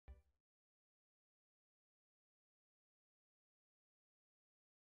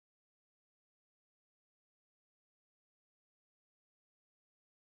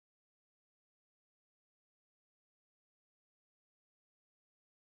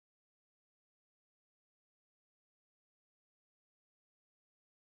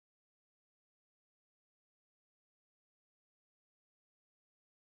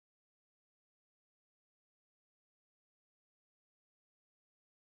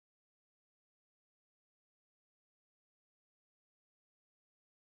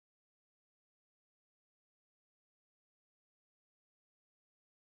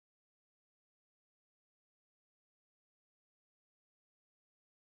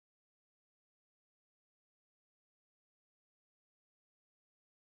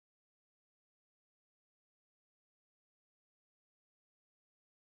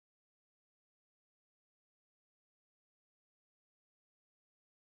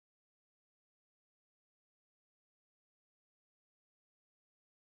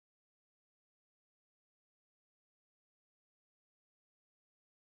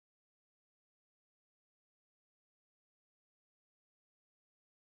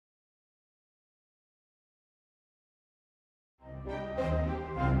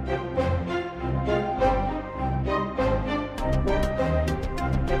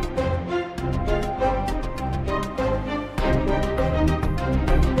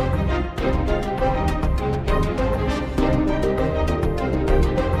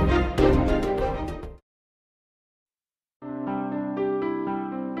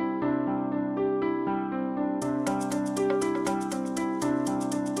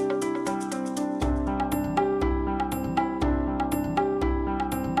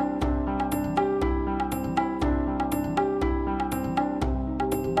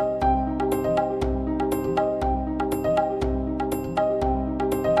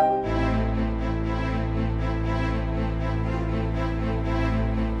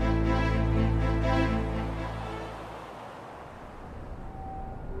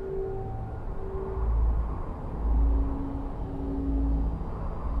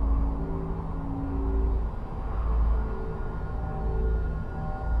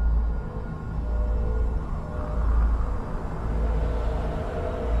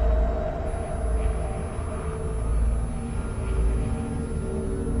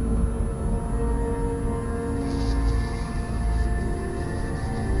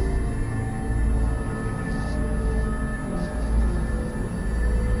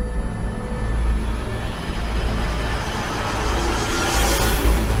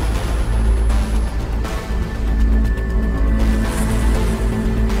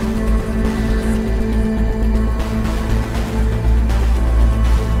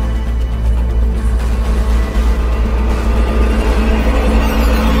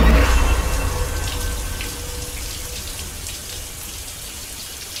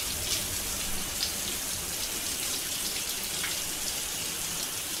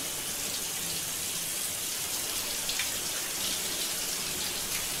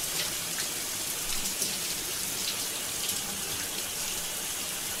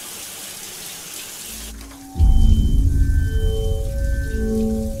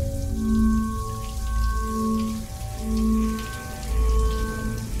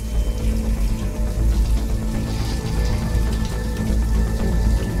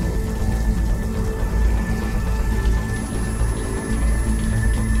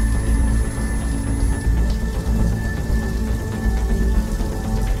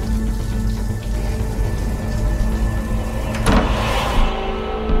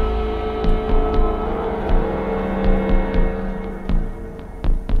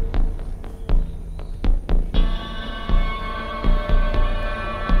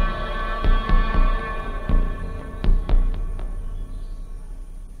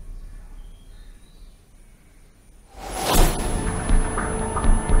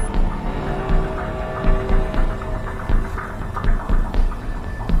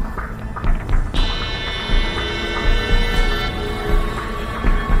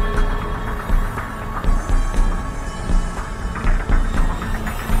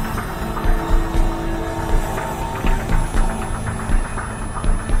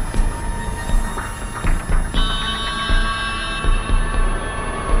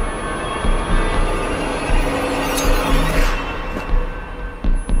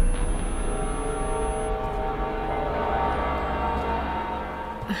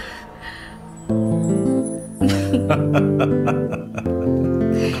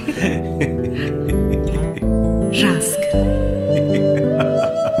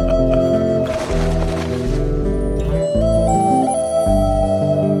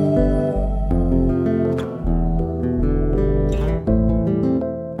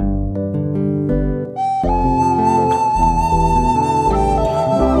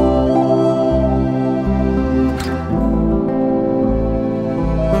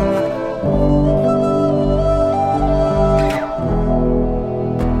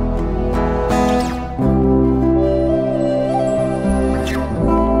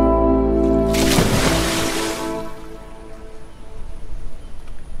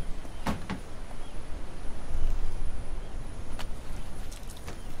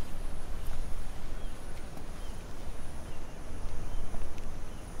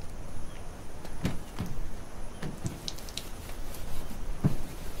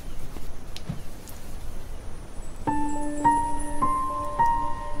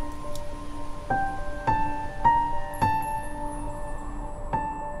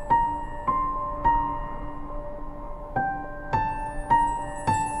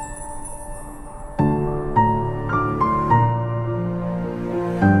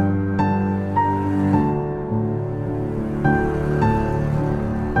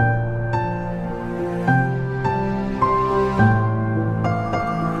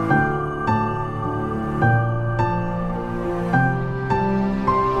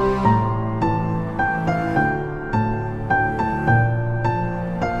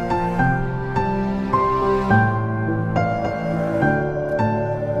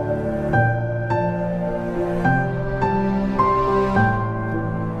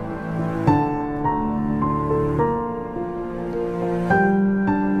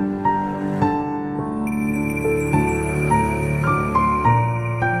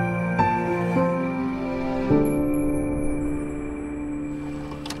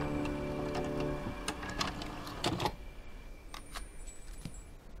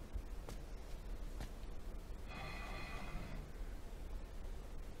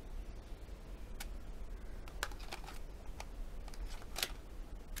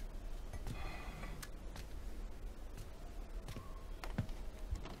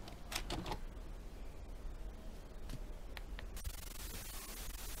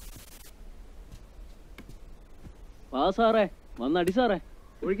വാ സാറേ, വന്നടി സാറേ.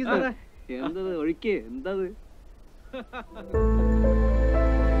 ഒഴുക്കി സാറേ. എന്തത് ഒഴുക്കി? എന്തത്?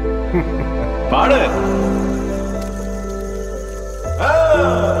 പാട്.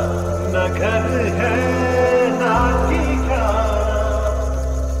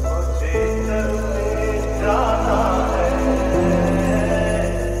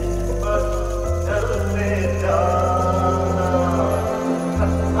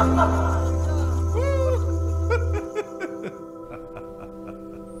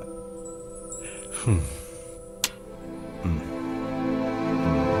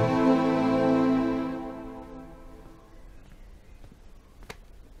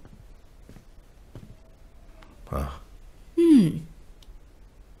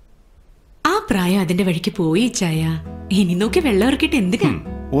 ആ പ്രായം അതിന്റെ വഴിക്ക് പോയി ചായ. ഇനി നോക്കി വെള്ളം ഇറക്കിട്ട് എന്തിനാ?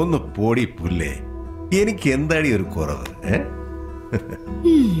 ഒന്ന് പോടി പുല്ലേ. എനിക്ക് എന്താടി ഒരു കുറവ്?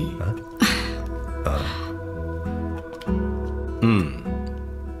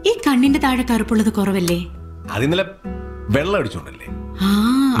 ഈ കണ്ണിന്റെ താഴെ കറുപ്പുള്ളത് കുറവല്ലേ? അതിന്നലെ വെള്ളം അടിച്ചോണ്ടല്ലേ. ആ,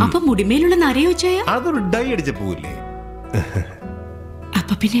 അപ്പൊ മുടിമേലുള്ള നരയോ ചായ? അതൊരു ഡൈ അടിച്ച പോവില്ലേ?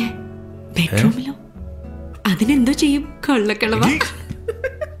 അപ്പൊ പിന്നെ ബെഡ്റൂമിലോ? അതിനെന്തോ ചെയ്യും? കൊള്ളക്കളവ.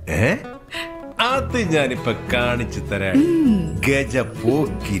 അത് ഞാനിപ്പൊ കാണിച്ചു തരാം. ഗജ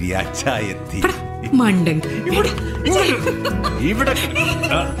പോക്കിരി അച്ചായത്തി മണ്ടൻ. ഇവിടെ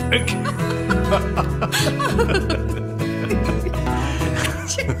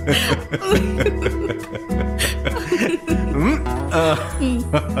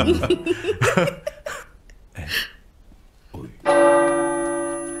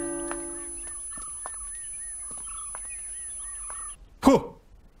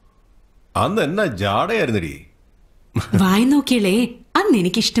അന്ന് എന്നാ ജാടയായിരുന്നടി. വായി നോക്കിയളേ, അന്ന്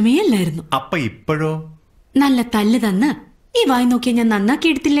എനിക്ക് ഇഷ്ടമേ അല്ലായിരുന്നു. അപ്പൊ ഇപ്പോഴോ? നല്ല തല്ല് തന്ന് ഈ വായി നോക്കിയ ഞാൻ നന്നാക്കി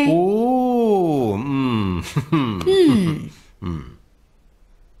എടുത്തില്ലേ? ഓ,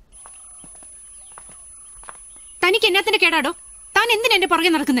 തനിക്ക് എന്നാത്തിന്റെ കേടാടോ? താൻ എന്തിനാ എന്റെ പുറകെ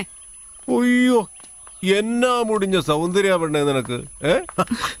നടക്കുന്നേ? അയ്യോ, എന്നാ മുടിഞ്ഞ സൗന്ദര്യാവണ്ടേ നിനക്ക്.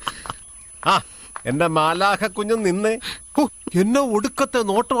 ആ, എന്റെ മാലാഖ കുഞ്ഞു നിന്നേ. എന്നാ ഒടുക്കത്തെ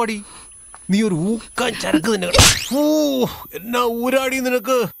നോട്ടമാടി. നീ ഒരു ഊക്കാൻ ചരക്ക് തന്നെ. ഓ, എന്നാ ഊരാടി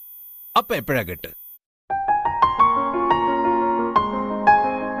നിനക്ക്. അപ്പൊ എപ്പോഴാ കേട്ട്?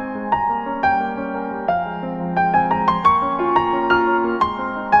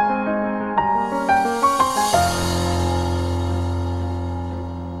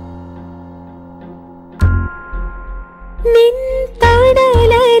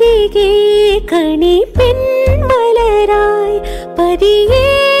 കണി പെൺമലരായി പതിയെ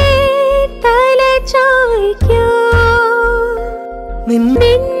തലചായ്ക്കാം.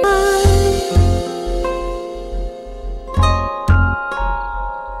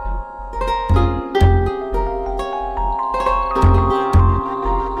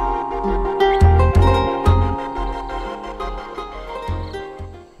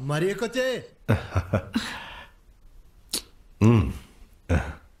 മരിയ കൊച്ചേ.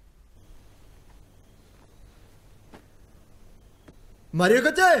 മരിയ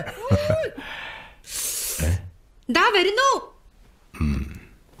കൊച്ചേ. ദാ വരുന്നു.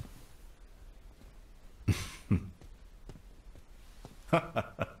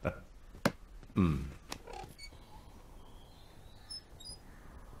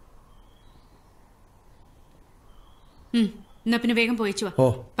 എന്നാ പിന്നെ വേഗം പോയിച്ചു വാ.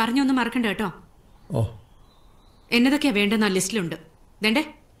 പറഞ്ഞൊന്നും മറക്കണ്ട കേട്ടോ. എന്നതൊക്കെയാ വേണ്ടെന്ന ലിസ്റ്റിലുണ്ട്. വേണ്ടേ?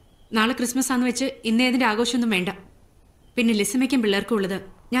 നാളെ ക്രിസ്മസ് ആന്ന് വെച്ച് ഇന്നേതിന്റെ ആഘോഷമൊന്നും വേണ്ട. പിന്നെ ലിസമ്മയ്ക്കും പിള്ളേർക്കും ഉള്ളത്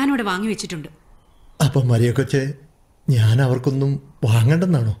ഞാനിവിടെ വാങ്ങി വെച്ചിട്ടുണ്ട്. അപ്പൊ മരിയ കൊച്ചേ, ഞാൻ അവർക്കൊന്നും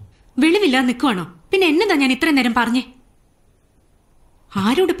വാങ്ങണ്ടെന്നാണോ? വെളിവില്ലാതെ നിൽക്കുവാണോ? പിന്നെ എന്നതാ ഞാൻ ഇത്രയും നേരം പറഞ്ഞേ?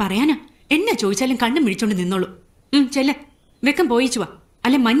 ആരോട് പറയാനാ? എന്നെ ചോദിച്ചാലും കണ്ണും മിഴിച്ചോണ്ട് നിന്നോളൂ. ചെല്ല, വെക്കം പോയിച്ചു വാ.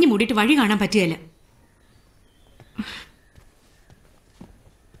 അല്ലെ മഞ്ഞ് മൂടിയിട്ട് വഴി കാണാൻ പറ്റിയല്ല.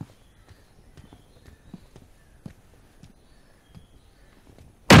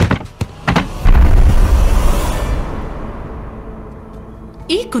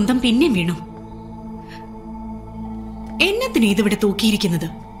 ഈ കുന്തം പിന്നെയും വീണു. എന്നത്തിന് ഇതിവിടെ തൂക്കിയിരിക്കുന്നത്?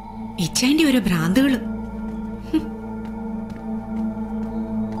 ഇച്ചേന്റെ ഓരോ ഭ്രാന്തുകള്.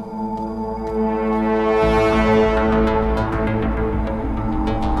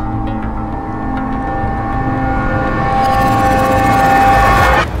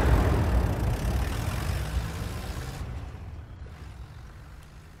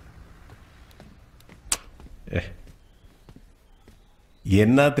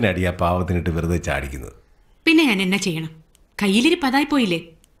 എന്നാത്തിനടിയാ പാവത്തിനിട്ട് വെറുതെ ചാടിക്കുന്നത്? പിന്നെ ഞാൻ എന്നാ ചെയ്യണം? കയ്യിലിരി പതായി പോയില്ലേ?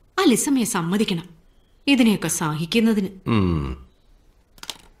 ആ ലിസമ്മയെ സമ്മതിക്കണം ഇതിനെയൊക്കെ സഹിക്കുന്നതിന്.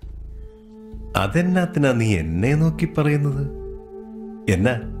 അതെന്നാത്തിനാ നീ എന്നെ നോക്കി പറയുന്നത്?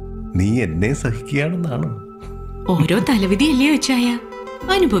 എന്നാ നീ എന്നെ സഹിക്കുകയാണെന്നാണോ? ഓരോ തലവിധിയല്ലേ വെച്ചായ,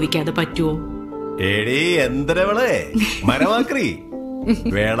 അനുഭവിക്കാതെ പറ്റുമോ? എടീ എന്തരവളെ മരമാക്രി,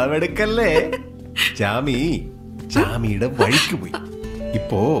 വിളവെടുക്കല്ലേ. ചാമിയുടെ വഴിക്ക് പോയി.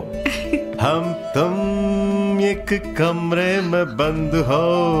 ഇപ്പോ ഹം തും ഏക് കമറേ മേ ബന്ദ് ഹോ.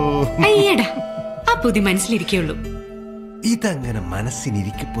 അയ്യടാ, ആ പുതി മനസ്സിലിരിക്കുള്ളൂ. ഇതങ്ങനെ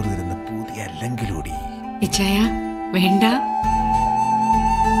മനസ്സിനിരിക്കപ്പെടുന്ന പുതിയ അല്ലെങ്കിലൂടി. ഇച്ചായ വേണ്ട.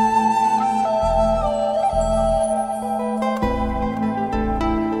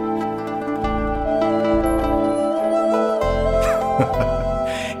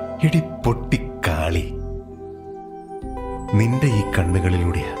 ഇടി പൊട്ടിക്കാളി, നിന്റെ ഈ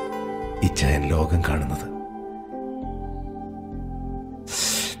കണ്ണുകളിലൂടെയാ ഇച്ചായൻ ലോകം കാണുന്നത്.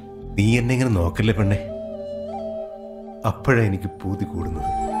 നീ എന്നെ ഇങ്ങനെ നോക്കല്ലേ പെണ്ണെ, അപ്പോഴാ എനിക്ക് പൂതി കൂടുന്നത്.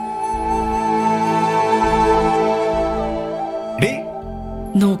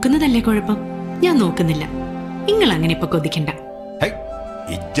 നോക്കുന്നതല്ലേ കുഴപ്പം, ഞാൻ നോക്കുന്നില്ല. നിങ്ങൾ അങ്ങനെ ഇപ്പൊ കൊതിക്കണ്ട.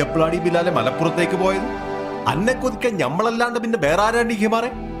 ഇജ്ജപ്ലാടി ബിലാലെ മലപ്പുറത്തേക്ക് പോയത് അന്നെ കൊതിക്കാൻ ഞമ്മളല്ലാണ്ട് പിന്നെ വേറെ ആരാണ്ട്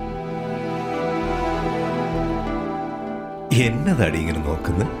ഹിമാറെ? എന്നതാടി ഇങ്ങനെ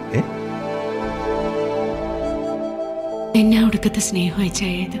നോക്കുന്നത്? എന്നെ ഒടുക്കത്തെ സ്നേഹം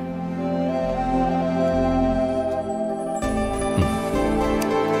അയച്ചായത്.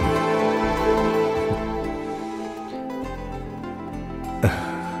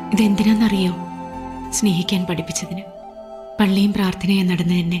 ഇതെന്തിനാന്നറിയോ? സ്നേഹിക്കാൻ പഠിപ്പിച്ചതിന്, പള്ളിയും പ്രാർത്ഥനയും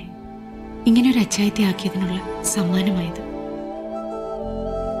നടന്ന എന്നെ ഇങ്ങനൊരു അച്ചായത്തെ ആക്കിയതിനുള്ള സമ്മാനമായത്.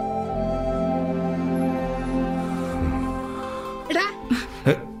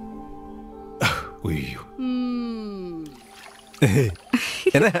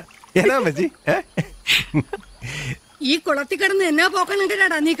 ഈ കുളത്തിൽ കിടന്ന് എന്നാ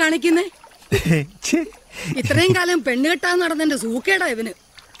പോക്കണുണ്ടാ നീ കാണിക്കുന്നേ? ഇത്രയും കാലം പെണ്ണ് കെട്ടാൻ നടന്നെന്റെ സൂക്കേടാ ഇവന്.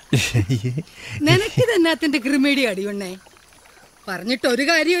 നിനക്കിതെന്നാത്തിന്റെ ക്രിമേടി അടിയുണ്ണേ? പറഞ്ഞിട്ടൊരു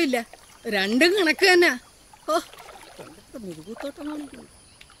കാര്യമില്ല, രണ്ടും കണക്ക് തന്നെ. ഓ, മുരുകൂത്തോട്ടം കാണിക്കുന്നു.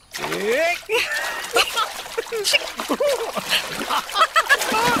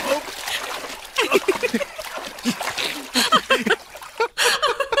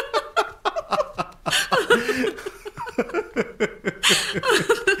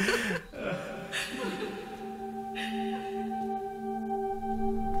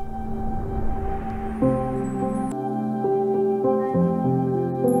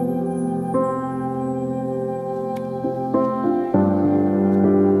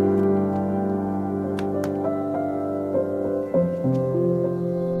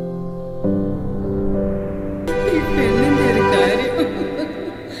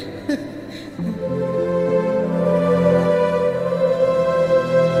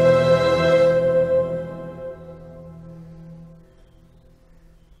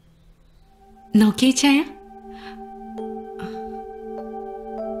 നോക്കിയേ ചായ,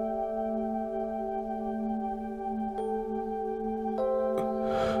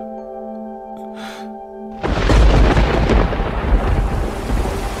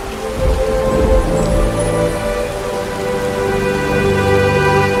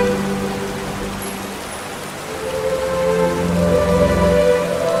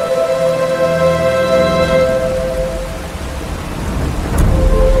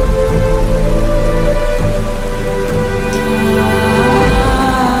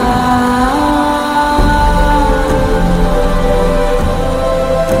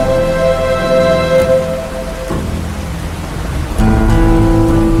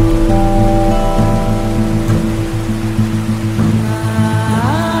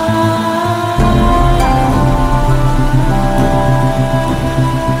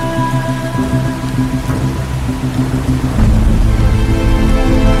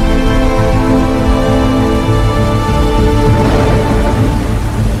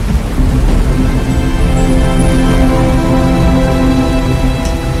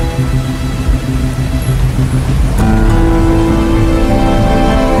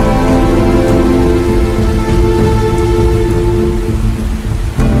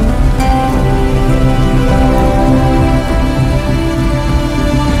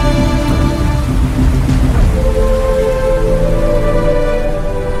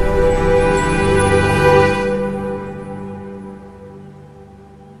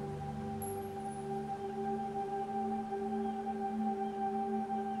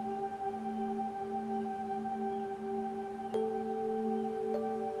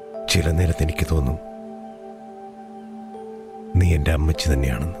 ചില നേരത്ത് എനിക്ക് തോന്നും നീ എൻ്റെ അമ്മച്ചി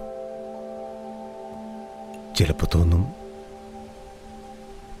തന്നെയാണെന്ന്. ചിലപ്പോൾ തോന്നും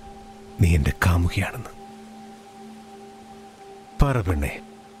നീ എന്റെ കാമുകിയാണെന്ന്. പറ പെണ്ണേ,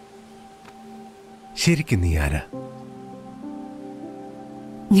 ശരിക്കും നീ ആരാ?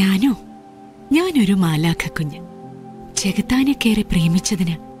 ഞാനൊരു മാലാഖ കുഞ്ഞ്. ചെകുത്താനെ കയറി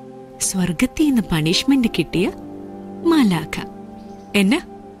പ്രേമിച്ചതിന് സ്വർഗത്തിൽ നിന്ന് പണിഷ്മെന്റ് കിട്ടിയ മാലാഖ. എന്നാ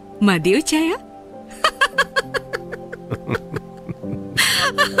മതിയോ ചായ?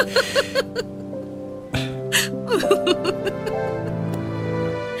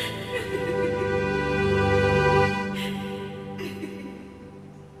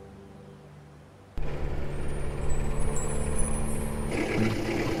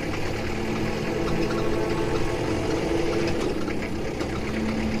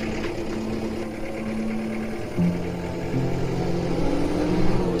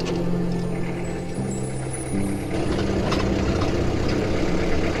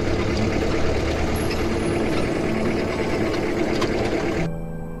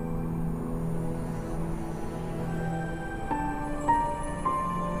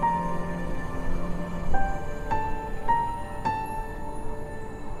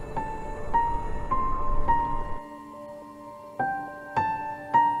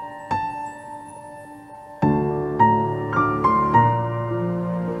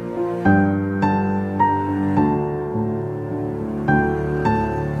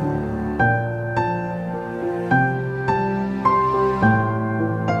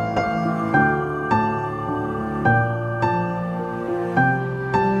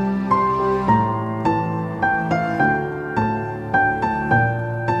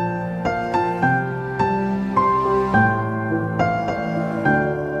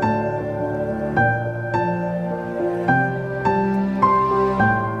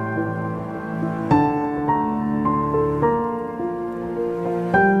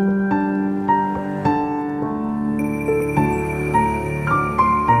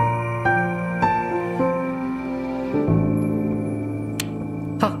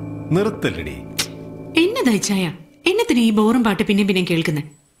 നിർത്തല്ലടി. എന്നതാ ചായ? എന്നത്തിന് ഈ ബോറും പാട്ട് പിന്നെ കേൾക്കുന്നേ?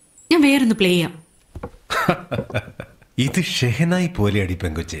 ഞാൻ വേറൊന്ന് പ്ലേ ചെയ്യാം. ഇത് ഷെഹനായി പോലെ അടി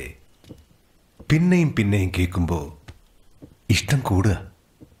പെങ്കൊച്ചേ. പിന്നെയും കേൾക്കുമ്പോ ഇഷ്ടം കൂടുക.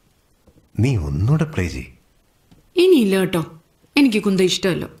 നീ ഒന്നുകൂടെ പ്ലേ ചെയ്. ഇനിയില്ല കേട്ടോ, എനിക്ക് കുന്ത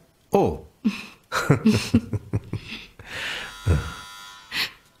ഇഷ്ടമല്ലോ. ഓ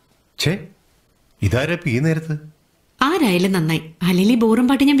ഛേ, ഇതാരപ്പ ഈ നേരത്ത്? ആരായാലും നന്നായി. അല്ലെങ്കിൽ ബോറും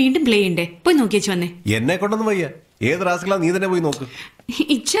പാട്ട് ഞാൻ വീണ്ടും പ്ലേ ചെയ്യണ്ടേ? പോയി നോക്കിയേച്ചു വന്നേ. എന്നെ കൊണ്ടൊന്നും വയ്യ. ഏത് റാസ്കളാ, നീ തന്നെ പോയി നോക്ക്.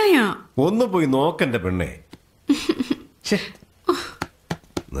 ഇച്ചായ ഒന്ന് പോയി നോക്കന്റെ പെണ്ണെ.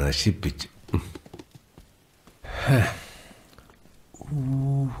 നശിപ്പിച്ചു.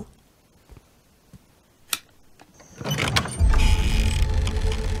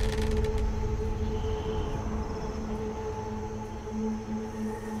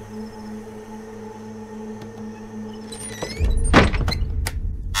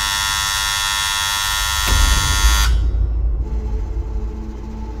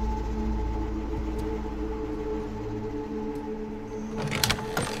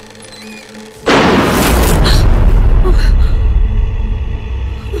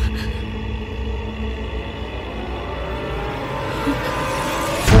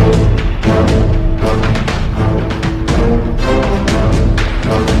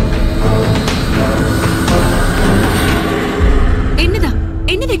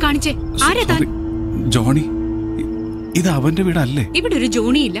 ജോണി, ഇത് അവന്റെ വീടല്ലേ? ഇവിടെ ഒരു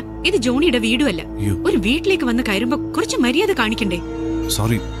ജോണിയില്ല. ഇത് ജോണിയുടെ വീടുമല്ല. ഒരു വീട്ടിലേക്ക് വന്ന് കയറുമ്പോ കുറച്ച് മര്യാദ കാണിക്കണ്ടേ?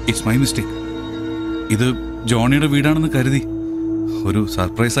 Sorry, it's my mistake. ഇത് ജോണിയുടെ വീടാണെന്ന് കരുതി, ഒരു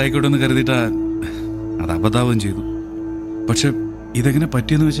സർപ്രൈസ് ആയിക്കോട്ടെ എന്ന് കരുതിയിട്ടാ അത് അബദ്ധാവും ചെയ്തു. പക്ഷെ ഇതെങ്ങനെ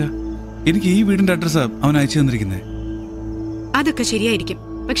പറ്റിയെന്ന് വെച്ചാ, എനിക്ക് ഈ വീടിന്റെ അഡ്രസ്സാ അവൻ അയച്ചു തന്നിരിക്കുന്നേ. അതൊക്കെ ശരിയായിരിക്കും.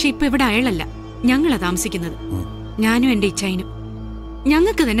 പക്ഷെ ഇപ്പൊ ഇവിടെ അയാളല്ല, ഞങ്ങളാ താമസിക്കുന്നത്. ഞാനും എന്റെ ഇച്ചായനും.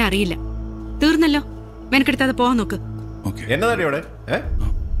 ഞങ്ങൾക്ക് തന്നെ അറിയില്ല. തീർന്നല്ലോ, മെനക്കെടുത്താതെ പോവാൻ നോക്ക്. എന്നതാടി അവിടെ?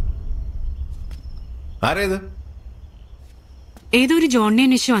 ആരേത്? ഏതോ ഒരു ജോണിനെ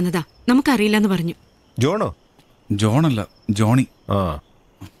അന്വേഷിച്ചു വന്നതാ. നമുക്കറിയില്ലെന്ന് പറഞ്ഞു. ജോണോ? ജോണല്ല, ജോണി.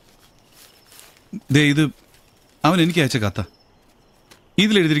 ദേ, ഇത് അവൻ എനിക്ക് അയച്ച കത്ത.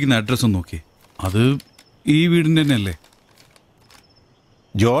 ഇതിലെഴുതിയിരിക്കുന്ന അഡ്രസ് ഒന്ന് നോക്കിയേ. അത് ഈ വീടിന്റെ തന്നെ അല്ലേ?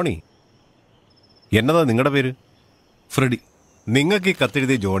 ജോണി? എന്നതാ നിങ്ങളുടെ പേര്? ഫ്രെഡി. നിങ്ങൾക്ക് ഈ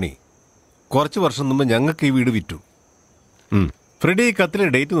കത്തെഴുതിയ ജോണി കുറച്ച് വർഷം മുമ്പ് ഞങ്ങൾക്ക് ഈ വീട് വിറ്റു. ഫ്രെഡി, ഈ കത്തിലെ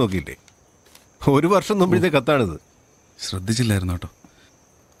ഡേറ്റ് നോക്കിയില്ലേ? 1 വർഷം മുമ്പത്തെ കത്താണിത്. ശ്രദ്ധിച്ചില്ലായിരുന്നു കേട്ടോ.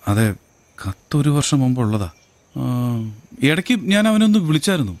 അതെ, കത്ത് 1 വർഷം മുമ്പുള്ളതാ. ഇടയ്ക്ക് ഞാൻ അവനൊന്ന്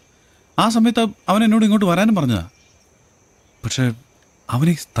വിളിച്ചായിരുന്നു. ആ സമയത്ത് അവൻ എന്നോട് ഇങ്ങോട്ട് വരാനും പറഞ്ഞതാ. പക്ഷെ അവൻ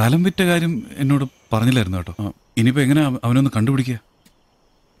ഈ സ്ഥലം വിറ്റ കാര്യം എന്നോട് പറഞ്ഞില്ലായിരുന്നു കേട്ടോ. ഇനിയിപ്പോൾ എങ്ങനെ അവനൊന്ന് കണ്ടുപിടിക്കുക?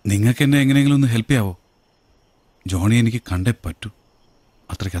 നിങ്ങൾക്ക് എന്നെ എങ്ങനെയെങ്കിലും ഒന്ന് ഹെൽപ്പ് ചെയ്യാവോ? ജോണി എനിക്ക് കണ്ടേ പറ്റൂ,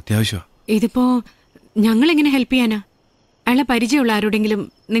 അത്രയ്ക്ക് അത്യാവശ്യമാണ്. ഇതിപ്പോ ഞങ്ങൾ എങ്ങനെ ഹെൽപ്പ് ചെയ്യാനാ? അയാളെ പരിചയമുള്ള ആരോടെങ്കിലും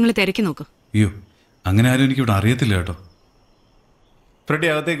നിങ്ങൾ തിരക്കി നോക്ക്. അയ്യോ, അങ്ങനെ ആരും എനിക്ക് ഇവിടെ അറിയത്തില്ല കേട്ടോ. ഫ്രെഡി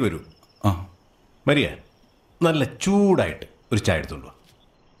അകത്തേക്ക് വരൂ. ആ മരിയ, നല്ല ചൂടായിട്ട് ഒരു ചായ എടുത്തോണ്ടോ.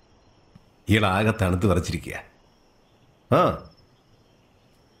 ഇയാളാകെ തണുത്ത് വിറച്ചിരിക്കുക. ആ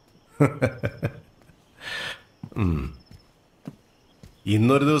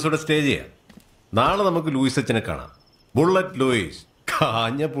ഇന്നൊരു ദിവസം ഇവിടെ സ്റ്റേ ചെയ്യാം. നാളെ നമുക്ക് ലൂയിസ് അച്ഛനെ കാണാം. Bullet Luis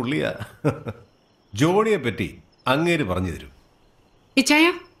കാഞ്ഞ പുള്ളിയാ. ജോണിയെ പറ്റി അങ്ങേര് പറഞ്ഞു തരും.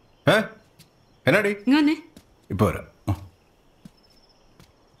 ഇച്ചായോ എന്നാടി ഇങ്ങനെ ഇപ്പൊ വരാം.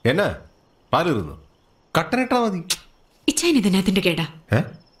 എന്നാ പാല് തീർന്നു? കട്ടനിട്ടാ മതി. ഇച്ചായൻ ഇതിനകത്തിന്റെ കേടാ.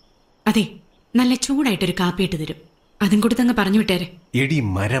 അതെ, നല്ല ചൂടായിട്ടൊരു കാപ്പി ഇട്ട് തരും. അതും കൊടുത്തങ്ങ് പറഞ്ഞു വിട്ടേരെ. എടി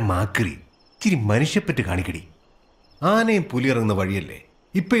മരമാക്രി, ഇച്ചിരി മനുഷ്യപ്പറ്റ് കാണിക്കടി. ആനയും പുലി ഇറങ്ങുന്ന വഴിയല്ലേ.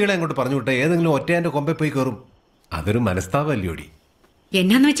 ഇപ്പൊ ഇയാളെ അങ്ങോട്ട് പറഞ്ഞു വിട്ട ഏതെങ്കിലും ഒറ്റയാന്റെ കൊമ്പെ പോയി കയറും. അതൊരു മനസ്താപല്ലോടി.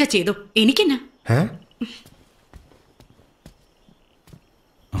 എന്നാന്ന് വെച്ചാ ചെയ്തു, എനിക്കെന്നാ.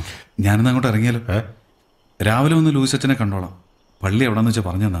 ഞാനിന്ന് അങ്ങോട്ട് ഇറങ്ങിയാലോ? രാവിലെ ഒന്ന് ലൂയിസ് അച്ഛനെ കണ്ടോളാം. പള്ളി എവിടെന്ന് വെച്ചാൽ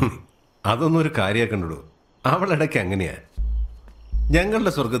പറഞ്ഞു തന്നാ മതി. അതൊന്നും ഒരു കാര്യമാക്കണ്ടോ. അവളിടയ്ക്ക് അങ്ങനെയാ.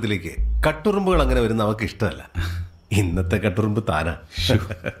 ഞങ്ങളുടെ സ്വർഗത്തിലേക്ക് കട്ടുറുമ്പുകൾ അങ്ങനെ വരുന്ന അവൾക്ക് ഇഷ്ടമല്ല. ഇന്നത്തെ കട്ടുറുമ്പ് താനാ.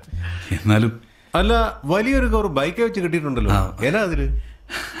 എന്നാലും അല്ല, വലിയൊരു കവർ ബൈക്ക് വെച്ച് കിട്ടിയിട്ടുണ്ടല്ലോ. ഏനാ അതില്?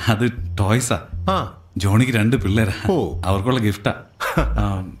 അത് ടോയ്സാ. ജോണിക്ക് 2 പിള്ളേരാ. അവർക്കുള്ള ഗിഫ്റ്റാ.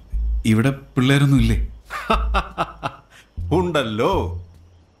 ഇവിടെ പിള്ളേരൊന്നും ഇല്ലേ? ഉണ്ടല്ലോ.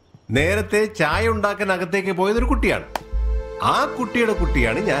 നേരത്തെ ചായ ഉണ്ടാക്കാൻ അകത്തേക്ക് പോയതൊരു കുട്ടിയാണ്. ആ കുട്ടിയുടെ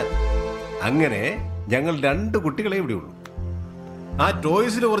കുട്ടിയാണ് ഞാൻ. അങ്ങനെ ഞങ്ങൾ 2 കുട്ടികളെ ഇവിടെ ഉള്ളൂ. ആ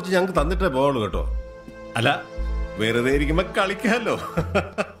ടോയ്സിൽ കുറച്ച് ഞങ്ങൾക്ക് തന്നിട്ടേ പോവുള്ളൂ കേട്ടോ. അല്ല, വെറുതെ ഇരിക്കുമ്പോ കളിക്കാമല്ലോ.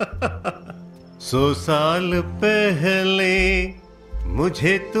 സോ സാൽ പെഹലെ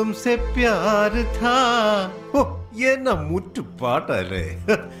മുझे तुमसे प्यार था. ഓ, എന്നാ മുറ്റു പാട്ടല്ലേ.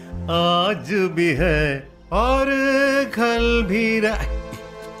 ആജ് भी है और कल भी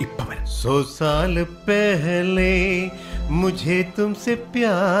ഇപ്പൊ വരാം. സോ സാൽ പെഹലെ मुझे तुमसे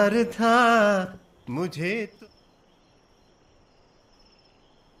प्यार था. मुझे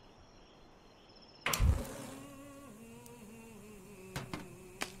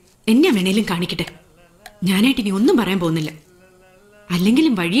എന്നെ വേണേലും കാണിക്കട്ടെ. ഞാനായിട്ട് ഇനി ഒന്നും പറയാൻ പോകുന്നില്ല.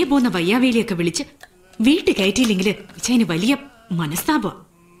 അല്ലെങ്കിലും വഴിയെ പോകുന്ന വയ്യാവേലിയൊക്കെ വിളിച്ച് വീട്ടിൽ കയറ്റിയില്ലെങ്കിൽ ഇച്ചതിന് വലിയ മനസ്താപ.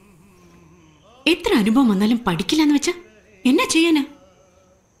 എത്ര അനുഭവം വന്നാലും പഠിക്കില്ലെന്ന് വെച്ചാ എന്നാ ചെയ്യാനാ?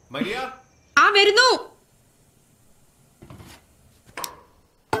 ആ വരുന്നു.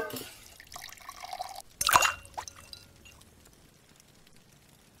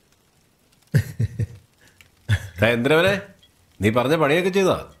 എന്തിനവനെ, നീ പറഞ്ഞ പണിയൊക്കെ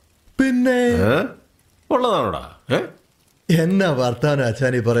ചെയ്താ? പിന്നെ ഉള്ളതാണോടാ? എന്നാ വർത്താനം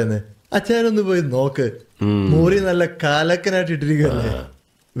അച്ഛാനീ പറയുന്നത്? അച്ഛനൊന്ന് പോയി നോക്ക്. മൂറി നല്ല കാലക്കനായിട്ട് ഇട്ടിരിക്കുകയല്ലേ.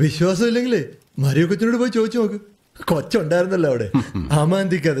 വിശ്വാസം ഇല്ലെങ്കിലേ മരിയ കൊച്ചിനോട് പോയി ചോദിച്ചു നോക്ക്. കൊച്ചുണ്ടായിരുന്നല്ലോ അവിടെ.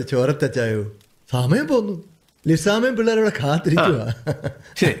 അമാന്തിക്കാതെ ചോരത്തച്ചായോ. സമയം പോന്നു. ലിസാമയും പിള്ളേരവിടെ കാത്തിരിക്കുക.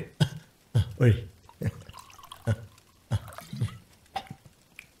 വഴി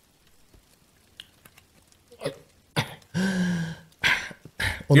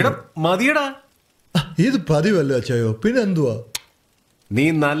മതിയടാ. ഇത് പതിവല്ലോ അച്ചായോ. പിന്നെ എന്തുവാ? നീ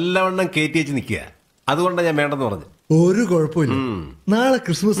നല്ലവണ്ണം കയറ്റി വെച്ച് നിൽക്കുക. അതുകൊണ്ടാണ് ഞാൻ വേണ്ടെന്ന് പറഞ്ഞു. ഒരു കുഴപ്പമില്ല. നാളെ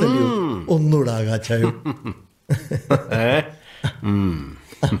ക്രിസ്മസ് അല്ലയോ, ഒന്നുകൂടെ ആകാച്ചായോ.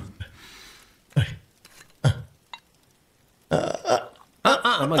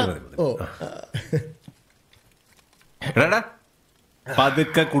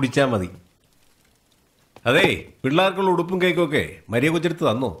 പതുക്കെ കുടിച്ചാ മതി. അതെ, പിള്ളേർക്കുള്ള ഉടുപ്പും കേക്കൊക്കെ മരിയ കൊച്ചെടുത്ത്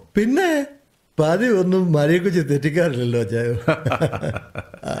തന്നോ? പിന്നെ പതിവൊന്നും മരിയ കൊച്ചി തെറ്റിക്കാറില്ലല്ലോ അച്ചായോ.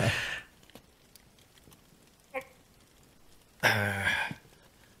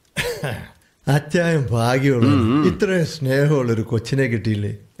 അച്ചായം ഭാഗ്യമുള്ള ഇത്രയും സ്നേഹമുള്ളൊരു കൊച്ചിനെ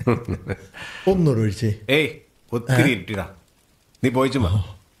കിട്ടിയില്ലേ. ഒന്നുകൂടെ ഒഴിച്ചേ. ഏയ്, ഒത്തിരി ഇട്ടിടാ. നീ പോയിച്ചുമാ.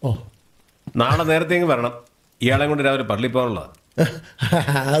 നാളെ നേരത്തെ വരണം. ഇയാളെ കൊണ്ട് രാവിലെ പള്ളി പോകാനുള്ള.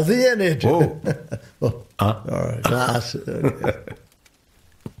 അത് ഞാൻ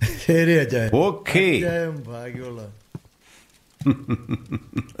ശരി അച്ചായ. ഓക്കേ, ഭാഗ്യമുള്ള.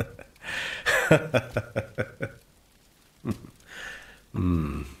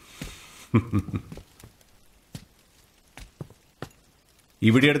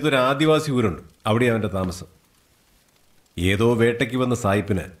 ഇവിടെ അടുത്തൊരു ആദിവാസി ഊരുണ്ട്. അവിടെ അവന്റെ താമസം. ഏതോ വേട്ടയ്ക്ക് വന്ന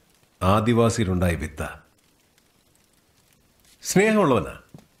സായിപ്പിന് ആദിവാസിയിലുണ്ടായ വിത്ത. സ്നേഹമുള്ളവനാ.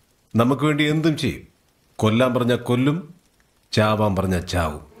 നമുക്ക് വേണ്ടി എന്തും ചെയ്യും. കൊല്ലാൻ പറഞ്ഞ കൊല്ലും, ചാവാൻ പറഞ്ഞ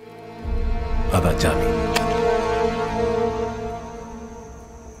ചാവും. അതാ ചാവി.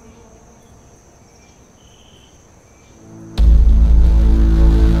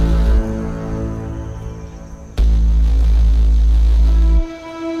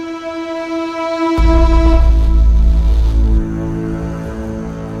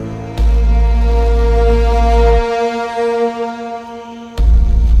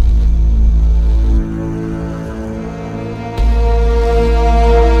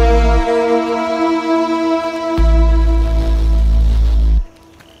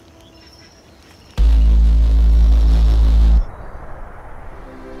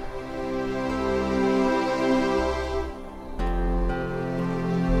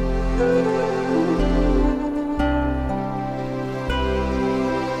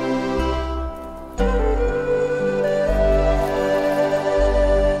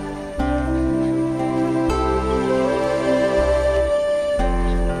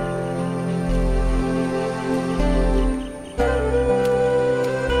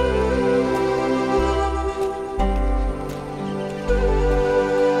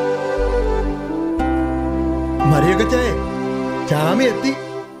 സമയം എത്തി.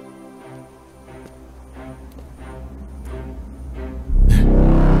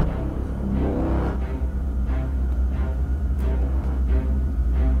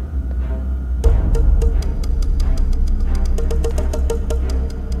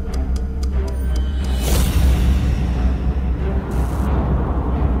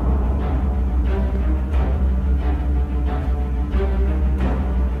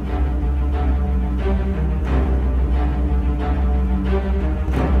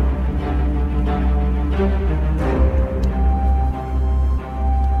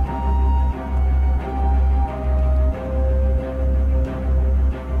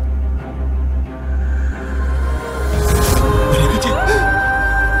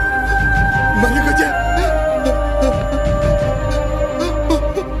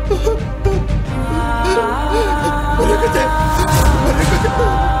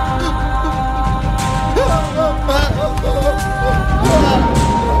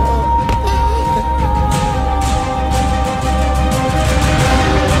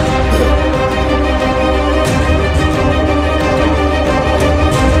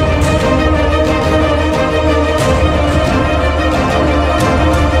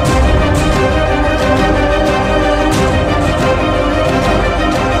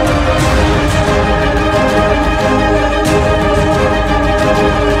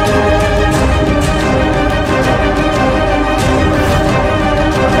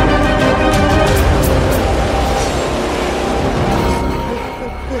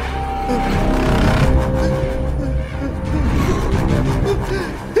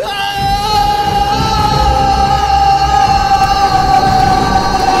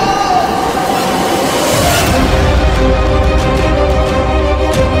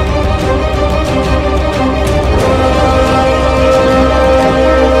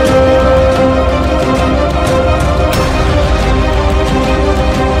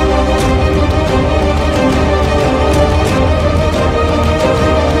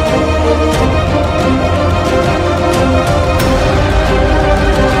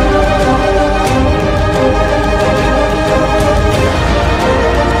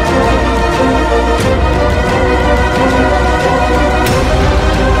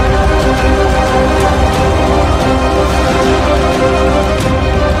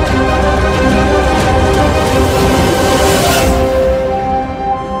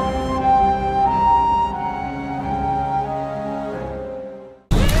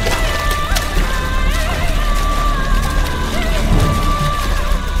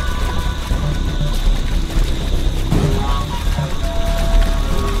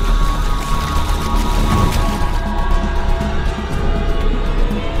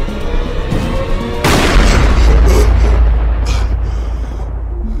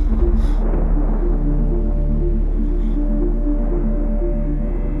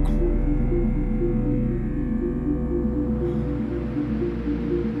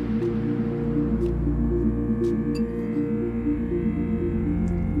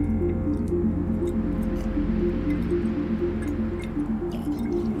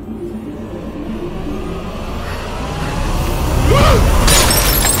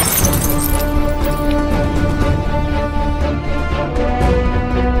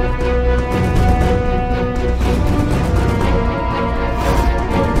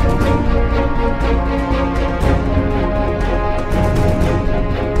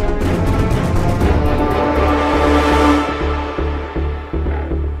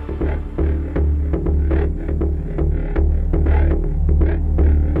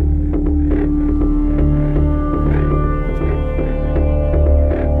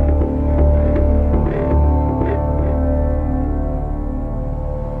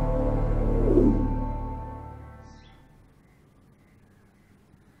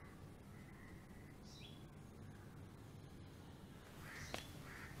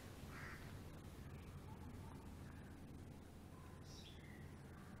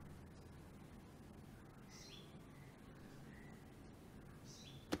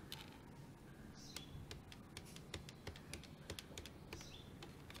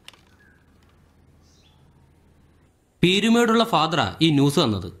 പീരുമേടുള്ള ഫാദറാ ഈ ന്യൂസ്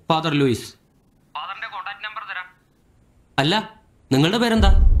തന്നത്. Father Luis. ഫാദറിന്റെ കോൺടാക്ട് നമ്പർ തരാം. അല്ല, നിങ്ങളുടെ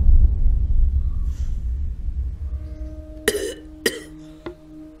പേരെന്താ?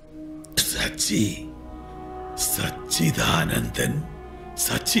 സച്ചി. സച്ചിദാനന്ദൻ.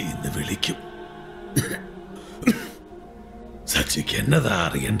 സച്ചി എന്ന് വിളിക്കും. സച്ചിക്ക് എന്നതാ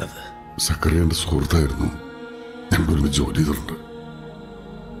അറിയേണ്ടത്? സക്കറിയന്റെ സുഹൃത്തായിരുന്നു. ഞങ്ങൾ ഒരുമിച്ച് ജോലി ചെയ്തിട്ടുണ്ട്.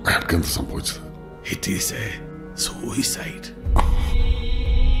 അയാൾക്ക് എന്താ സംഭവിച്ചത്? It is A suicide.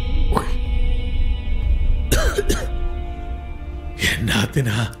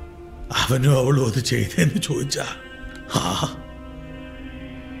 എന്നാത്തിനാ അവനും അവളും അത് ചെയ്തെന്ന് ചോദിച്ചാ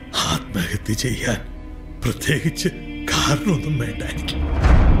ആത്മഹത്യ ചെയ്യാൻ പ്രത്യേകിച്ച് കാരണമൊന്നും വേണ്ട എനിക്ക്.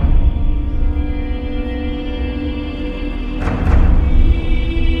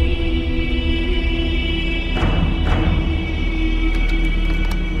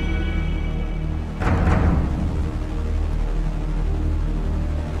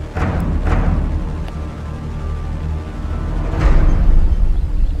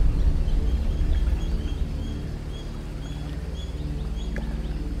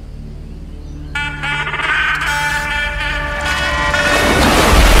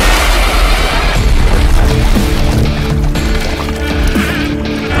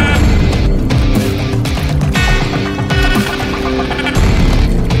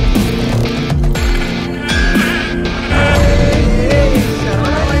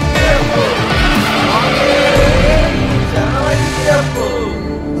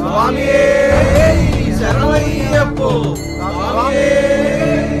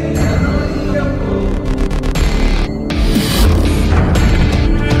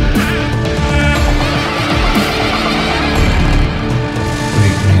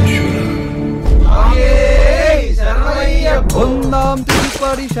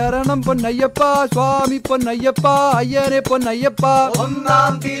 പൊന്നയ്യപ്പ സ്വാമി പൊന്നയ്യപ്പ അയ്യനെ പൊന്നയ്യപ്പ.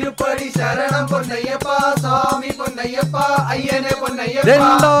 ഒന്നാം തിരുപ്പടി ശരണം പൊന്നയ്യപ്പ സ്വാമി പൊന്നയ്യപ്പ അയ്യനെ പൊന്നയ്യപ്പ.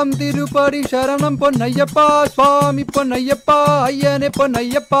 രണ്ടാം തിരുപ്പടി ശരണം പൊന്നയ്യപ്പ സ്വാമി പൊന്നയ്യപ്പ അയ്യനെ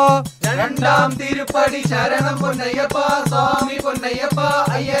പൊന്നയ്യപ്പ. രണ്ടാം തിരുപ്പടി ശരണം പൊന്നയ്യപ്പ സ്വാമി പൊന്നയ്യപ്പ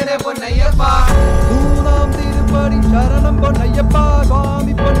അയ്യനെ പൊന്നയ്യപ്പ. മൂന്നാം തിരുപ്പടി ശരണം പൊന്നയ്യപ്പ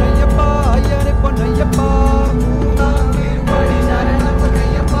സ്വാമി പൊന്നയ്യപ്പ അയ്യനെ പൊന്നയ്യപ്പ. മൂന്നാം തിരുപ്പടി ശരണം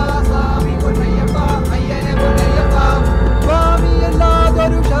പൊന്നയ്യപ്പ സ്വാമി പൊന്നയ്യപ്പ അയ്യനെ പൊന്നയ്യപ്പ.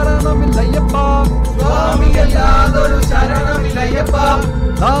 സ്വാമിയല്ലാതൊരു ശരണമില്ലയ്യപ്പ സ്വാമിയല്ലാതൊരു ശരണമില്ലയ്യപ്പ.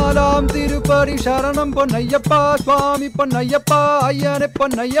 നാലാം തിരുപ്പടി ശരണം പൊന്നയ്യപ്പ സ്വാമി പൊന്നയ്യപ്പ അയ്യനെ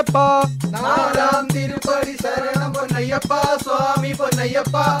പൊന്നയ്യപ്പ. നാലാം തിരുപ്പടി ശരണം പൊന്നയ്യപ്പ സ്വാമി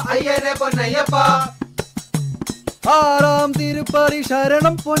പൊന്നയ്യപ്പ അയ്യനെ പൊന്നയ്യപ്പ. ആറാം തിരുപ്പടി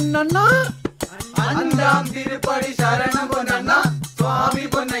ശരണം പൊന്നണ്ണ. അഞ്ചാം തിരുപ്പടി ശരണം പൊന്നണ്ണ സ്വാമി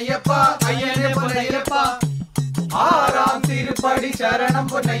പൊന്നയ്യപ്പ അയ്യനെ പൊന്നയ്യപ്പ. ആറാം തിരുപ്പടി ശരണം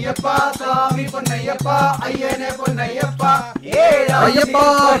പൊന്നയ്യപ്പ സ്വാമി പൊന്നയ്യപ്പ അയ്യനെ പൊന്നയ്യപ്പ. ഏഴാം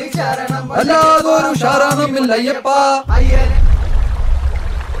തിരുപ്പടി ശരണം അല്ലാതൊരു ശരണമില്ലയ്യപ്പ അയ്യനെ.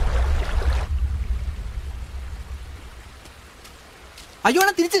 അയ്യോണ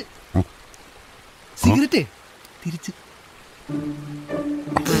തിരിച്ച് സിഗരറ്റ് തിരിച്ച്.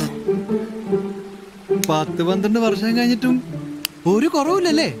 10-12 വർഷം കഴിഞ്ഞിട്ടും ഒരു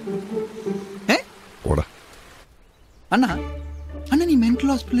കുറവില്ലല്ലേ? അണ്ണാ അണ്ണൻ ഈ മെന്റൽ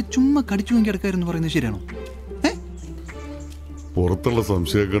ഹോസ്പിറ്റലിൽ ചുമ്മാ കടിച്ചു വാങ്ങി കിടക്കാരെന്ന് പറയുന്നത് ശരിയാണോ? പുറത്തുള്ള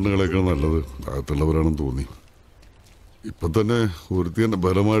സംശയക്കണ്ണുകളേക്കാൾ നല്ലത് അകത്തുള്ളവരാണെന്ന് തോന്നി. ഇപ്പൊ തന്നെ ഒരുത്തി തന്നെ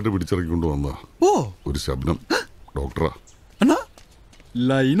ബലമായിട്ട് പിടിച്ചിറക്കിക്കൊണ്ട് വന്ന ഒരു ശബ്ദം ഡോക്ടറാ.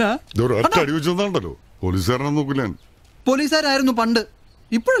 അടി വെച്ചോണ്ടല്ലോ പോലീസുകാരനെ നോക്കില്ല. പോലീസുകാരായിരുന്നു പണ്ട്,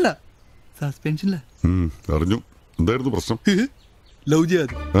 ഇപ്പോഴല്ല. സസ്പെൻഷനില്ല. അറിഞ്ഞു. എന്തായിരുന്നു പ്രശ്നം? ലവ്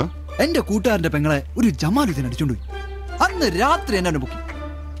ജിഹാദ്. എന്റെ കൂട്ടുകാരന്റെ പെങ്ങളെ ഒരു ജമാലുദ്ദീൻ അടിച്ചോണ്ടുപോയി. അന്ന് രാത്രി എന്നെ പൊക്കി.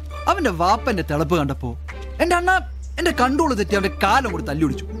 അവന്റെ വാപ്പന്റെ തിളപ്പ് കണ്ടപ്പോ എന്റെ അണ്ണ എന്റെ കൺട്രോള് തെറ്റി അവന്റെ കാലം കൂടി തല്ലി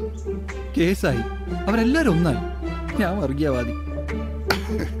ഒടിച്ചു. കേസായി. അവരെല്ലാരും ഒന്നായി. ഞാൻ വർഗീയവാദി.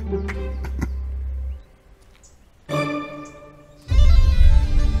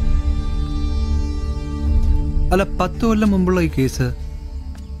 അല്ല, 10 കൊല്ലം മുമ്പുള്ള ഈ കേസ്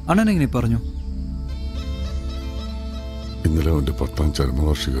അണ്ണനെങ്ങനെ പറഞ്ഞു? ഇന്നലെ അവന്റെ 10ാം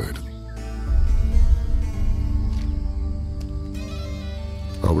ചരമവാർഷികമായിരുന്നു.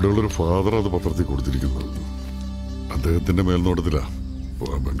 അവിടെയുള്ളൊരു ഫാദർ അത് പത്രത്തിൽ കൊടുത്തിരിക്കുന്നത്. അദ്ദേഹത്തിന്റെ മേൽനോട്ടത്തിലാ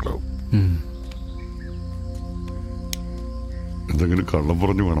ബംഗ്ലാവ്. എന്തെങ്കിലും കള്ളം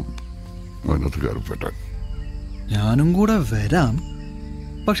പറഞ്ഞു വേണം അതിനകത്ത് കയറിപ്പെട്ടാൻ. ഞാനും കൂടെ വരാം.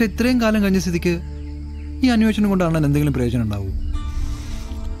 പക്ഷെ ഇത്രയും കാലം കഴിഞ്ഞ സ്ഥിതിക്ക് ഈ അന്വേഷണം കൊണ്ടാണ് എന്തെങ്കിലും പ്രയോജനം ഉണ്ടാവും?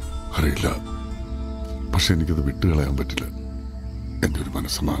 അറിയില്ല. പക്ഷെ എനിക്കത് വിട്ടുകളയാൻ പറ്റില്ല. എന്റെ ഒരു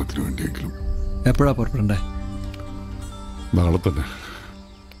മനസ്സമാനത്തിന് വേണ്ടിയെങ്കിലും. എപ്പോഴാ പുറപ്പെടണ്ടേ? നാളെ തന്നെ.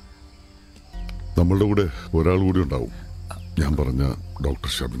 നമ്മളുടെ കൂടെ ഒരാൾ കൂടി ഉണ്ടാവും. ഞാൻ പറഞ്ഞ ഡോക്ടർ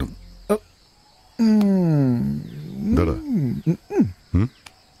ശബ്നം. എന്താടാ?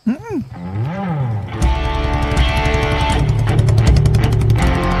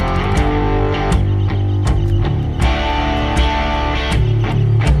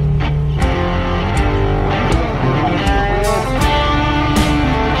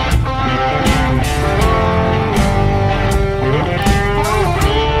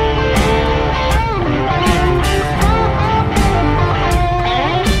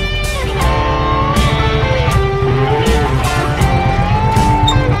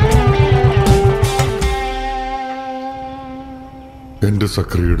 എന്റെ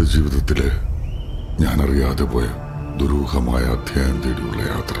സക്രിയയുടെ ജീവിതത്തിലെ ഞാൻ അറിയാതെ പോയ ദുരൂഹമായ അധ്യായം തേടിയുള്ള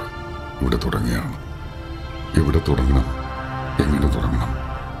യാത്ര ഇവിടെ തുടങ്ങിയാണ്. എവിടെ തുടങ്ങണം, എങ്ങനെ തുടങ്ങണം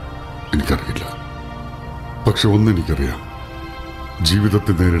എനിക്കറിയില്ല. പക്ഷെ ഒന്നെനിക്കറിയാം,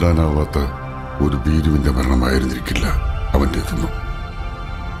 ജീവിതത്തെ നേരിടാനാവാത്ത ഒരു ഭീരുവിന്റെ മരണമായിരുന്നിരിക്കില്ല അവൻ്റെതെന്നും.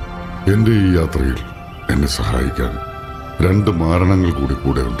 എന്റെ ഈ യാത്രയിൽ എന്നെ സഹായിക്കാൻ 2 മാരണങ്ങൾ കൂടി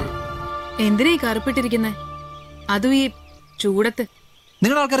കൂടെയുണ്ട്. എന്തിനാ ഈ കറുപ്പിട്ടിരിക്കുന്നേ? അതും ഈ ചൂടത്ത്.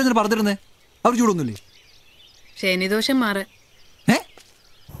 നിങ്ങളുടെ ആൾക്കാരെ പറഞ്ഞിരുന്നേ അവർ ചൂടൊന്നുമില്ലേ? ശനിദോഷം മാറ്.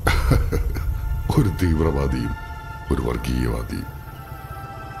 ഒരു തീവ്രവാദിയും ഒരു വർഗീയവാദിയും.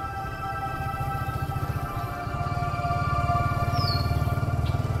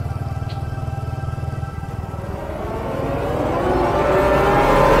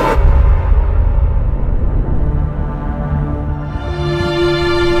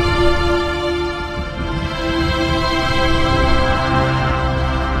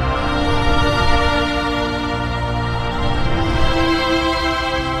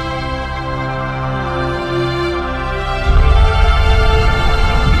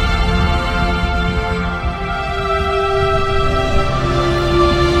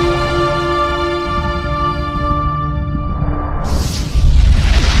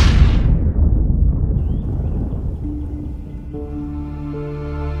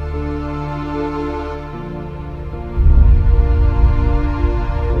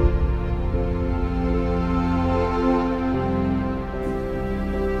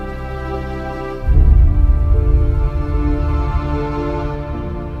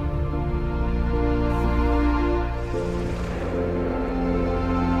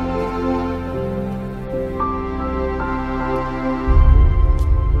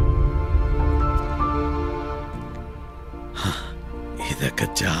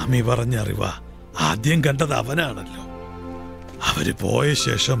 ജാമി പറഞ്ഞറിവാ. ആദ്യം കണ്ടത് അവനാണല്ലോ. അവര് പോയ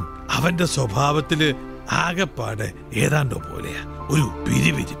ശേഷം അവന്റെ സ്വഭാവത്തില് ആകെപ്പാടെ ഏതാണ്ടോ പോലെയാ, ഒരു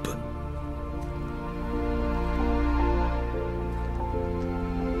പിരിവിരിപ്പ്.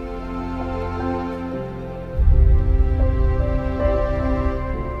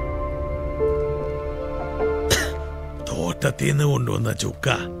 തോട്ടത്തിന്ന് കൊണ്ടുവന്ന ചുക്ക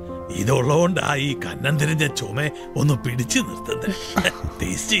ഇതുള്ളതുകൊണ്ടാ ഈ കന്നം തിരിഞ്ഞ ചുമ ഒന്ന് പിടിച്ചു നിർത്തുന്നത്.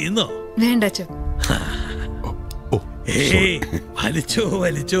 ടേസ്റ്റ് ചെയ്യുന്നോ? വേണ്ടച്ചോ. ഏയ് വലിച്ചോ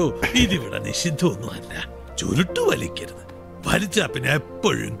വലിച്ചോ, ഇതിവിടെ നിഷിദ്ധമൊന്നുമല്ല. ചുരുട്ടു വലിക്കരുത്. വലിച്ചാ പിന്നെ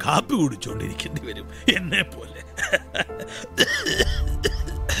എപ്പോഴും കാപ്പി കുടിച്ചോണ്ടിരിക്കേണ്ടി വരും, എന്നെ പോലെ.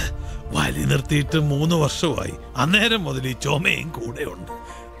 വലി നിർത്തിയിട്ട് 3 വർഷമായി. അന്നേരം മുതൽ ഈ ചുമയും കൂടെ ഉണ്ട്.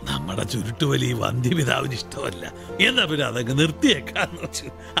 നമ്മുടെ ചുരുട്ടുവലി വന്ധ്യപിതാവിന് ഇഷ്ടമല്ല. എന്നാ പിന്നെ അതങ്ങ് നിർത്തിയേക്കാന്ന് വെച്ചു.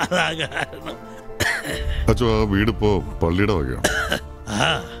 അതാ കാരണം. വീടിപ്പോ പള്ളിയുടെ വകയാണ്. ആ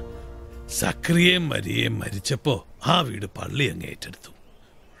സക്രിയയും മരിയയും മരിച്ചപ്പോ ആ വീട് പള്ളി അങ്ങ് ഏറ്റെടുത്തു.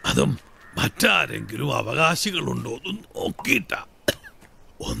 അതും മറ്റാരെങ്കിലും അവകാശികളുണ്ടോ എന്ന് നോക്കിയിട്ടാ.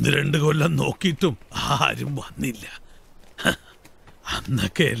 1-2 കൊല്ലം നോക്കിയിട്ടും ആരും വന്നില്ല.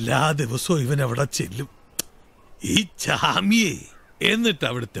 അന്നൊക്കെ എല്ലാ ദിവസവും ഇവൻ അവിടെ ചെല്ലും, ഈ ചാമിയെ. എന്നിട്ട്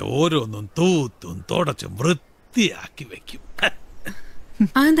അവിടുത്തെ ഓരോന്നും തൂത്തും തുടച്ചും വൃത്തിയാക്കി വെക്കും.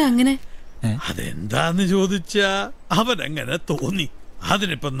 അങ്ങനെ അതെന്താന്ന് ചോദിച്ചാ അവനങ്ങനെ തോന്നി.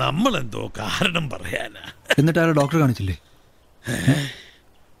 അതിനിപ്പോ നമ്മളെന്തോ കാരണം പറയാനാ. എന്നിട്ട് ആരോ ഡോക്ടർ കാണിച്ചില്ലേ?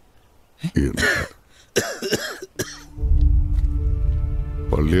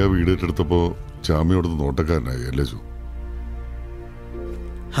 പള്ളിയാ വീടേറ്റെടുത്തപ്പോ ചാമിയോടത്ത് നോട്ടക്കാരനായി അല്ലേ?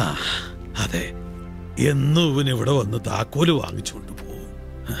 അതെ, എന്നും ഇവൻ ഇവിടെ വന്ന് താക്കോല് വാങ്ങിച്ചുകൊണ്ട് പോകും.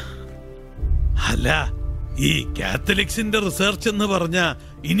 അല്ല, ഈ കാത്തലിക്സിന്റെ റിസർച്ച് എന്ന് പറഞ്ഞ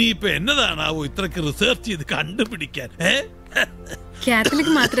ഇനിയിപ്പോ എന്നതാണാവോ ഇത്രക്ക് റിസർച്ച് ചെയ്ത് കണ്ടുപിടിക്കാൻ?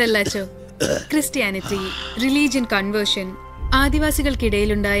 കാത്തലിക് മാത്രല്ല അച്ചോ, ക്രിസ്ത്യാനിറ്റി, റിലീജിയൻ കൺവേർഷൻ,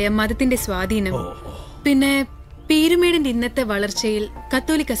 ആദിവാസികൾക്കിടയിലുണ്ടായ മതത്തിന്റെ സ്വാധീനം, പിന്നെ പീരുമേടിന്റെ ഇന്നത്തെ വളർച്ചയിൽ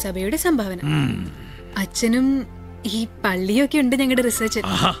കത്തോലിക്ക സഭയുടെ സംഭാവന. അച്ഛനും ഈ പള്ളിയൊക്കെ ഉണ്ട് ഞങ്ങളുടെ റിസർച്ച്.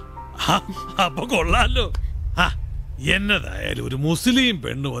 അപ്പൊ കൊള്ളാലോ. എന്നതായാലും ഒരു മുസ്ലിം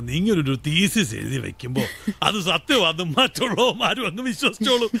പെണ്ണ് വന്ന് ഇങ്ങനൊരു തീസിസ് എഴുതി വെക്കുമ്പോ അത് സത്യവാദം മറ്റുള്ളവന്മാരും അങ്ങ്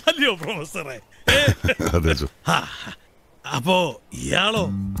വിശ്വസിച്ചോളും, അല്ലയോ പ്രൊഫസറെ? അപ്പോ ഇയാളോ?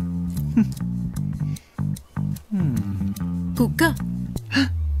 കുക്ക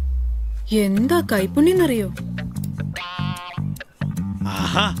എന്താ കൈപ്പുണ്യെന്നറിയോ?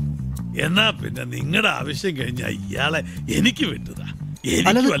 ആഹാ, എന്നാ പിന്നെ നിങ്ങളുടെ ആവശ്യം കഴിഞ്ഞ ഇയാളെ എനിക്ക് വേണ്ടതാ.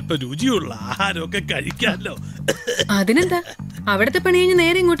 എനിക്ക് അല്പം രുചിയുള്ള ആഹാരമൊക്കെ കഴിക്കാമല്ലോ. അതിനെന്താ, അവിടത്തെ പണി കഴിഞ്ഞ്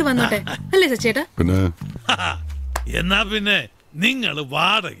നേരെ ഇങ്ങോട്ട് വന്നോട്ടെ, അല്ലേ സച്ചേട്ടാ? എന്നാ പിന്നെ നിങ്ങൾ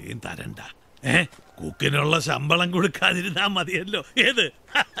വാടകയും തരണ്ട. കുക്കിനുള്ള ശമ്പളം കൊടുക്കാതിരുന്നാ മതിയല്ലോ. ഏത്?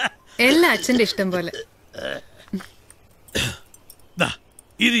 എല്ലാ അച്ഛന്റെ ഇഷ്ടം പോലെ.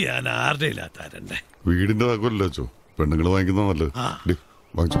 ഇത് ഞാൻ ആരുടെ ഇല്ലാത്താരണ്ടേ? വീടിന്റെ താക്കോലല്ലോ അച്ചോ, പെണ്ണുങ്ങൾ വാങ്ങിക്കുന്ന നല്ലത്.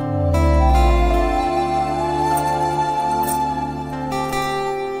 വാങ്ങിച്ചോ.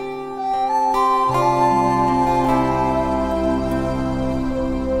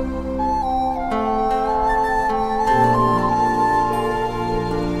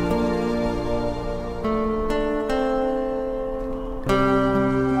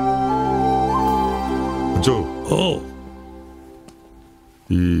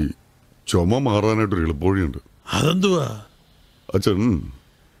 ഈ ചുമ മാറാനായിട്ടൊരു എളുപ്പവഴിയുണ്ട്. അതെന്തുവാ? അച്ഛൻ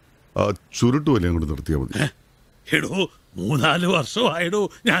ആ ചുരുട്ട് വലിയ അങ്ങോട്ട് നിർത്തിയാൽ മതി. എടോ 3-4 വർഷമായിടോ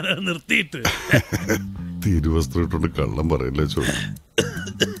ഞാനത് നിർത്തിയിട്ട്. തിരുവസ്ത്രം ഇട്ടോണ്ട് കള്ളം പറയല്ലേ ചോ.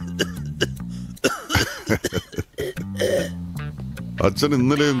 അച്ഛൻ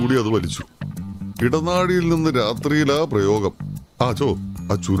ഇന്നലെയും കൂടി അത് വലിച്ചു. ഇടനാഴിയിൽ നിന്ന് രാത്രിയിലാ പ്രയോഗം. ചോ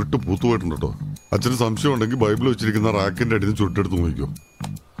ആ ചുരുട്ട് പൂത്തുപോയിട്ടുണ്ട് കേട്ടോ. അച്ഛന് സംശയം ഉണ്ടെങ്കിൽ ബൈബിൾ വെച്ചിരിക്കുന്ന റാക്കിന്റെ അടിയിൽ നിന്ന് ചുരുട്ടെടുത്ത് നോക്കിക്കോ.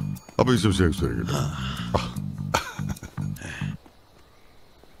 അപ്പൊ ഈശ്വരിക്കട്ടെ.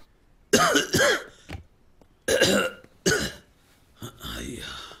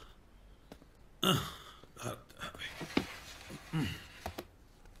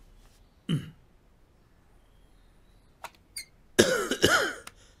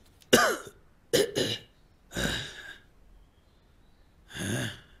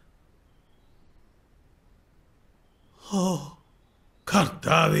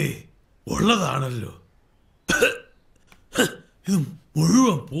 കർത്താവേ, ഉള്ളതാണല്ലോ. ഇത്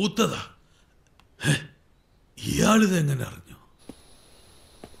മുഴുവൻ പൂത്തതാ. ഇയാളിതെങ്ങനെ അറിഞ്ഞു?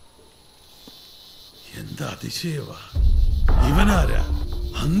 എന്താ അതിശയവാ. ഇവനാരാ?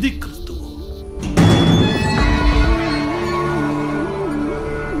 അന്തിക്രിസ്തുവോ?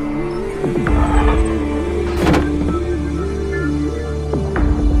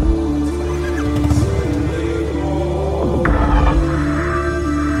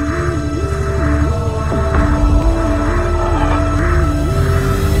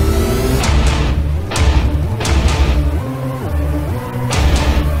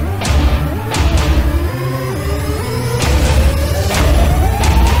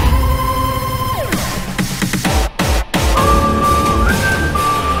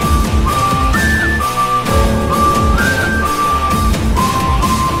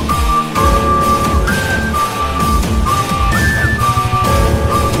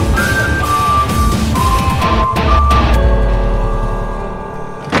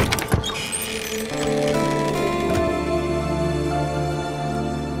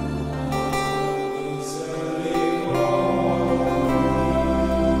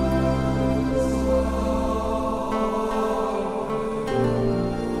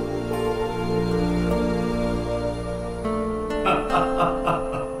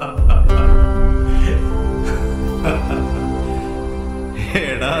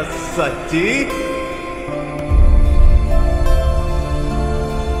 സച്ചി,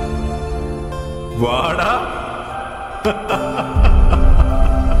 വാടാ.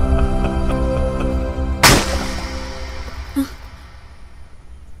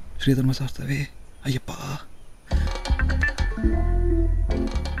 ശ്രീധർമ്മശാസ്ത്രവേ, അയ്യപ്പാ.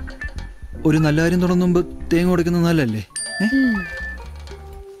 ഒരു നല്ല കാര്യം തുടങ്ങുമ്പോ തേങ്ങ കൊടുക്കുന്നത് നല്ലല്ലേ?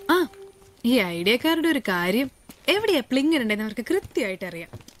 ആ, ഈ ഐഡിയക്കാരുടെ ഒരു കാര്യം എവിടെയാ പ്ലിങ്ങിനുണ്ടെന്ന് അവർക്ക് കൃത്യമായിട്ട്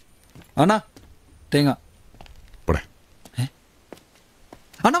അറിയാം. അണ്ണാ തേങ്ങ.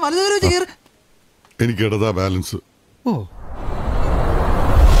 അണ്ണാ വലുത് എനിക്ക് ഇടതാ ബാലൻസ്. ഓ,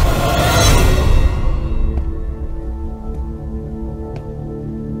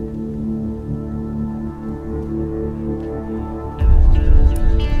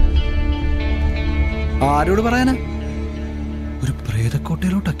 ആരോട് പറയാനാ? ഒരു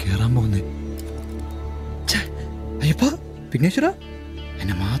പ്രേതക്കോട്ടയിലോട്ടാ കേറാൻ പോകുന്നേ. അയ്യപ്പ വിഘ്നേശ്വര,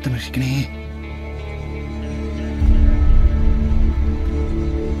 എന്നെ മാത്രം രക്ഷിക്കണേ.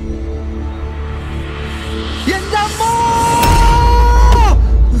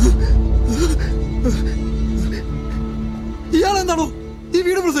 ഇയാളെന്താണോ ഈ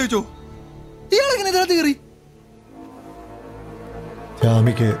വീട് പ്രസവിച്ചോ? ഇയാളെങ്ങനെ ഇതിനകത്ത് കയറി?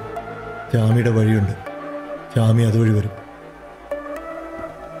 ചാമിയുടെ വഴിയുണ്ട്. ചാമി അതുവഴി വരും.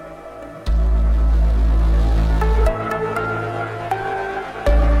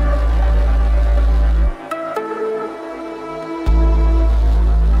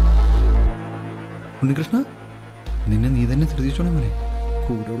 ഉണ്ണികൃഷ്ണ, നിന്നെ നീ തന്നെ ശ്രദ്ധിച്ചോണേ മോനെ.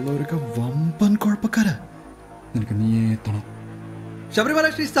 കൂടെ ഉള്ളവരൊക്കെ വമ്പൻ കുഴപ്പക്കാരാ. നിനക്ക് നീ എത്തണം. ശബരിമല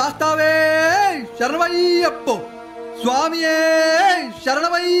ശ്രീ ശാസ്താവേ ശരണമയ്യപ്പോ, സ്വാമിയേ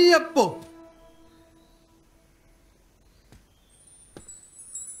ശരണമയ്യപ്പോ.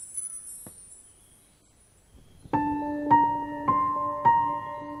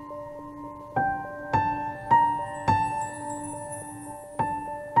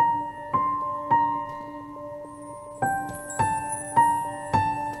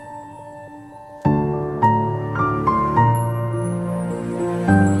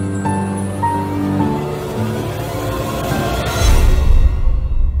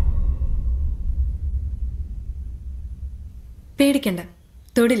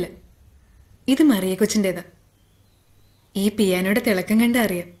 ഇത് മറിയ കൊച്ചിൻ്റെതാ. ഈ പിയാനോയുടെ തിളക്കം കണ്ട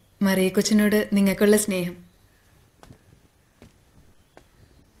അറിയാം മറിയ കൊച്ചിനോട് നിങ്ങൾക്കുള്ള സ്നേഹം.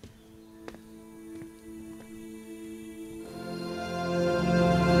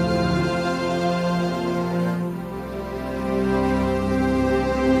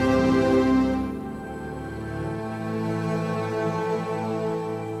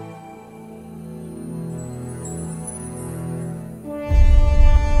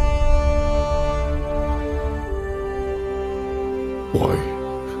 Why?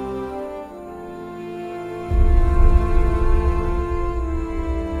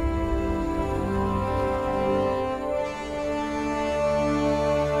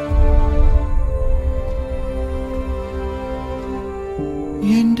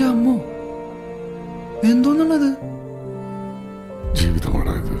 എന്റെ അമ്മോ, എന്തോന്നുള്ളത്?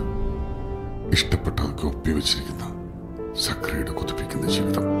 ജീവിതമാണ് ഇത്. ഇഷ്ടപ്പെട്ടതൊക്കെ ഒപ്പിവെച്ചിരിക്കുന്ന സക്രിയുടെ കുതിപ്പിക്കുന്ന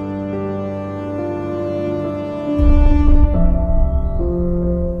ജീവിതം.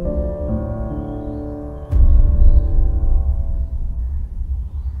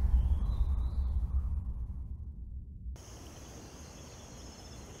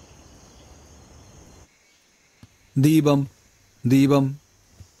 ദീപം ദീപം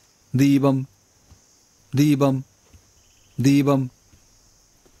ദീപം ദീപം ദീപം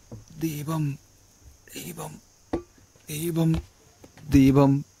ദീപം ദീപം ദീപം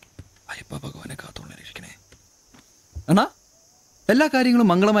ദീപം. അയ്യപ്പ ഭഗവാനെ കാത്തോണ്ടിരിക്കണേ. അണ്ണാ, എല്ലാ കാര്യങ്ങളും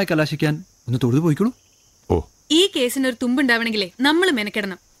മംഗളമായി കലാശിക്കാൻ ഒന്ന് തൊഴുതു പോയിക്കോളൂ. ഈ കേസിന് ഒരു തുമ്പുണ്ടാവണമെങ്കിലേ നമ്മൾ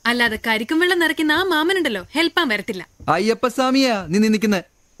മെനക്കെടണം. അല്ലാതെ കരിക്കും വെള്ളം നിറയ്ക്കുന്ന ആ മാമനുണ്ടല്ലോ ഹെൽപ്പാൻ വരത്തില്ല. അയ്യപ്പ സ്വാമിയാ നീ നിന്നിക്കുന്നേ,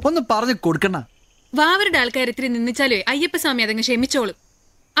 ഒന്ന് പറഞ്ഞു കൊടുക്കണ. വാവരുടെ ആൾക്കാർ ഇത്തിരി നിന്നിച്ചാലേ അയ്യപ്പസ്വാമി അതങ്ങ് ക്ഷമിച്ചോളും.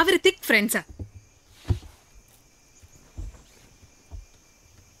 അവര് തിക് ഫ്രണ്ട്സാ.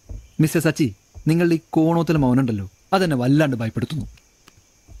 മിസ്റ്റർ സച്ചി, നിങ്ങളുടെ ഈ കോണോത്തിലെ മൗനുണ്ടല്ലോ അതെന്നെ വല്ലാണ്ട് ഭയപ്പെടുത്തുന്നു.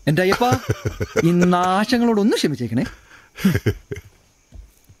 എന്റെ അയ്യപ്പ, ഈ നാശങ്ങളോടൊന്നും ക്ഷമിച്ചേക്കണേ.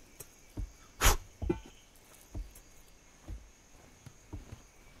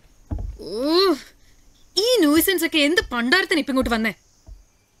 ഈ ന്യൂസൻസ് ഒക്കെ എന്ത് പണ്ടാരത്തിന് ഇപ്പൊ ഇങ്ങോട്ട് വന്നേ?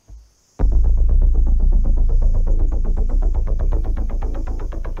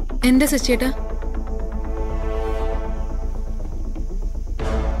 എന്താ സച്ചേട്ടാ?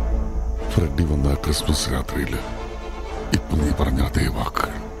 ഫ്രെഡി വന്ന ക്രിസ്മസ് രാത്രിയിൽ ഇപ്പൊ നീ പറഞ്ഞ അതേ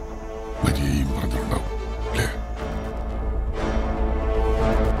വാക്കുകൾ മരിയയും പറഞ്ഞിട്ടുണ്ടാവും അല്ലേ?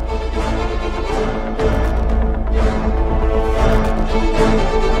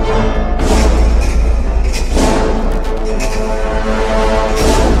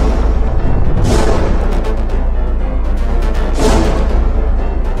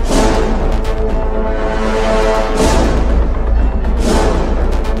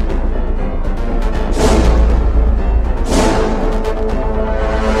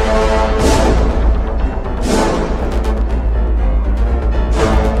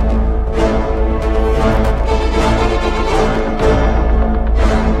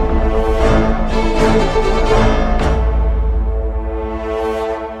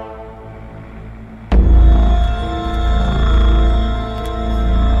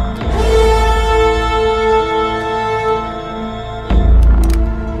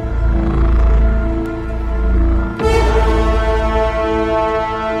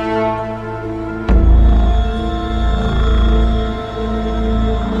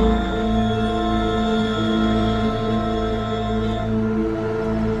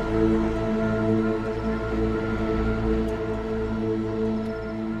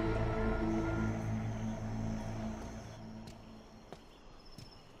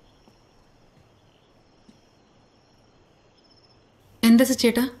 എന്താ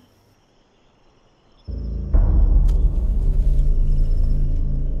സച്ചേട്ടാ?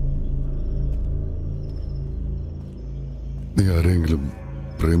 നീ ആരെങ്കിലും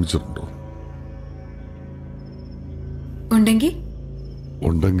പ്രേമിച്ചിട്ടുണ്ടോ?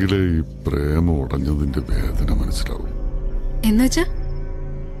 ഉണ്ടെങ്കിലേ ഈ പ്രേമം ഉടഞ്ഞതിന്റെ വേദന മനസ്സിലാവും. എന്നുവെച്ചാ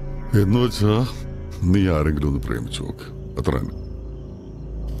നീ ആരെങ്കിലും ഒന്ന് പ്രേമിച്ചു നോക്ക്, അത്ര തന്നെ.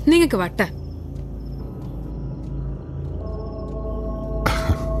 നിങ്ങക്ക് വട്ട.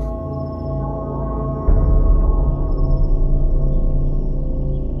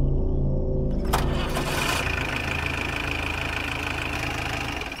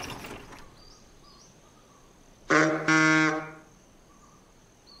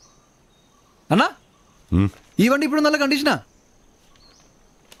 അണ്ണാ, ഈ വണ്ടി ഇപ്പോഴും നല്ല കണ്ടീഷനാ.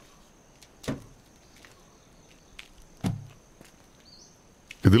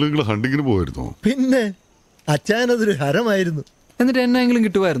 ഇതിൽ നിങ്ങൾ ഹണ്ടിങ്ങിന് പോയിരുന്നോ? പിന്നെ അച്ഛനതൊരു ഹരമായിരുന്നു. എന്നിട്ട് എന്നെങ്കിലും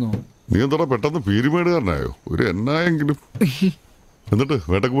കിട്ടുമായിരുന്നോ? നീ എന്താ പെട്ടെന്ന് പീരിമേടുകാരനായോ? ഒരു എണ്ണായെങ്കിലും. എന്നിട്ട്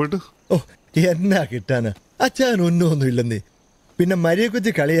വേട്ടക്ക് പോയിട്ട്? ഓ എന്നാ കിട്ടാനാ, അച്ഛൻ ഒന്നും ഇല്ലെന്നേ. പിന്നെ മരിയെ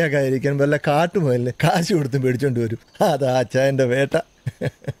കൊച്ച് കളിയാക്കാതിരിക്കാൻ വല്ല കാട്ടുമല്ലേ കാശ് കൊടുത്ത് മേടിച്ചോണ്ട് വരും. അതാ അച്ഛൻ്റെ വേട്ട.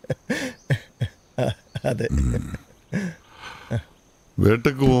 അതെ.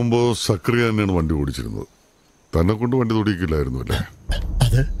 വേട്ടക്ക് പോകുമ്പോ സക്രിയ തന്നെയാണ് വണ്ടി ഓടിച്ചിരുന്നത്. തന്നെ കൊണ്ട് വണ്ടി തൊടിയിക്കില്ലായിരുന്നു അല്ലേ?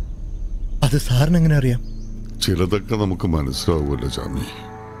 അത് സാറിന് എങ്ങനെ അറിയാം? ചിലതൊക്കെ നമുക്ക് മനസ്സിലാവുമല്ലോ ചാമി,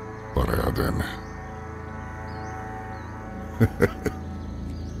 പറയാതെ തന്നെ.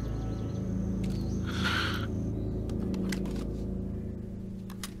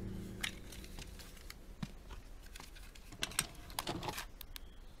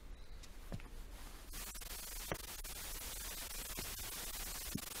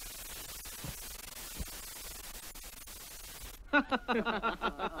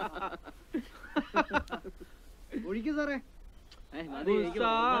 ഒഴിക്കു സാറേ.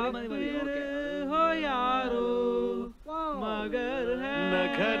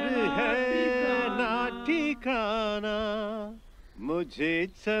 മുझे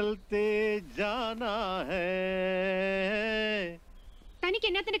ചലത്തെ ജാനാ ഹൈ. തനിക്ക്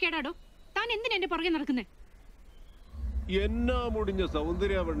എന്നാത്തിന്റെ കേടാടോ? താൻ എന്തിനാ എന്റെ പുറകെ നടക്കുന്നേ? എന്നാ മുടിഞ്ഞ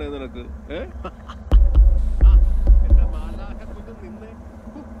സൗന്ദര്യാവണ്ണേ നിനക്ക്.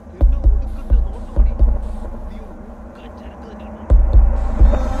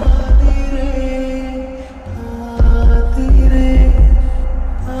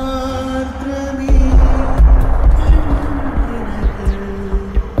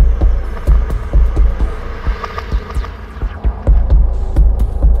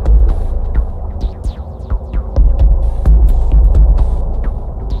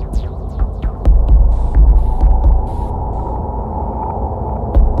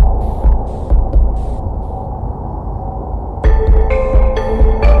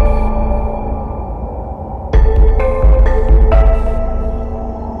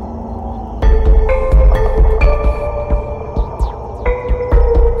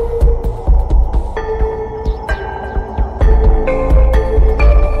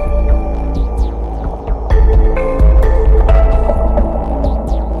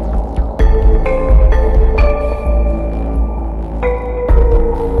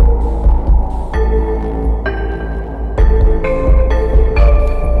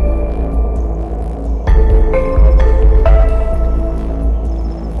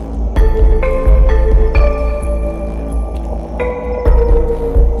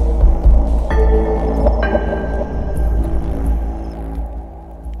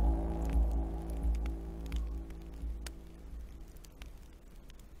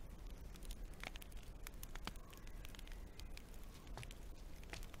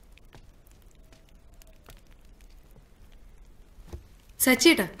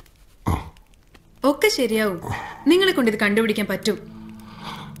 സച്ചേട്ടാ, ഒക്കെ ശരിയാവും. നിങ്ങളെ കൊണ്ട് ഇത് കണ്ടുപിടിക്കാൻ പറ്റും.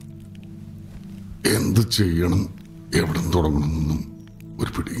 എന്ത് ചെയ്യണം, എവിടെ തുടങ്ങണമെന്നും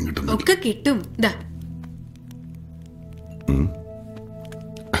ഒരു പിടിയും കിട്ടുന്നു. ഒക്കെ കിട്ടും. ദാ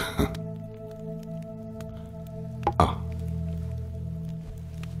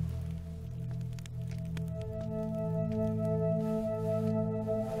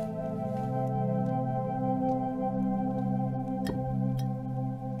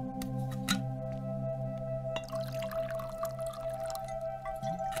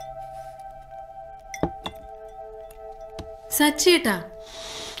സച്ചേട്ടാ,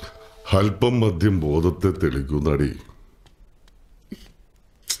 അല്പം മദ്യം ബോധത്തെ തെളിക്കുന്നടി.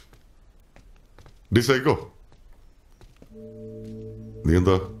 ഡിസൈക്കോ, നീ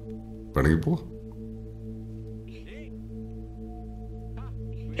എന്താ പിണങ്ങിപ്പോ?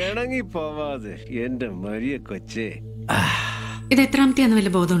 പിണങ്ങിപ്പോവാതെ എന്റെ മരിയ കൊച്ചേ. ഇത് എത്രാമത്തെയാന്ന്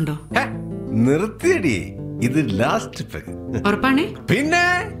വല്ല ബോധമുണ്ടോ? നിർത്തിയടി, ഇത് ലാസ്റ്റ് പെഗ്. ഉറപ്പാണേ? പിന്നെ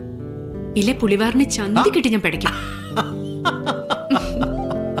ഇല്ലേ പുളിവാറിന് ചന്തി കിട്ടി ഞാൻ പഠിക്കും.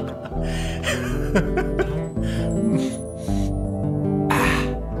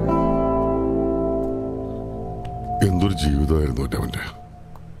 എന്തൊരു ജീവിതമായിരുന്നു അവന്റെ.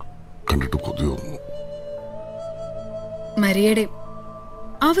 കണ്ടിട്ട് കൊതി തോന്നുന്നു. മരിയയുടെ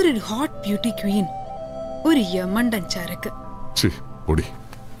അവരൊരു ഹോട്ട് ബ്യൂട്ടി ക്വീൻ, ഒരു യമണ്ടൻ ചരക്ക്.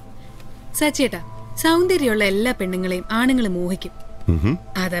 സച്ചേട്ടാ, സൗന്ദര്യമുള്ള എല്ലാ പെണ്ണുങ്ങളെയും ആണുങ്ങൾ മോഹിക്കും.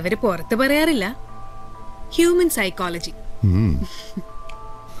 അതവര് പുറത്ത് പറയാറില്ല. Human psychology.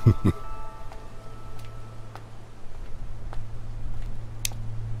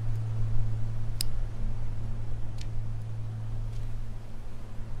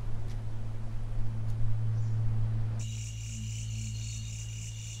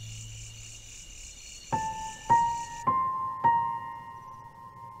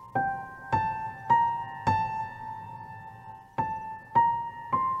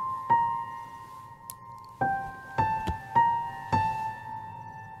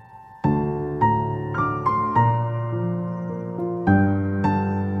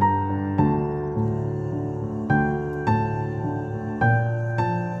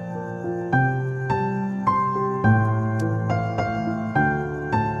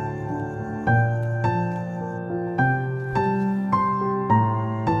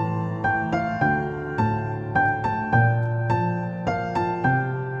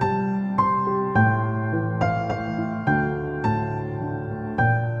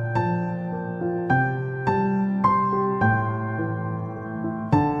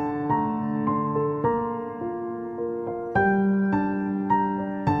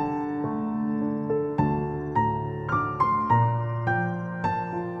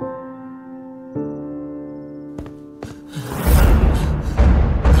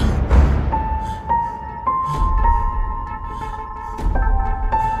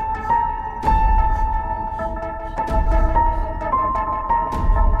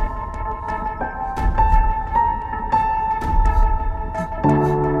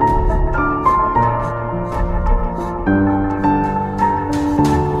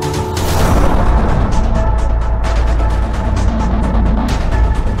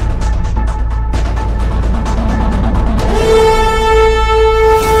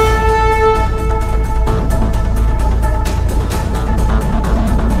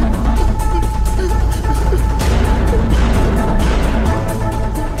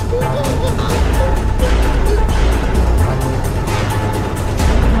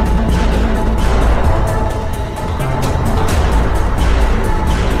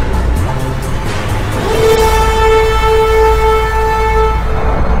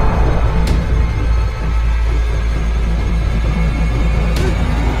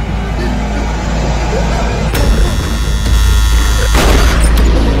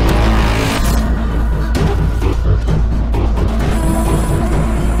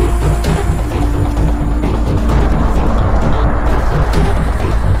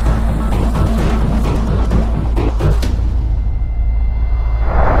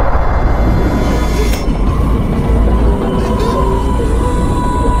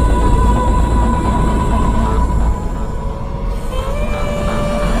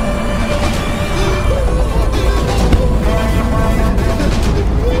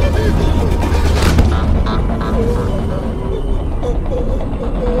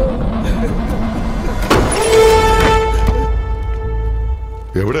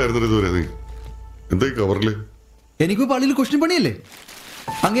 എവിടെയായിരുന്നു ഇതുവരെ നീ? എന്താ ഈ കവറില്? എനിക്ക് പള്ളിയിൽ ക്വസ്റ്റ്യൻ പണിയല്ലേ,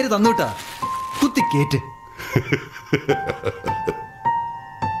 അങ്ങനെ തന്നുവിട്ടാ കുത്തി കേറ്റ്.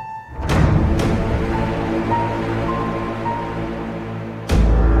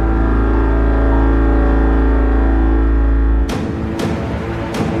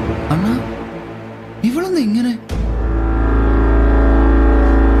 അണ്ണാ ഇവളൊന്നും ഇങ്ങനെ?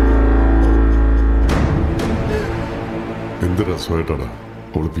 എന്ത് രസമായിട്ടാണ്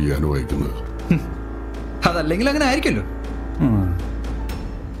അവള് പിയാനോ വായിക്കുന്നത്. അതല്ലെങ്കിൽ അങ്ങനെ ആയിരിക്കല്ലോ.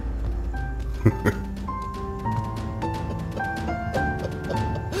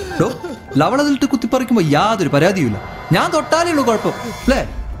 ലവളതിലിട്ട് കുത്തിപ്പറിക്കുമ്പോ യാതൊരു പരാതിയുമില്ല. ഞാൻ തൊട്ടാലേ ഉള്ളൂ കുഴപ്പം അല്ലേ?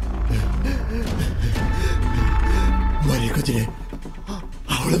 കൊച്ചിനെ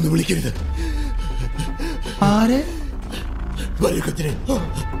അവളൊന്ന് വിളിക്കരുത്. ആരെ? കൊച്ചിനെ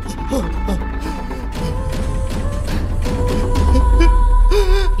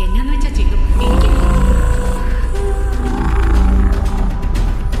എന്നാന്ന് വെച്ചാ ചെയ്തു.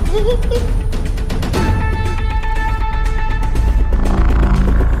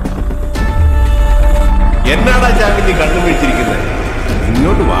 എന്നാടാ ചാവിന്റെ കണ്ണു പിടിച്ചിരിക്കുന്നത്?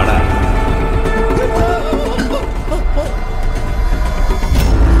 ഇങ്ങോട്ട് വാടാ.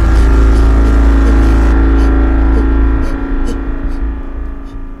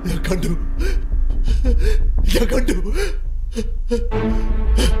 ഞാൻ കണ്ടു.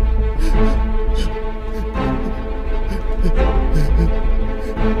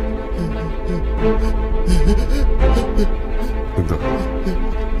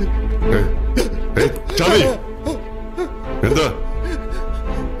 എന്താ?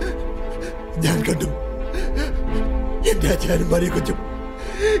 ഞാൻ കണ്ടു. എന്റെ അച്ഛനും ഭാര്യ കൊച്ചും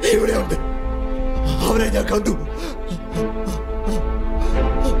ഇവിടെ ഉണ്ട്. അവരെ ഞാൻ കണ്ടു.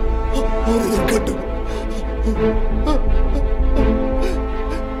 അവരെ ഞാൻ കണ്ടു.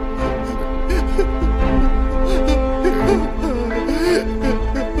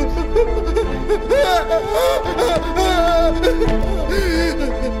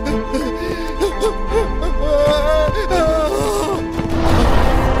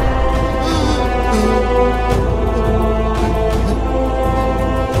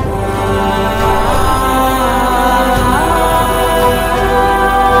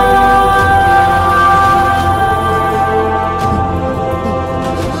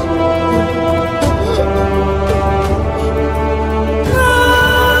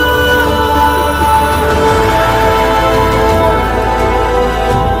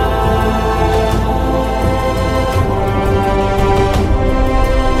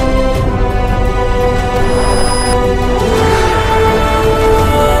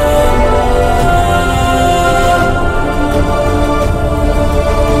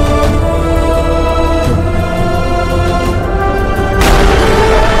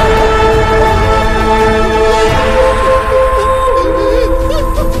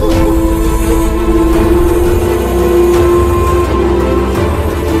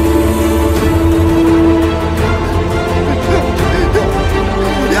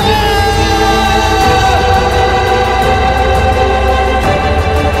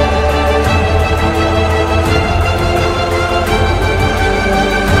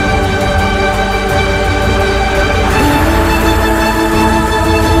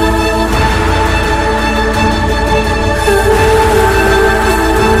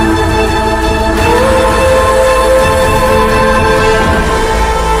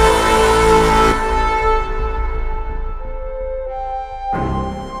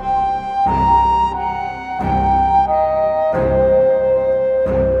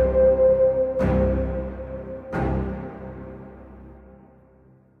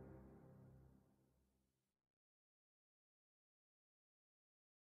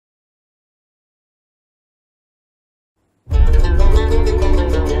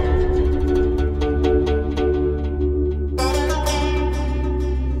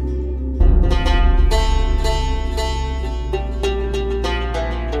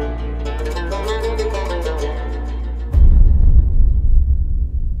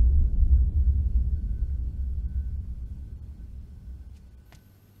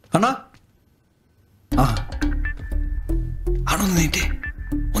 അണ്ണാ ആ ആണൊന്ന് നീറ്റേ,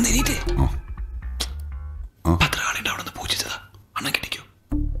 ഒന്ന് നീറ്റേ. പത്രകാളിന്റെ അവിടെ നിന്ന് പൂജിച്ചതാ. അണ്ണ കിട്ടിക്കോ.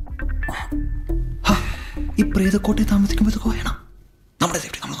 ഈ പ്രേതക്കോട്ടയെ താമസിക്കുമ്പോ ഇതൊക്കെ വേണം. നമ്മുടെ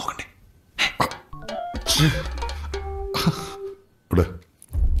സേഫ്റ്റി നമ്മൾ നോക്കണ്ടേ?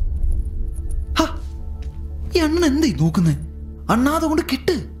 ഈ അണ്ണൻ എന്താ നോക്കുന്നേ? അണ്ണാതെ കൊണ്ട്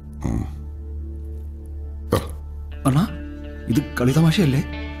കിട്ട്. അണ്ണാ ഇത് കളി തമാശയല്ലേ?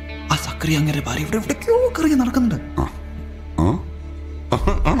 ആ സക്കറി അങ്ങനെ ഭാര്യ ഇവിടെ എവിടേക്കോ കറങ്ങി നടക്കുന്നുണ്ട്.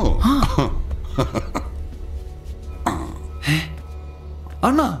 ആണോ?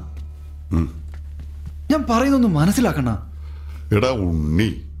 അണ്ണാ ഞാൻ പറയുന്നൊന്നും മനസ്സിലാക്കണ. എടാ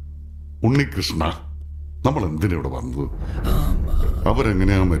ഉണ്ണികൃഷ്ണ, നമ്മൾ എന്തിനാ ഇവിടെ വന്നത്?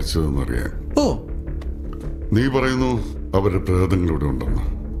 അവരെങ്ങനെയാ മരിച്ചതെന്ന് അറിയാൻ. ഓ, നീ പറയുന്നു അവരുടെ പ്രേതങ്ങൾ ഇവിടെ ഉണ്ടെന്ന്.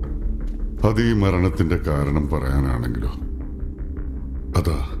 അത് ഈ മരണത്തിന്റെ കാരണം പറയാനാണെങ്കിലോ?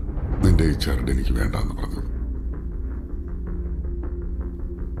 അതാ നിന്റെ ഈ ചരട് എനിക്ക് വേണ്ടാന്ന് പറഞ്ഞത്.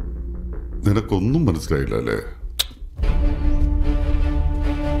 നിനക്കൊന്നും മനസ്സിലായില്ല അല്ലേ?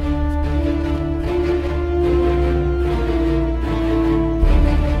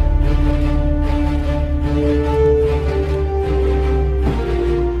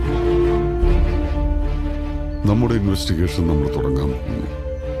 നമ്മുടെ ഇൻവെസ്റ്റിഗേഷൻ നമ്മൾ തുടങ്ങാൻ പോകുന്നു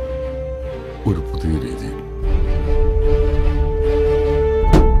ഒരു പുതിയ രീതിയിൽ.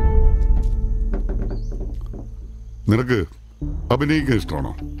 നിനക്ക് അഭിനയിക്കാൻ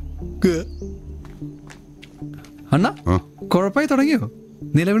ഇഷ്ടമാണോ? അണ്ണ കുഴപ്പമായി തുടങ്ങിയോ?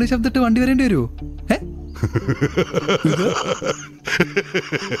 നിലവിളി ശബ്ദത്ത് വണ്ടി വരേണ്ടി വരുമോ?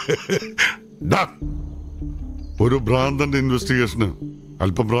 ഒരു ഭ്രാന്തന്റെ ഇൻവെസ്റ്റിഗേഷന്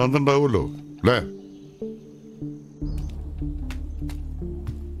അല്പം ഭ്രാന്തണ്ടാവുമല്ലോ അല്ലേ?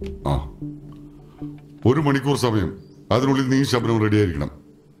 ആ, 1 മണിക്കൂർ സമയം. അതിനുള്ളിൽ നീ ശബ്ദം റെഡി ആയിരിക്കണം.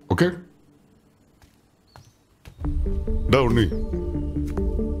 ഓക്കെ? ഉണ്ണി,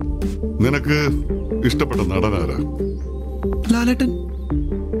 നിനക്ക് ഇഷ്ടപ്പെട്ട നടനാരാ? ലാലേട്ടൻ.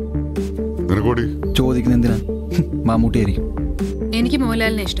 നിനക്കോടി ചോദിക്കുന്ന എന്തിനാ? മമ്മൂട്ടിയായിരിക്കും. എനിക്ക്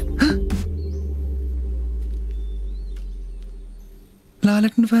മോഹൻലാലിനെ ഇഷ്ടം.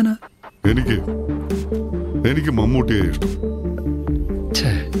 ലാലേട്ടൻ ഫാനാ? എനിക്ക് മമ്മൂട്ടിയെ ഇഷ്ടം.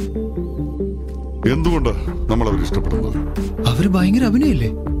 എന്തുകൊണ്ടാ നമ്മൾ അവരെ ഇഷ്ടപ്പെടുന്നത്? അവര് ഭയങ്കര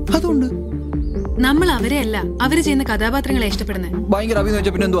അഭിനയല്ലേ, അതുകൊണ്ട്. നമ്മൾ അവരെ അല്ല, അവര് ചെയ്യുന്ന കഥാപാത്രങ്ങളെ ഇഷ്ടപ്പെടുന്നത്. ഭയങ്കര അഭിനയം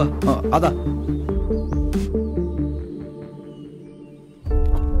വെച്ച പിന്നെ എന്തുവാ? അതാ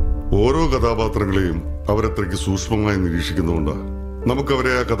ഓരോ കഥാപാത്രങ്ങളെയും അവരത്രയ്ക്ക് സൂക്ഷ്മമായി നിരീക്ഷിക്കുന്നതുകൊണ്ടാണ്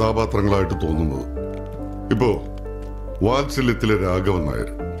നമുക്കവരെ ആ കഥാപാത്രങ്ങളായിട്ട് തോന്നുന്നത്. ഇപ്പോ വാത്സല്യത്തിലെ രാഘവൻ നായർ,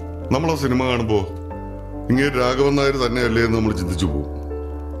 നമ്മൾ ആ സിനിമ കാണുമ്പോ ഇങ്ങനെ രാഘവൻ നായർ തന്നെയല്ലേ എന്ന് നമ്മൾ ചിന്തിച്ചു പോകും.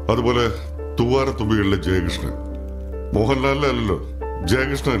 അതുപോലെ തൂവാരത്തുമ്പികളിലെ ജയകൃഷ്ണൻ, മോഹൻലാലിലെ അല്ലല്ലോ,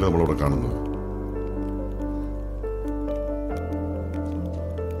 ജയകൃഷ്ണനല്ലേ നമ്മളവിടെ കാണുന്നത്.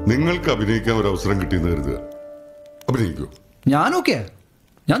 നിങ്ങൾക്ക് അഭിനയിക്കാൻ ഒരു അവസരം കിട്ടിയെന്ന് കരുതുക, അഭിനയിക്കൂ. ഞാനോക്കെ,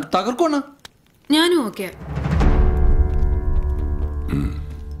 ഞാൻ തകർക്കോണ. ഞാനും ഓക്കെ.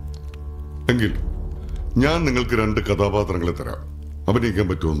 എങ്കിൽ ഞാൻ നിങ്ങൾക്ക് 2 കഥാപാത്രങ്ങളെ തരാം. അഭിനയിക്കാൻ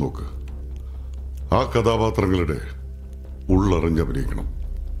പറ്റുമോ നോക്ക്. ആ കഥാപാത്രങ്ങളുടെ ഉള്ളറിഞ്ഞ് അഭിനയിക്കണം.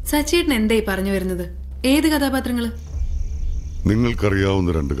 സച്ചേട്ടൻ എന്തായി പറഞ്ഞു വരുന്നത്? ഏത് കഥാപാത്രങ്ങള്?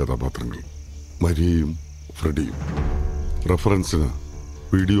 നിങ്ങൾക്കറിയാവുന്ന 2 കഥാപാത്രങ്ങൾ, മരിയയും ഫ്രെഡിയും. റെഫറൻസിന്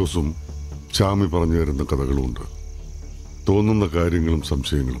വീഡിയോസും ചാമി പറഞ്ഞു തരുന്ന കഥകളും ഉണ്ട്. തോന്നുന്ന കാര്യങ്ങളും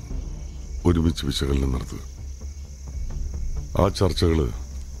സംശയങ്ങളും ഒരുമിച്ച് വിശകലനം നടത്തുക. ആ ചർച്ചകൾ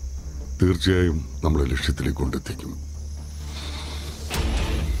തീർച്ചയായും നമ്മളെ ലക്ഷ്യത്തിലേക്ക് കൊണ്ടെത്തിക്കും.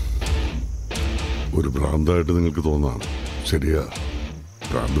 ഒരു ഭ്രാന്തായിട്ട് നിങ്ങൾക്ക് തോന്നാം, ശരിയാ,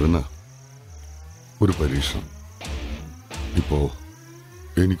 ഭ്രാന്ത് തന്നെ. ഒരു പരീക്ഷണം. ഇപ്പോ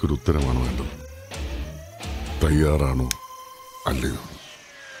എനിക്കൊരു ഉത്തരമാണ് വേണ്ടത്. തയ്യാറാണോ അല്ലയോ?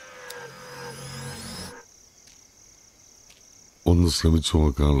 ഒന്ന് ശ്രമിച്ചു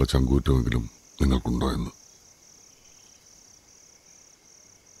നോക്കാനുള്ള ചങ്കൂറ്റമെങ്കിലും നിങ്ങൾക്കുണ്ടോ എന്ന്.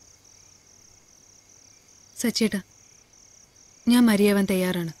 സച്ചേട്ടാ, ഞാൻ മരിയാവാൻ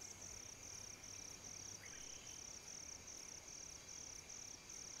തയ്യാറാണ്.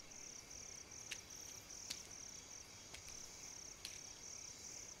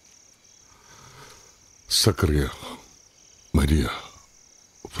 സക്കറിയ, മരിയ,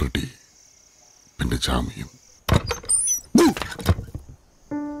 ഫ്രെഡി, പിന്നെ ചാമിയും.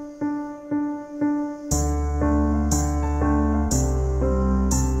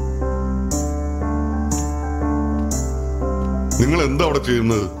 നിങ്ങൾ എന്താ അവിടെ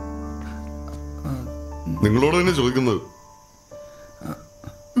ചെയ്യുന്നത്? നിങ്ങളോട് തന്നെ ചോദിക്കുന്നത്.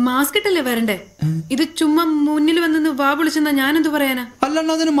 മാസ്ക് ഇട്ടല്ലേ വരണ്ടേ? ഇത് ചുമ്മാ മുന്നിൽ വന്ന് വാ വിളിച്ചെന്നാ ഞാനെന്ത് പറയാനാ?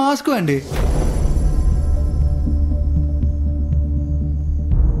 അല്ലണ്ണ, അതിന് മാസ്ക് വേണ്ടേ?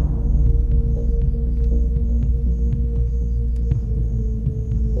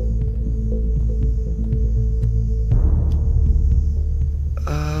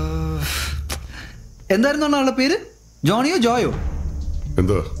 എന്തായിരുന്നു ആളുടെ പേര്? ജോണിയോ ജോയോ?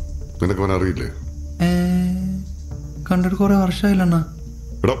 എന്താ നിനക്ക് അവൻ അറിയില്ലേ? കണ്ടിട്ട് കുറെ വർഷമായില്ലണ്ണ.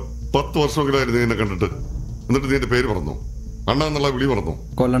 എടാ, 10 വർഷമെങ്കിലായിരുന്നു നീ എന്നെ കണ്ടിട്ട്. എന്നിട്ട് നീ എന്റെ പേര് മറന്നോ? അണ്ണ എന്നുള്ള വിളി മറന്നോ?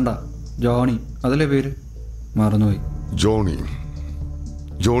 കൊല്ലണ്ട, ജോണി അതല്ലേ പേര്, മറന്നുപോയി.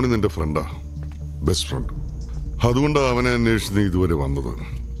 ജോണി നിന്റെ ഫ്രണ്ടാ. Best friend. അതുകൊണ്ടാണ് അവനെ അന്വേഷിച്ച് നീ ഇതുവരെ വന്നത്.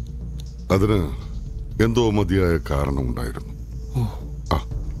 അതിന് എന്തോ മതിയായ കാരണമുണ്ടായിരുന്നു.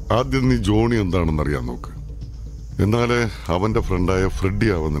 ആദ്യം നീ ജോണി എന്താണെന്ന് അറിയാൻ നോക്ക്. എന്നാലേ അവന്റെ ഫ്രണ്ടായ ഫ്രെഡി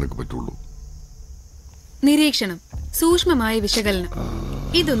ആവാൻ നിനക്ക് പറ്റുള്ളൂ. നിരീക്ഷണം, സൂക്ഷ്മമായ വിശകലനം,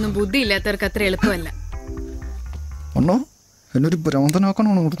 ഇതൊന്നും ബുദ്ധിയില്ലാത്തവർക്ക് അത്ര എളുപ്പമല്ല. എന്നൊരു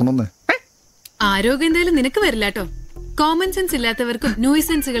ഭ്രാന്തനാക്കണോ കൊടുക്കണേ? ആരോഗ്യം എന്തായാലും നിനക്ക് വരില്ല കേട്ടോ. കോമൺ സെൻസ് ഇല്ലാത്തവർക്കും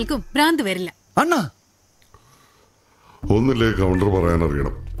ന്യൂസെൻസുകൾക്കും ഭ്രാന്ത് വരില്ല. അണ്ണാ ഒന്നില്ലേ കൗണ്ടർ പറയാൻ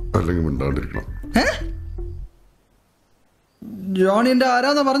അറിയണം, അല്ലെങ്കിൽ മിണ്ടാണ്ടിരിക്കണം. ജോണി എന്റെ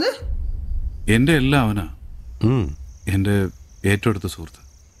ആരാന്നാ പറഞ്ഞേ? എന്റെ എല്ലാം അവനാ. എന്റെ ഏറ്റവും അടുത്ത സുഹൃത്ത്.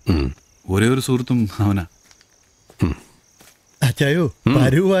 ഒരേ ഒരു സുഹൃത്തും അവനാ. അച്ചായോ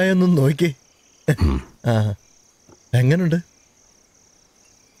പരുവായൊന്നും നോക്കി. എങ്ങനുണ്ട്?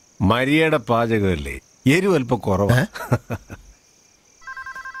 മരിയയുടെ പാചകമല്ലേ, എരിവ് അല്പം കുറവാ.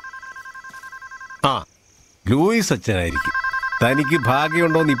 ആ ലൂയിസ് അച്ഛനായിരിക്കും. തനിക്ക്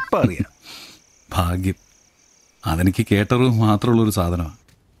ഭാഗ്യമുണ്ടോന്ന് ഇപ്പം അറിയാം. ഭാഗ്യം അതെനിക്ക് കേട്ടറിവ് മാത്രമുള്ളൊരു സാധനമാണ്.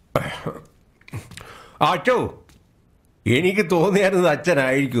 ആച്ചോ, എനിക്ക് തോന്നിയായിരുന്നത്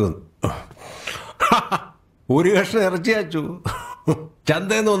അച്ഛനായിരിക്കുമെന്ന്. ഒരു കഷ്ണം ഇറച്ചി അച്ചു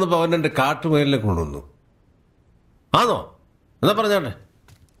ചന്തയിൽ നിന്ന് വന്നപ്പോൾ അവൻ എൻ്റെ കാട്ടുമേലിനെ കൊണ്ടുവന്നു. ആണോ? എന്നാ പറഞ്ഞോട്ടെ.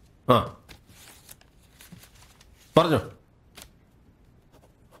 ആ പറഞ്ഞോ.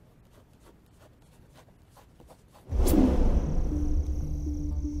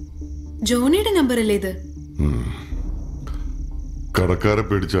 ജോണിയുടെ നമ്പർ അല്ലേ ഇത്? കടക്കാരെ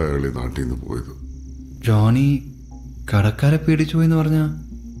പേടിച്ച അയാളെ നാട്ടിൽ നിന്ന് പോയത്. ജോണി കടക്കാരെ പേടിച്ചു പോയെന്ന് പറഞ്ഞ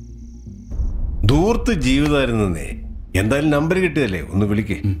ദൂർത്ത് ജീവിതമായിരുന്നേ. എന്തായാലും നമ്പർ കിട്ടിയതല്ലേ, ഒന്ന്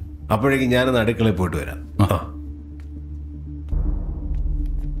വിളിക്കേ. അപ്പോഴേക്കും ഞാനൊന്ന് അടുക്കളയിൽ പോയിട്ട് വരാം. ആ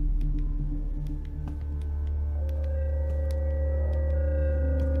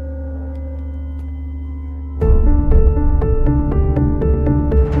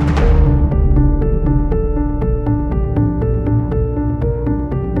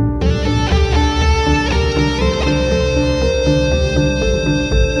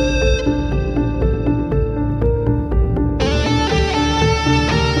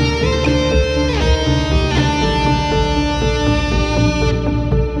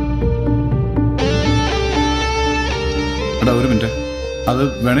അത്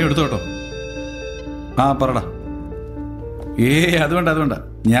വേണേ എടുത്തോട്ടോ. ആ പറടാ. അത് വേണ്ട,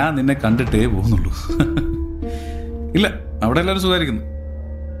 ഞാൻ നിന്നെ കണ്ടിട്ടേ പോകുന്നുള്ളൂ. ഇല്ല, അവിടെ എല്ലാവരും സുഖമായിരിക്കുന്നു.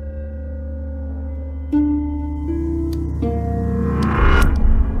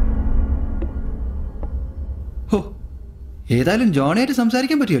 ഏതായാലും ജോണിയായിട്ട്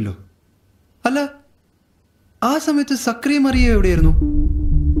സംസാരിക്കാൻ പറ്റിയല്ലോ. അല്ല, ആ സമയത്ത് സക്രിയ മറിയ എവിടെയായിരുന്നു?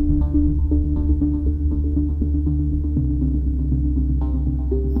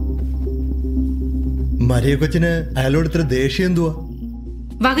 മരിയ കൊച്ചിന് അയാളോട് ഇത്ര ദേഷ്യം എന്തുവാ?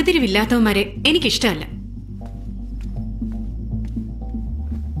 വകതിരിവില്ലാത്തവന്മാരെ എനിക്കിഷ്ടമല്ല.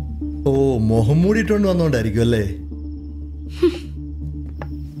 ഓ, മുഖം മൂടിയിട്ടോണ്ട് വന്നോണ്ടായിരിക്കും അല്ലേ?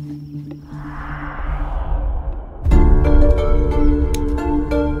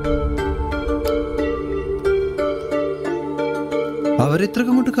 അവരിത്രക്ക്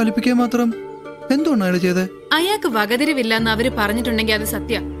അങ്ങോട്ട് കലിപ്പിക്കാൻ മാത്രം എന്തുകൊണ്ടാണ് അയാൾ ചെയ്തത്? അയാൾക്ക് വകതിരിവില്ലെന്ന് അവര് പറഞ്ഞിട്ടുണ്ടെങ്കിൽ അത്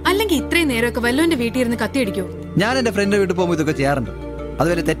സത്യ. അല്ലെങ്കിൽ ഇത്രയും നേരമൊക്കെ വല്ലോന്റെ വീട്ടിൽ ഇരുന്ന് കത്തിയടിക്കോ? ഞാൻ എന്റെ ഫ്രണ്ട് വീട്ടിൽ പോകുമ്പോൾ ഇതൊക്കെ ചെയ്യാറുണ്ട്.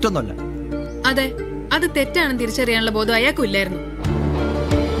 അതുവരെ തെറ്റൊന്നുമല്ല. അതെ, അത് തെറ്റാണെന്ന് തിരിച്ചറിയാനുള്ള ബോധം അയാൾക്കും ഇല്ലായിരുന്നു.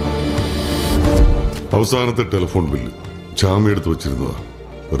 അവസാനത്തെ ടെലിഫോൺ ബില്ല് ചാമി എടുത്ത് വെച്ചിരുന്നതാ.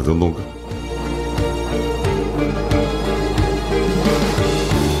 വെറുതെ നോക്ക്.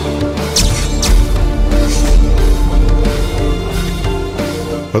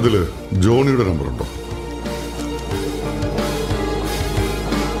 അതില് ജോണിയുടെ നമ്പറുണ്ടോ?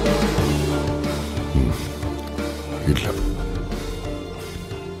 ഇല്ല.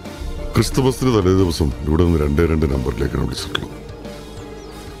 ക്രിസ്തുമസിന് തലേ ദിവസം ഇവിടെ നിന്ന് 2 നമ്പറിലേക്കാണ് വിളിച്ചിട്ടുള്ളത്.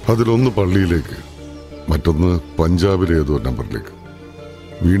 അതിലൊന്ന് പള്ളിയിലേക്ക്, മറ്റൊന്ന് പഞ്ചാബിലെ ഏതോ നമ്പറിലേക്ക്.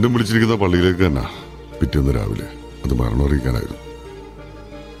 വീണ്ടും വിളിച്ചിരിക്കുന്ന പള്ളിയിലേക്ക് തന്നെ പിറ്റേന്ന് രാവിലെ. അത് മരണം അറിയിക്കാനായിരുന്നു.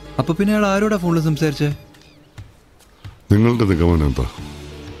 അപ്പൊ പിന്നെ അയാൾ ആരോടാ ഫോണിൽ സംസാരിച്ചേ? നിങ്ങളുടെ നിഗമനം എന്താ?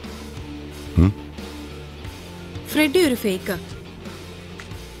 ഫ്രെഡി ഒരു ഫേക്കാ.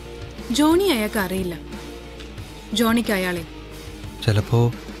 ജോണി അയാൾക്ക് അറിയില്ല. ജോണിക്ക് അയാളെ. ചിലപ്പോ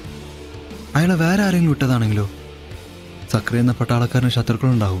അയാളെ വേറെ ആരെങ്കിലും വിട്ടതാണെങ്കിലോ? സക്രിയ എന്ന പട്ടാളക്കാരന്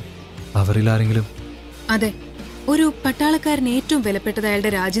ശത്രുക്കളുണ്ടാവും. അവരിൽ ആരെങ്കിലും. അതെ, ഒരു പട്ടാളക്കാരന് ഏറ്റവും വിലപ്പെട്ടത്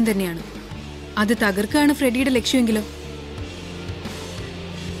അയാളുടെ രാജ്യം തന്നെയാണ്. അത് തകർക്കാണ് ഫ്രെഡിയുടെ ലക്ഷ്യമെങ്കിലോ?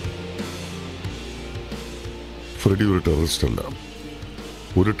 ഫ്രെഡി ഒരു ടെററിസ്റ്റ് അല്ല.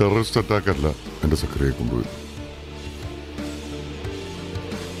 ഒരു ടെററിസ്റ്റ് അറ്റാക്ക് അല്ല എന്റെ സക്രിയയെ കൊണ്ടുപോയി.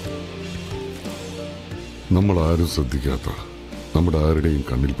 നമ്മൾ ആരും ശ്രദ്ധിക്കാത്ത, നമ്മുടെ ആരുടെയും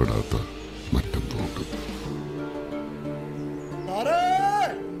കണ്ണിൽപ്പെടാത്ത മറ്റെന്തോ ഉണ്ട്.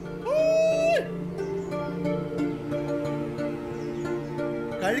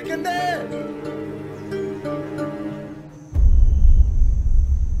 കഴിക്കണ്ടേ?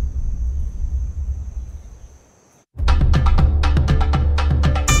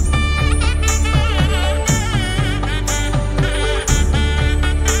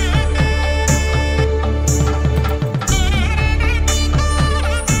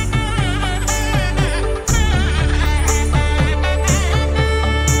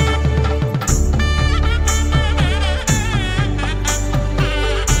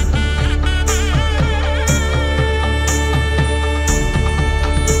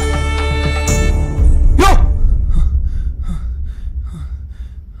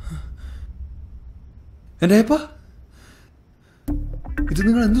 എന്റെ അയ്യപ്പ, ഇത്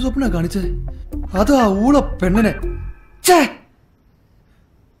നിങ്ങൾ എന്ത് സ്വപ്ന കാണിച്ചേ? അത് ആ ഊള പെണ്ണിനെ.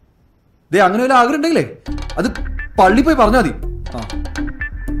 അങ്ങനെ വല്ല ആഗ്രഹം ഉണ്ടെങ്കിലേ അത് പള്ളി പോയി പറഞ്ഞാൽ മതി.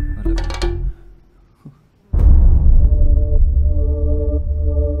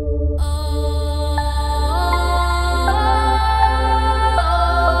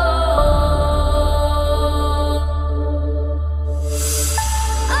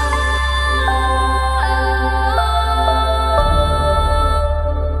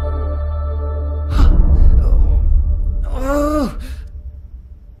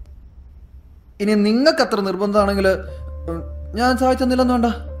 ഇനി നിങ്ങൾക്ക് അത്ര നിർബന്ധമാണെങ്കിൽ ഞാൻ സഹായിച്ചെന്നില്ലെന്ന് വേണ്ട.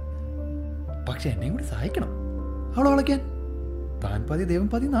 പക്ഷെ എന്നെയും കൂടി സഹായിക്കണം അവളെ വളയ്ക്കാൻ. താൻ പതി ദൈവം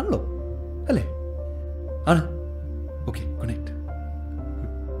പതി എന്നാണല്ലോ, അല്ലേ? ആണ്. Okay, good night.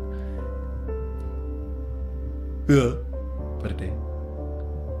 പോരട്ടെ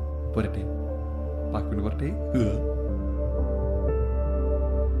പോരട്ടെ പാക്കുണ്ട് പോരട്ടെ.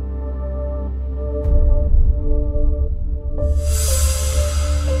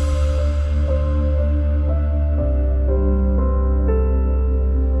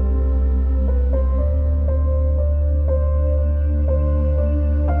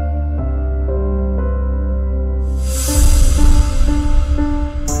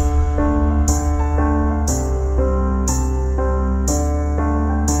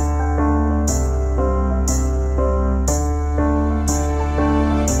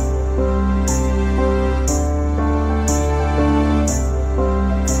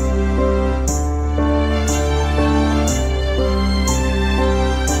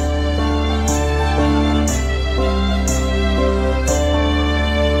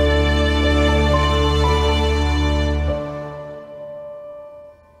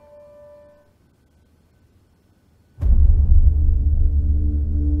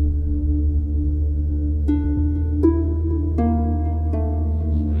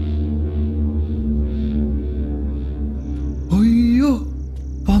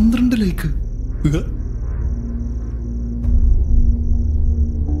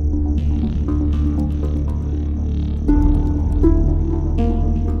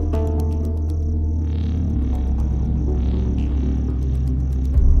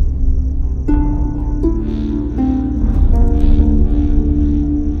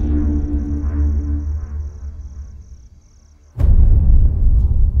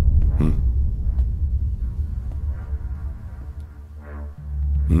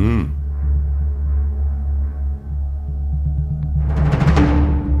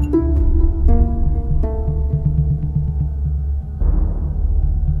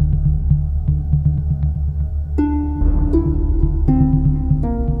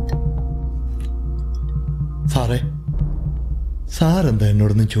 സാറെന്താ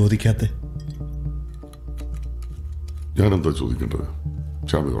എന്നോടൊന്നും ചോദിക്കാത്ത? ഞാനെന്താ ചോദിക്കേണ്ടത്?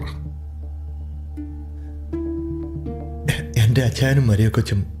 ചാമി പറ. എന്റെ അച്ഛനും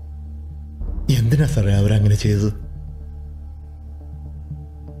മരിയക്കൊച്ചും എന്തിനാ സാറേ അവരങ്ങനെ ചെയ്തത്?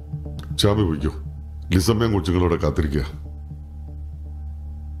 ചാമി പോയിക്കോ. ലിസമ്മയും കൊച്ചുങ്ങളോടെ കാത്തിരിക്കുക.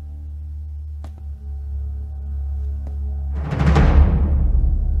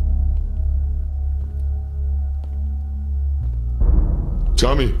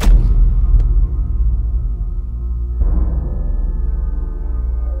 ചാമി,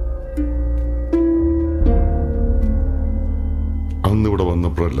 അന്നിവിടെ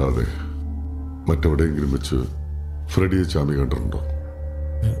വന്നപ്പോഴല്ലാതെ മറ്റെവിടെയെങ്കിലും വെച്ച് ഫ്രെഡിയെ ചാമി കണ്ടിട്ടുണ്ടോ?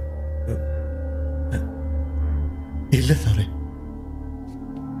 ഇല്ല സാറേ.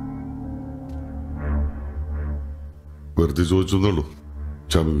 വെറുതെ ചോദിച്ചെന്നുള്ളൂ.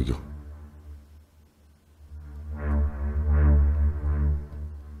 ചാമി വയ്ക്കോ.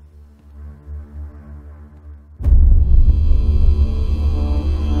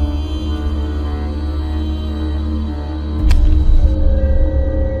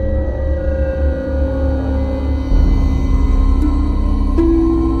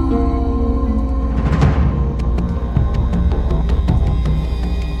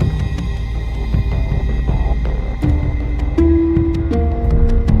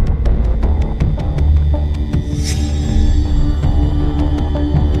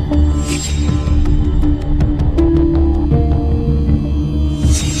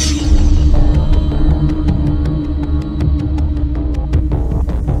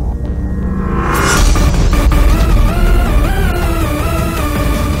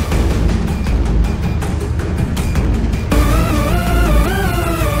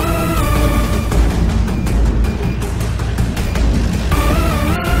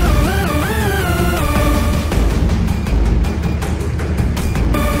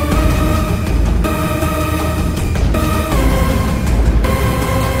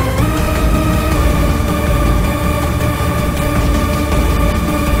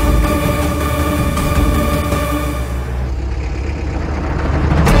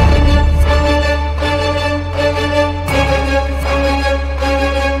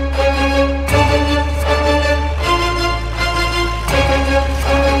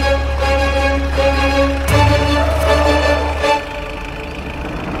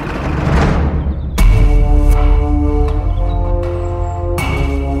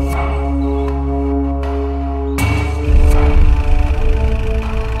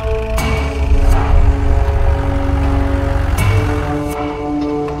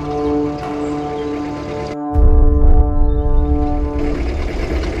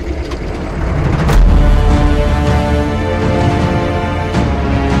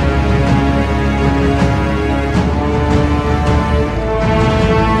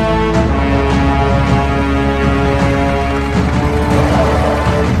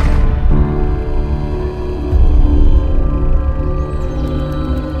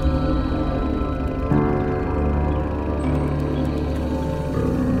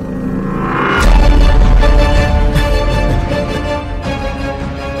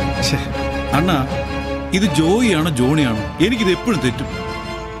 ഇത് ജോയിയാണോ ജോണിയാണോ? എനിക്കിത് എപ്പോഴും തെറ്റും.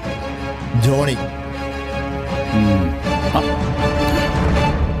 ജോണി.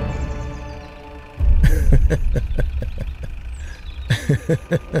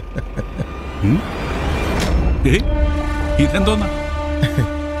 ഇതെന്തോന്നാ?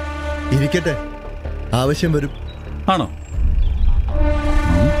 ഇരിക്കട്ടെ, ആവശ്യം വരും. ആണോ?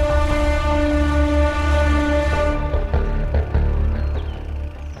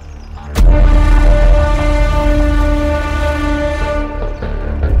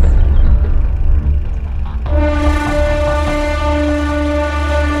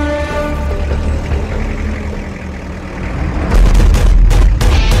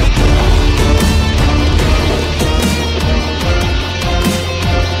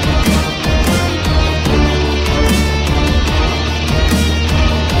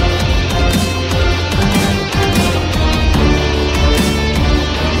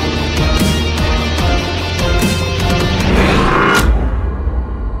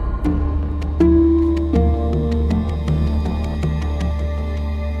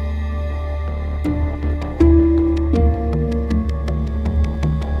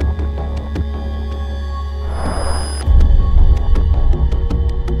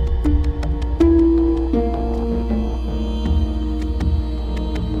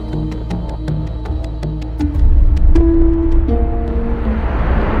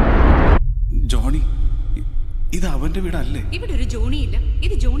 ഇവിടെ ഒരു ജോണിയില്ല,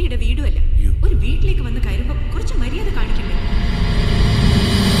 ഇത് ജോണിയുടെ വീടുമല്ല. ഒരു വീട്ടിലേക്ക് വന്ന് കയറുമ്പോൾ കുറച്ച് മര്യാദ കാണിക്കണ്ടേ?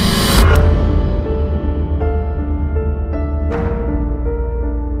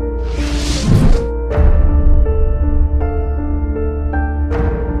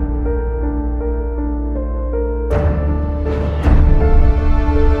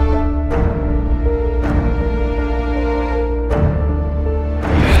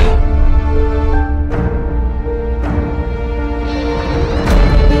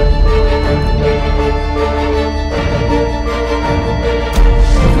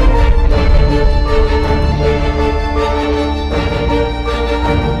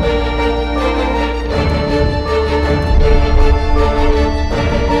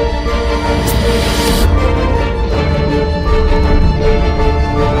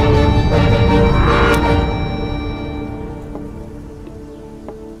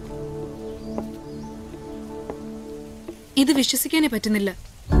 ഇത് വിശ്വസിക്കാനേ പറ്റുന്നില്ല.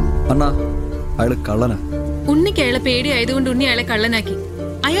 അണ്ണാ, അയാള് കള്ളനാ. ഉണ്ണിക്ക് അയാളെ പേടിയായതുകൊണ്ട് ഉണ്ണി അയാളെ കള്ളനാക്കി.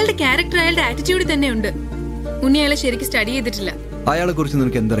 അയാളുടെ ക്യാരക്ടർ അയാളുടെ ആറ്റിറ്റ്യൂഡ് തന്നെ ഉണ്ട്. ഉണ്ണി അയാളെ ശരിക്കും സ്റ്റഡി ചെയ്തിട്ടില്ല. അയാളെ കുറിച്ച്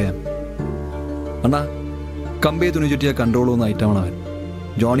നിനക്ക് എന്തറിയാം? അണ്ണാ, കമ്പയെ തുണി ചുറ്റിയ കൺട്രോൾ ഒന്നും ഐറ്റമാണ് അവൻ.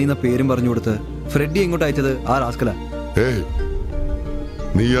 ജോണി എന്ന പേരും പറഞ്ഞു കൊടുത്ത് ഫ്രെഡി ഇങ്ങോട്ട് അയച്ചത് ആ റാസ്കലാ.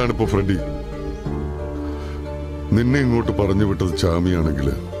 നീയാണിപ്പോ ഫ്രെഡി. നിന്നെ ഇങ്ങോട്ട് പറഞ്ഞു വിട്ടത് ചാമിയാണെങ്കിൽ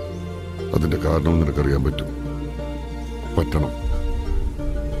അതിന്റെ കാരണം നിനക്കറിയാൻ പറ്റണം.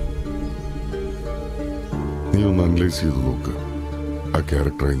 നീ ഒന്ന് അനലൈസ് ചെയ്ത് നോക്ക് ആ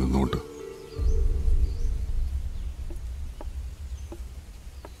ക്യാരക്ടറായി നിന്നുകൊണ്ട്.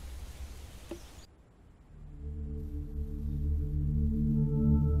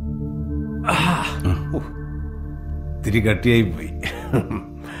 ഇത്തിരി കട്ടിയായി പോയി.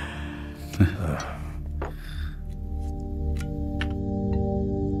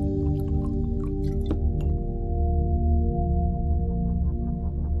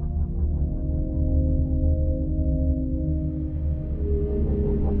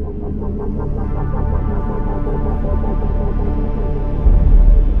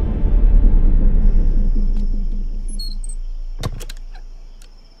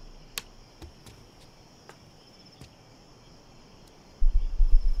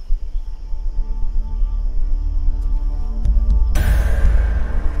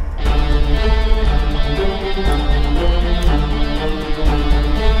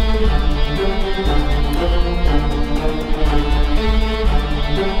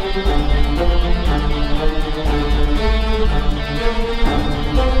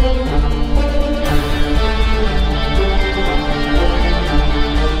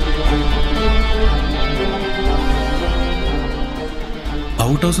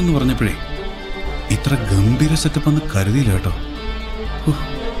 ഔട്ട് ഹൗസ് എന്ന് പറഞ്ഞപ്പോഴേ ഇത്ര ഗംഭീര സെറ്റപ്പ് ഒന്ന് കരുതിയില്ല കേട്ടോ.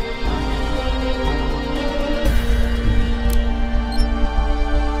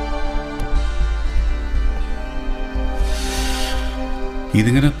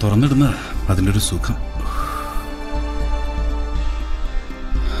 ഇതിങ്ങനെ തുറന്നിടുന്ന അതിൻ്റെ ഒരു സുഖം.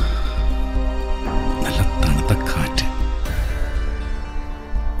 നല്ല തണുത്ത കാറ്റ്.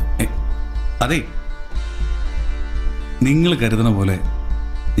 അതെ, നിങ്ങൾ കരുതുന്ന പോലെ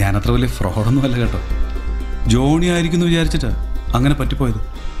ഞാനത്ര വലിയ ഫ്രോഡൊന്നും അല്ല കേട്ടോ. ജോണി ആയിരിക്കുന്നു വിചാരിച്ചിട്ടാ അങ്ങനെ പറ്റിപ്പോയത്.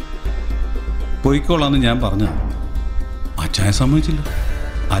 പോയിക്കോളാന്ന് ഞാൻ പറഞ്ഞ അച്ചായ സമ്മതിച്ചില്ല.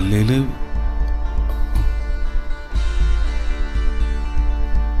 അല്ലേല്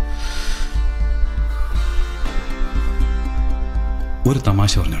ഒരു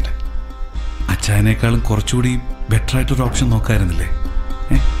തമാശ പറഞ്ഞോട്ടെ, അച്ചായനേക്കാളും കുറച്ചുകൂടി ബെറ്റർ ആയിട്ടൊരു ഓപ്ഷൻ നോക്കായിരുന്നില്ലേ?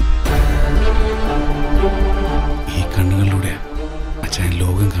 ഈ കണ്ണുകളിലൂടെയാ അച്ചായൻ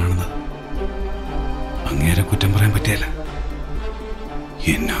ലോകം കാണുന്നത്. അങ്ങേരെ കുറ്റം പറയാൻ പറ്റിയല്ല.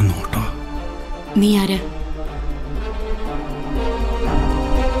 എന്നാ നോട്ടോ. നീ ആരാ?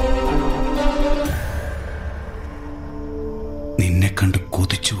 നിന്നെ കണ്ട്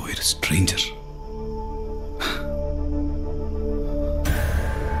കൊതിച്ചു പോയൊരു സ്ട്രേഞ്ചർ.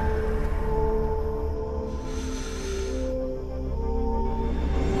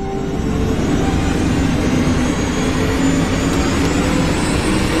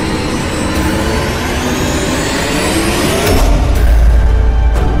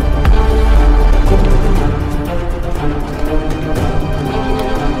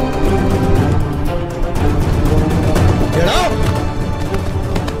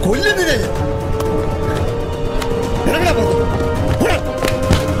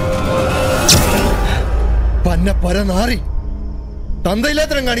 പരനാറി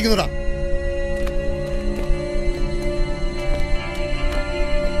തന്തയില്ലാത്തരം കാണിക്കുന്നതാ.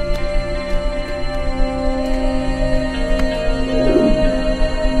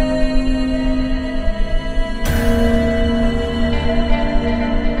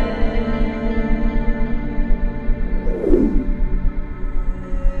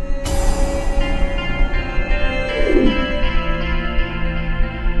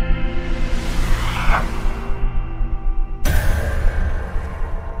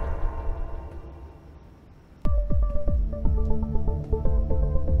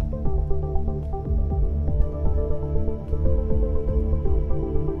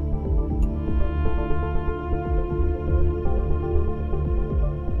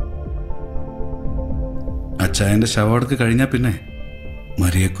 അച്ചായന്റെ ശവടക്ക് കഴിഞ്ഞാ പിന്നെ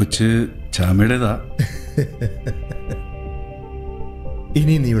മരിയ കൊച്ച് ചാമയുടേതാ.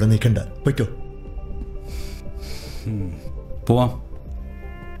 ഇനി നീ ഇവിടെ നിൽക്കണ്ട, പൊയ്ക്കോ. പോവാം.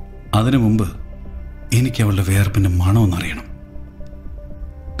 അതിനു മുമ്പ് എനിക്ക് അവളുടെ വേർപ്പിന്റെ മണമെന്നറിയണം.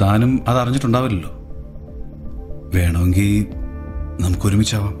 താനും അതറിഞ്ഞിട്ടുണ്ടാവില്ലല്ലോ. വേണമെങ്കിൽ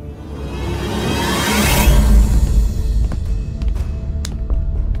നമുക്കൊരുമിച്ചാവാം.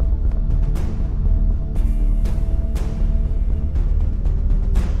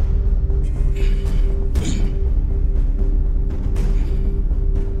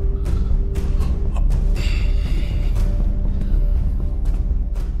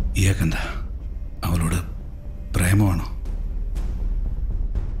 ഇയാക്കെന്താ അവളോട് പ്രേമമാണോ?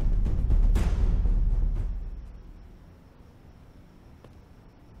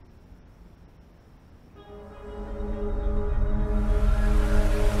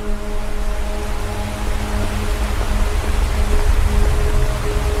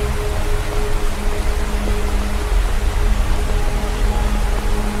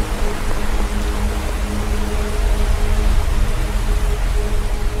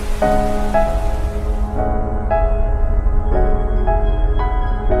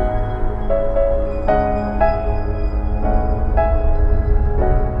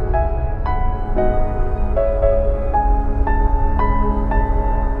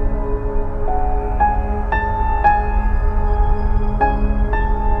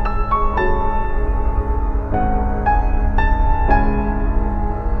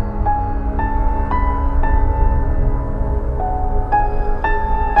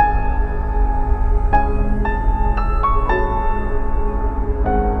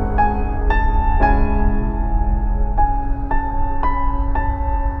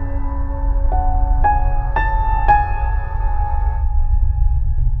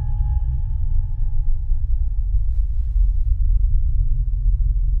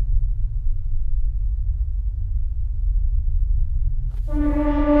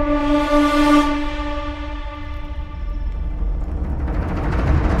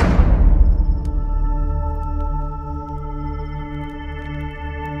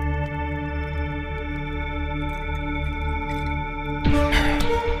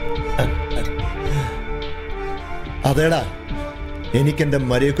 അതേടാ, എനിക്കെന്റെ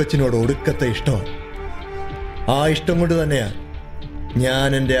മരിയക്കൊച്ചിനോട് ഒടുക്കത്തെ ഇഷ്ടമാണ്. ആ ഇഷ്ടം കൊണ്ട് തന്നെയാ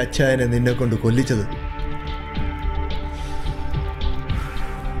ഞാൻ എൻ്റെ അച്ചായനെ നിന്നെ കൊണ്ട് കൊല്ലിച്ചത്.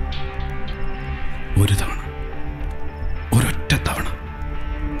 ഒരു തവണ, ഒരൊറ്റ തവണ.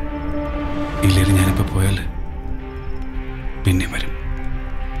 ഇല്ലെങ്കിൽ ഞാനിപ്പോ പോയാല് പിന്നെ വരും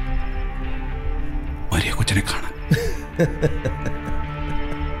മരിയ കൊച്ചിനെ കാണാൻ.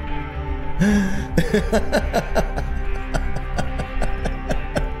 നീ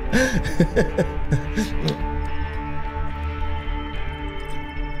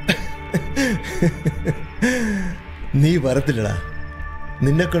വരത്തില്ലടാ,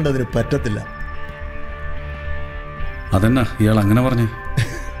 നിന്നെ കൊണ്ട് അതിന് പറ്റത്തില്ല. അതെന്നാ ഇയാൾ അങ്ങനെ പറഞ്ഞേ?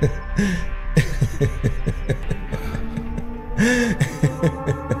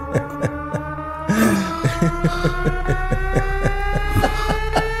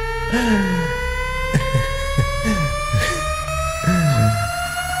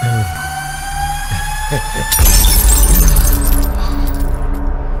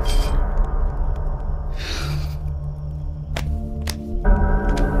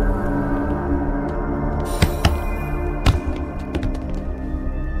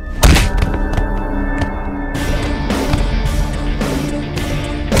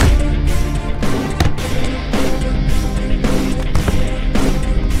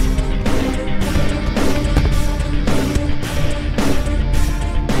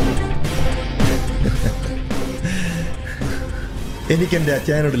 എനിക്ക് എൻ്റെ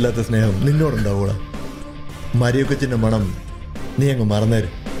അച്ചായനോടില്ലാത്ത സ്നേഹം നിന്നോടുണ്ടാവൂടാ. മരിയക്കൊച്ചിൻ്റെ മണം നീ അങ്ങ് മറന്നേര്.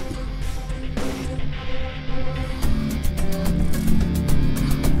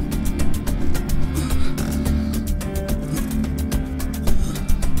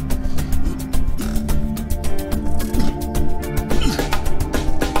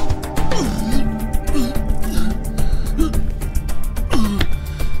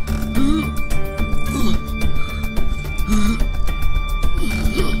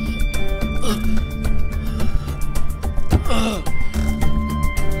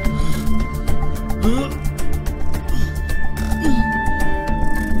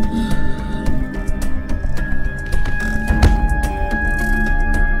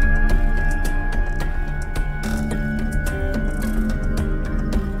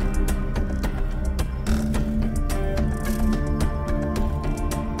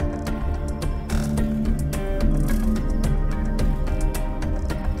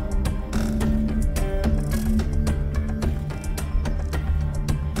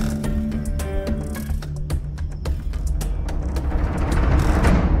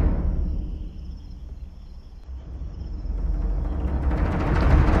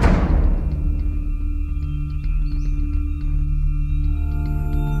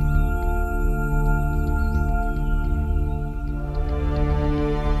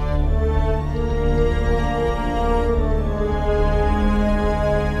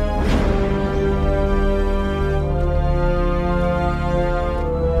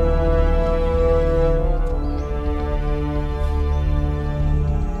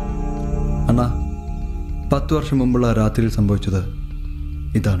 അണ്ണാ, 10 വർഷം മുമ്പുള്ള രാത്രിയിൽ സംഭവിച്ചത്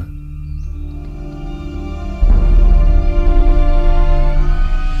ഇതാണ്.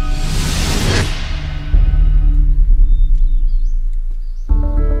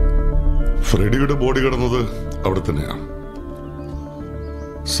 ഫ്രെഡിയുടെ ബോഡി കിടന്നത് അവിടെ തന്നെയാണ്.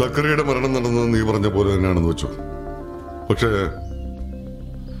 സക്കറിയുടെ മരണം നടന്നത് നീ പറഞ്ഞ പോലെ തന്നെയാണെന്ന് വെച്ചു. പക്ഷേ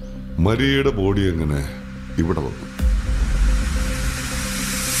മരിയയുടെ ബോഡി എങ്ങനെ ഇവിടെ വന്നു?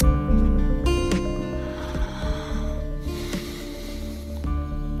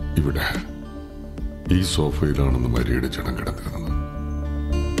 ഇവിടെ ഈ സോഫയിലാണെന്ന് മരിയയുടെ ജഡം കിടന്നിരുന്നത്.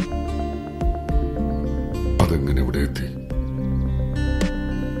 അതെങ്ങനെ ഇവിടെ എത്തി?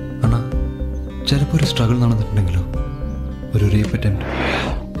 അണ്ണാ, ചിലപ്പോൾ ഒരു സ്ട്രഗിൾ നടന്നിട്ടുണ്ടെങ്കിലോ, ഒരു റേപ്പ് അറ്റംപ്റ്റ്.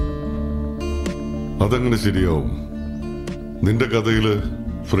 അതെങ്ങനെ ശരിയാവും? നിന്റെ കഥയില്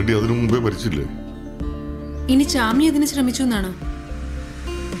ഫ്രെഡി അതിനു മുമ്പേ മരിച്ചില്ലേ? ഇനി ചാമി അതിന് ശ്രമിച്ചു എന്നാണോ?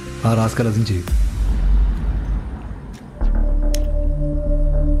 ആ റാസ്കൽ അതും ചെയ്യും.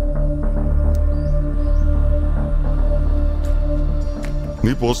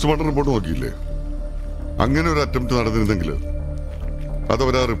 നീ പോസ്റ്റ്മോർട്ടം റിപ്പോർട്ട് നോക്കിയില്ലേ? അങ്ങനെ ഒരു അറ്റംപ്റ്റ് നടന്നിരുന്നെങ്കിൽ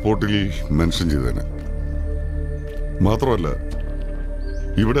അതവരാ റിപ്പോർട്ടിൽ മെൻഷൻ ചെയ്തേനെ. മാത്രമല്ല,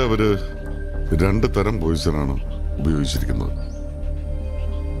 ഇവിടെ അവര് 2 തരം പോയിസനാണ് ഉപയോഗിച്ചിരിക്കുന്നത്.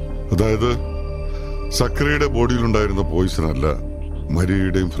 അതായത് സക്കറിയുടെ ബോഡിയിലുണ്ടായിരുന്ന പോയിസൺ അല്ല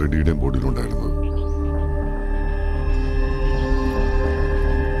മരിയയുടെയും ഫ്രെഡിയുടെയും ബോഡിയിലുണ്ടായിരുന്നത്.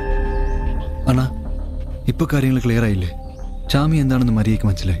 അണ്ണാ, ഇപ്പൊ കാര്യങ്ങൾ ക്ലിയർ ആയില്ലേ? ചാമി എന്താണെന്ന് മരിയയ്ക്ക്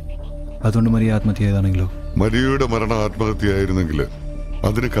മനസ്സിലായി. അതുകൊണ്ട് മരിയ ആത്മഹത്യ ചെയ്താണെങ്കിലോ? മരിയയുടെ മരണം ആത്മഹത്യയായിരുന്നെങ്കിൽ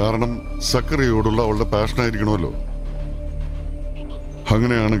അതിന് കാരണം സക്കറിയോടുള്ള അവളുടെ പാഷനായിരിക്കണമല്ലോ.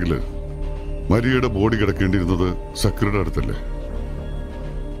 അങ്ങനെയാണെങ്കിൽ മരിയയുടെ ബോഡി കിടക്കേണ്ടിയിരുന്നത് സക്കറിയുടെ അടുത്തല്ലേ?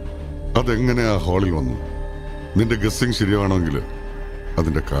 അതെങ്ങനെ ആ ഹാളിൽ വന്നു? നിന്റെ ഗസ്സിങ് ശരിയാണെങ്കിൽ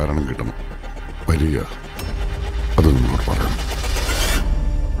അതിന്റെ കാരണം കിട്ടണം. മരിയ അത് നിന്നോട് പറയണം.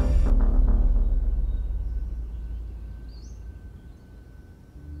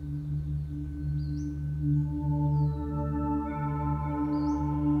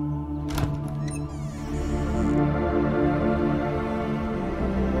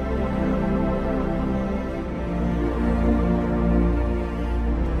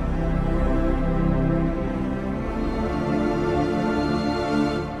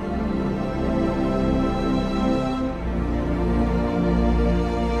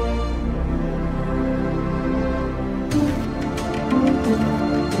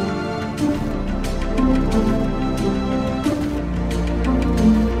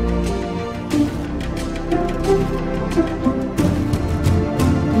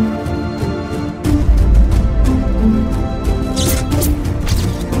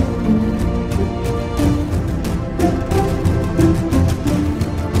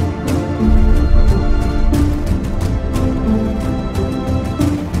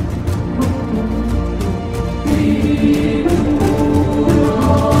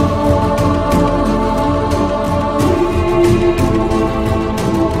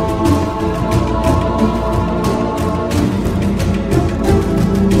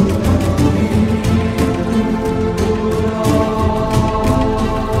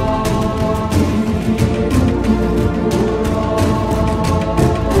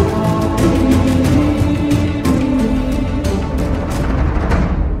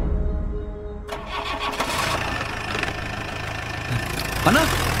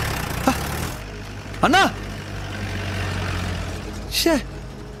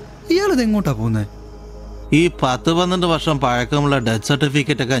 ഇയാളിത് എങ്ങോട്ടാ പോകുന്നത്? ഈ 10-12 വർഷം പഴക്കമുള്ള ഡെത്ത്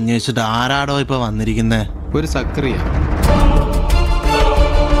സർട്ടിഫിക്കറ്റ് ഒക്കെ അന്വേഷിച്ചിട്ട് ആരാടോ ഇപ്പൊ വന്നിരിക്കുന്നേ? ഒരു സക്കറിയ.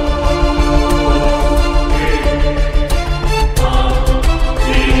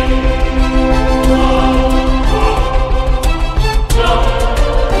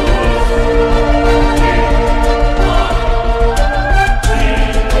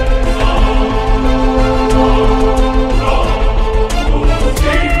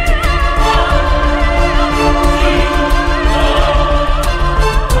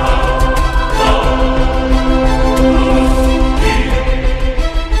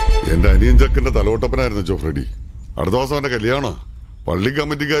 ചക്കന്റെ തലോട്ടപ്പനായിരുന്നു ജോഫ്രഡി. അടുത്ത ദിവസം അവന്റെ കല്യാണം. പള്ളി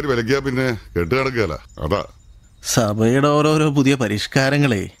കമ്മിറ്റിക്കാർ വിലക്കിയാ പിന്നെ കെട്ട് കിടക്കുകയല്ല. അതാ സഭയുടെ ഓരോരോ പുതിയ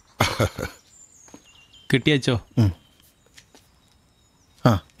പരിഷ്കാരങ്ങളെ. കിട്ടിയച്ചോ?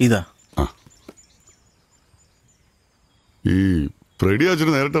 ഇതാ. ഈ ഫ്രെഡി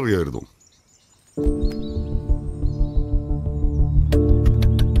അച്ഛന് നേരിട്ട് അറിയായിരുന്നു.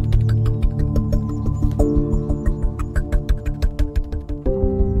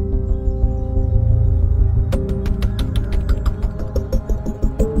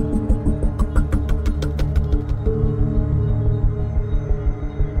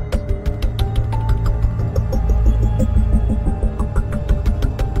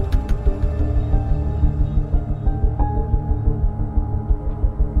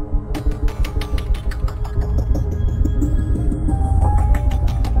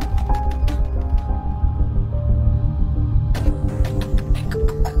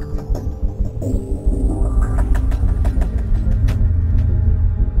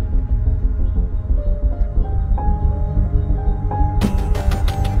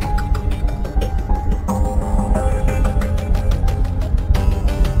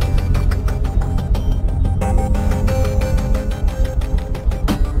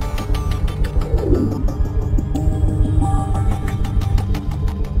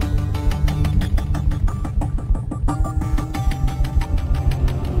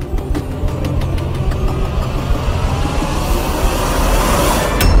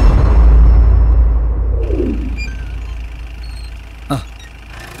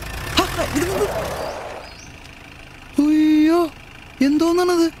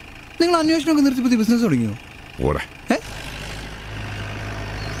 എന്തോന്നാണത്? നിങ്ങൾ അന്വേഷണമൊക്കെ നിർത്തി പുതിയ ബിസിനസ് തുടങ്ങിയോ?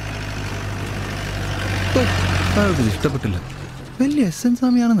 അയാൾക്ക് ഇഷ്ടപ്പെട്ടില്ല. വലിയ എസ്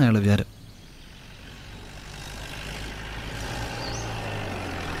സ്വാമിയാണെന്ന് അയാളെ വിചാരം.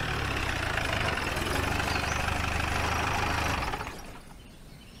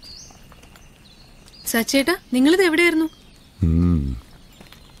 സച്ചേട്ടാ, നിങ്ങളിത് എവിടെയായിരുന്നു?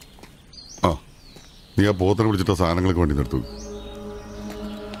 നീ ആ പോത്തിനെ വിളിച്ചിട്ട് സാധനങ്ങൾക്ക് വേണ്ടി നിർത്തുക.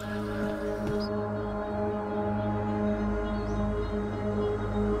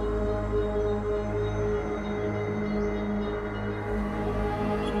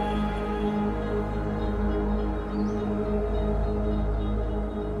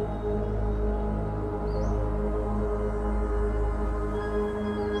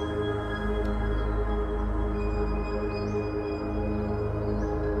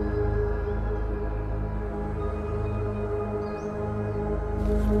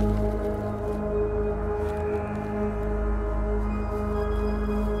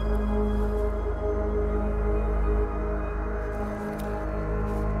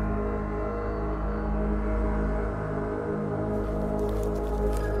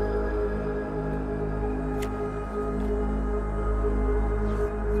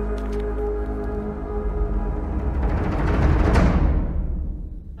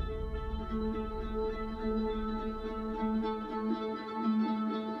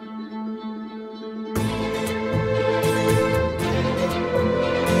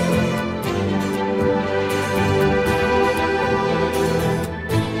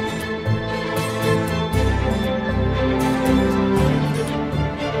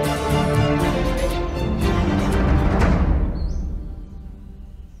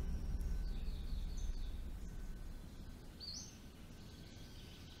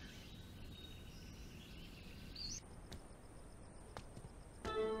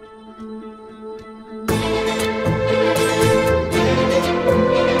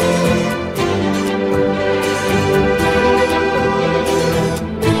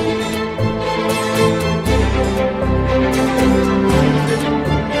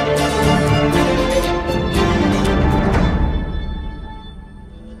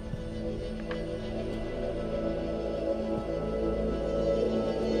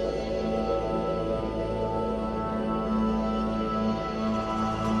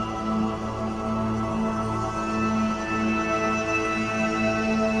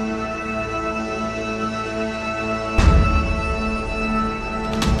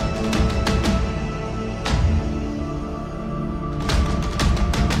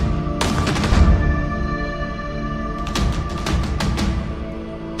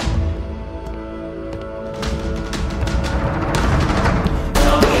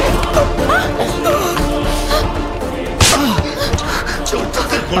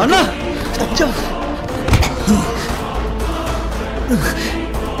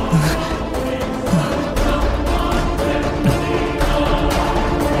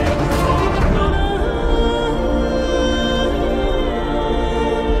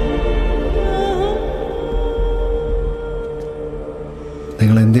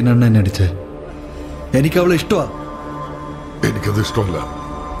 നിങ്ങൾ എന്തിനാണ് എന്നെ അടിച്ചേ? എനിക്ക് അവളെ ഇഷ്ടമാ. എനിക്കത് ഇഷ്ടമല്ല.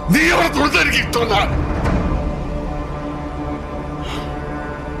 നീ അവളെ തൊഴുത് എനിക്ക് ഇഷ്ടമല്ല.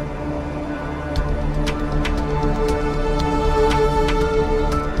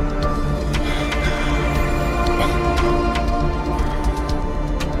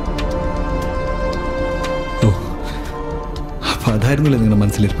 ഓ, അപ്പൊ അതായിരുന്നില്ലേ നിങ്ങളുടെ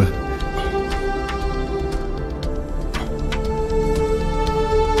മനസ്സിലിരിപ്പ്?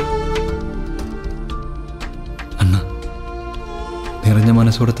 നിറഞ്ഞ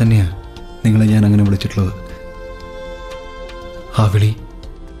മനസ്സോടെ തന്നെയാ നിങ്ങളെ ഞാൻ അങ്ങനെ വിളിച്ചിട്ടുള്ളത്. ആ വിളി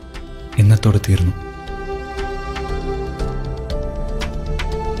ഇന്നത്തോടെ തീർന്നു.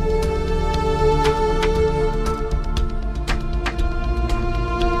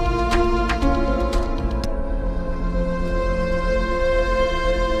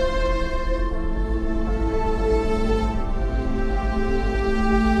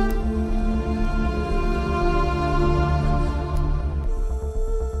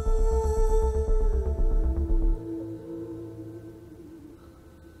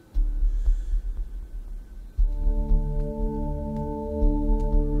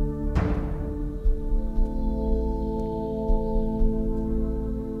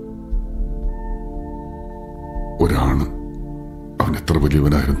 ഒരാണ് അവൻ എത്ര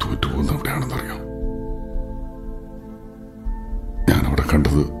വലിയവനായാലും തോറ്റുപോകുന്ന എവിടെയാണെന്നറിയാം. ഞാൻ അവിടെ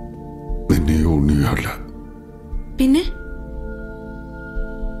കണ്ടത് നിന്നെയോ ഉണ്ണിയോ അല്ല. പിന്നെ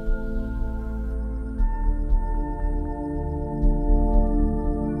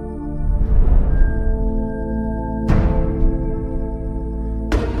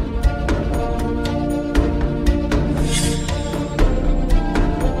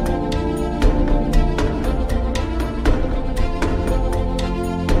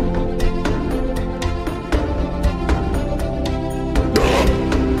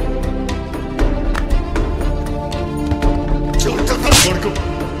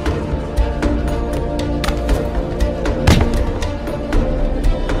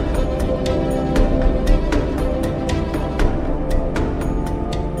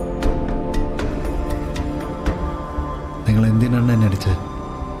നിങ്ങൾ എന്തിനാണ് എന്നെ അടിച്ചത്?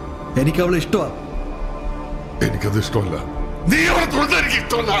 എനിക്ക് അവളെ ഇഷ്ടമാ. എനിക്കത് ഇഷ്ടമല്ല. നീ അവളെ തൊഴുത് എനിക്ക്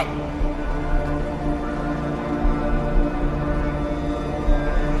ഇഷ്ടമല്ല.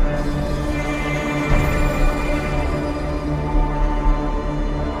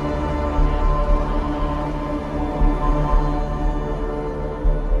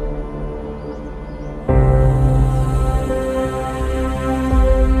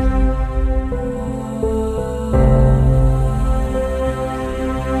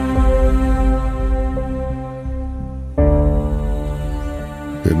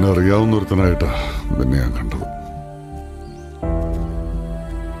 എന്നെ അറിയാവുന്ന ഒരുത്തനായിട്ടാ നിന്നെ ഞാൻ കണ്ടത്.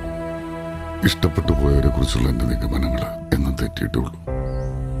 ഇഷ്ടപ്പെട്ടു പോയവരെ കുറിച്ചുള്ള എന്റെ നിഗമനങ്ങൾ എന്നും തെറ്റിയിട്ടുള്ളൂ.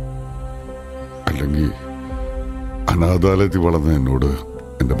 അല്ലെങ്കിൽ അനാഥാലയത്തിൽ വളർന്ന എന്നോട്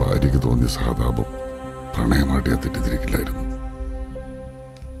എന്റെ ഭാര്യയ്ക്ക് തോന്നിയ സഹതാപം പ്രണയമായിട്ട് ഞാൻ തെറ്റിദ്ധരിക്കില്ലായിരുന്നു.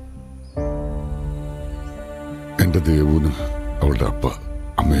 എന്റെ ദേവുന് അവളുടെ അപ്പ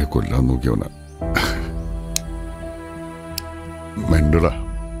അമ്മയെ കൊല്ലാൻ നോക്കിയവനാ. മെണ്ടടാ.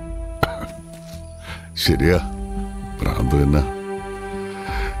 ശരിയാ, ഭ്രാന്ത് തന്നെ.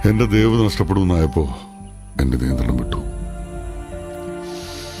 എന്റെ ദേവ് നഷ്ടപ്പെടുമെന്നായപ്പോ എന്റെ നിയന്ത്രണം വിട്ടു.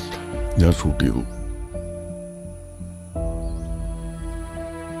 ഞാൻ ഷൂട്ട് ചെയ്തു.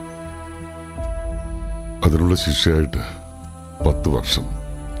 അതിനുള്ള ശിക്ഷയായിട്ട് 10 വർഷം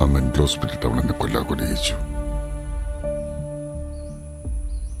ആ മെന്റൽ ഹോസ്പിറ്റലിൽ അവൾ എന്നെ കൊല്ലാക്കൊല ചെയ്യിച്ചു.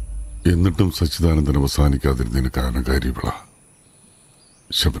 എന്നിട്ടും സച്ചിദാനന്ദൻ അവസാനിക്കാതിരുന്നതിന് കാരണക്കാരി ഇവളാ,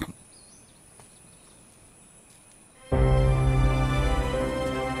 ശബനം.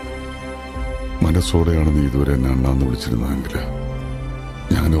 മനസ്സോടെയാണ് നീ ഇതുവരെ എന്നെ അണ്ണാന്ന് വിളിച്ചിരുന്നതെങ്കിൽ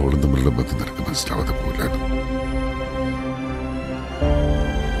ഞാൻ അവളും തമ്മിലുള്ള ബന്ധം നിനക്ക് മനസ്സിലാവാതെ പോകില്ലായിരുന്നു.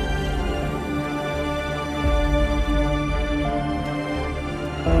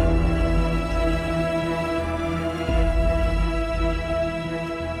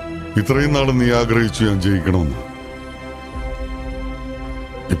 ഇത്രയും നാളും നീ ആഗ്രഹിച്ചു ഞാൻ ജയിക്കണമെന്ന്.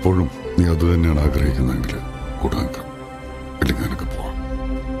 ഇപ്പോഴും നീ അത് തന്നെയാണ് ആഗ്രഹിക്കുന്നതെങ്കിൽ കൂടെ നിൽക്കാം, അല്ലെങ്കിൽ നിനക്ക് പോവാം.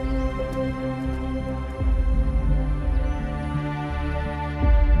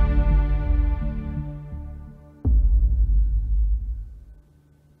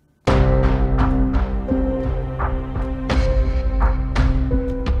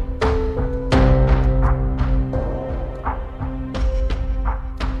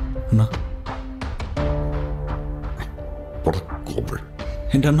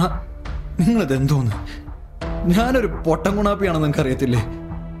 എൻ്റെ അണ്ണ, നിങ്ങളത് എന്തോന്ന്? ഞാനൊരു പൊട്ടൻ ഗുണാപ്പിയാണെന്ന് നിങ്ങൾക്ക് അറിയത്തില്ലേ?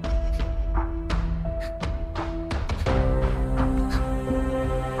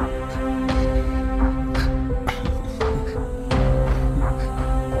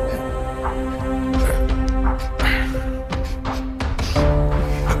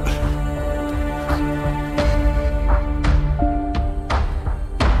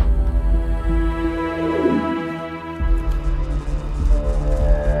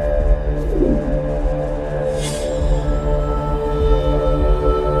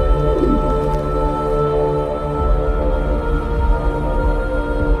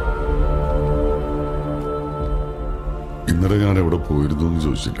 ഇന്നലെ ഞാൻ എവിടെ പോയിരുന്നു എന്ന്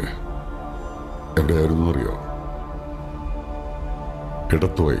ചോദിച്ചില്ലേ? എവിടെയായിരുന്നു അറിയോ?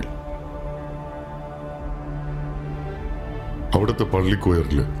 ഇടത്തുവയിൽ. അവിടുത്തെ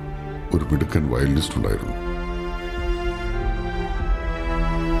പള്ളിക്കോയറിൽ ഒരു മിടുക്കൻ വയലിനിസ്റ്റ് ഉണ്ടായിരുന്നു.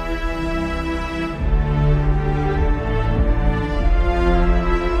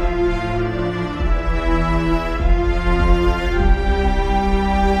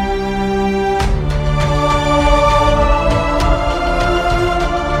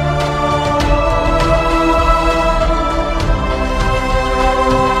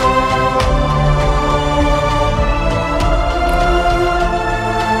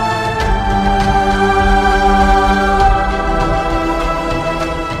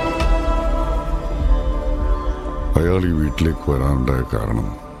 അയാൾ ഈ വീട്ടിലേക്ക് വരാനുണ്ടായ കാരണം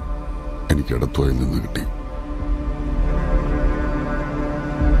എനിക്ക് ഇടത്തുവയിൽ നിന്ന് കിട്ടി.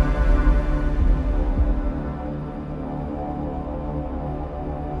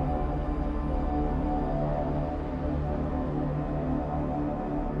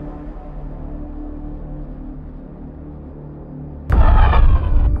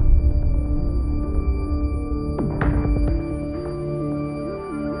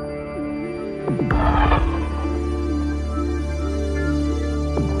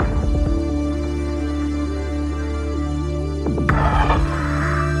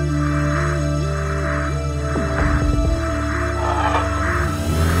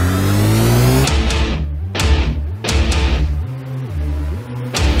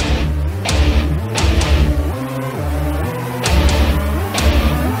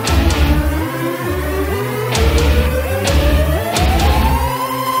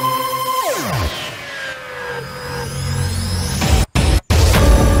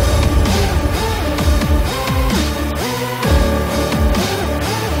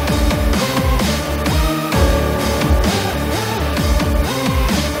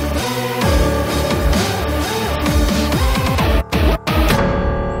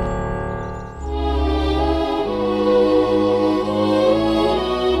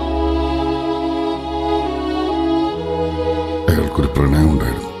 അയാൾക്കൊരു പ്രണയം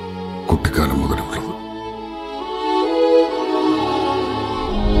ഉണ്ടായിരുന്നു, കുട്ടിക്കാലം മുതലുള്ളത്.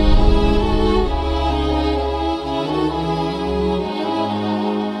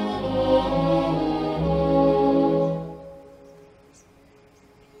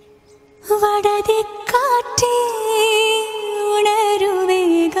 വടതിക്കാറ്റേ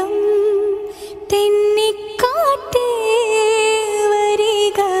ഉണരുവേഗം, തെന്നിക്കാറ്റേ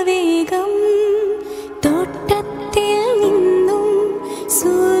വരിക വേഗം, തോട്ടത്തിൽ നിന്നും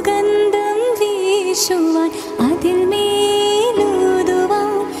സുഗന്ധം വീശുവാൻ അതിൽ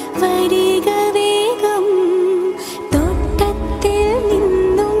മേലൂതുവാൻ വരിക വേഗം, തോട്ടത്തിൽ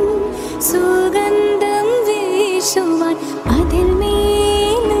നിന്നും സുഗന്ധം വീശുവാൻ അതിൽ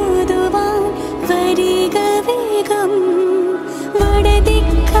മേലൂതുവാൻ വരിക വേഗം.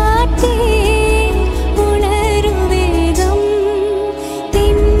 വടതിക്കാറ്റേ ഉണരുവേഗം,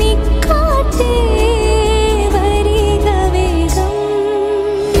 തെന്നിക്കാറ്റേ വരിക വേഗം.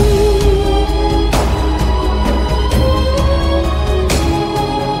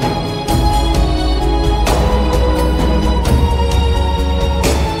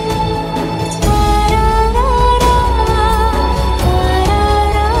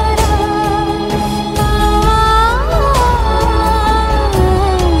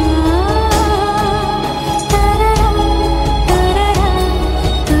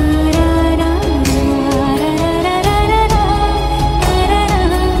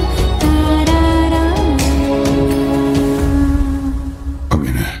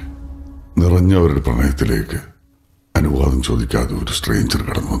 നിറഞ്ഞവരുടെ പ്രണയത്തിലേക്ക് അനുവാദം ചോദിക്കാതെ ഒരു സ്ട്രേഞ്ചർ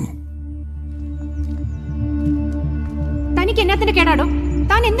കടന്നു വന്നു. തനിക്ക് എന്നാത്തിന്റെ കേടാടോ?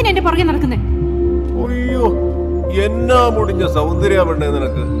 താൻ എന്തിനാ എന്റെ പുറകെ നടക്കുന്നേ? അയ്യോ, എന്നാ മുടിഞ്ഞ സൗന്ദര്യ പെണ്ണേ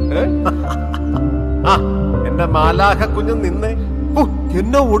നിനക്ക്. എന്റെ മാലാഖ കുഞ്ഞു നിന്നേ.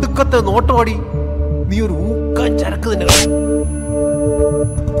 എന്നാ ഒടുക്കത്തെ നോട്ടവാടി. നീ ഒരു ഊക്കാൻ ചരക്ക് തന്നെ.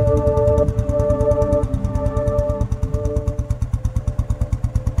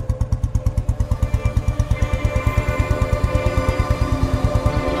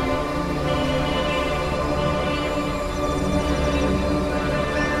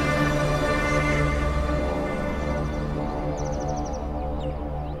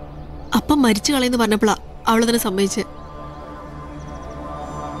 അപ്പം മരിച്ചു കളയെന്ന് പറഞ്ഞപ്പോഴാ അവള് തന്നെ സമ്മതിച്ച്.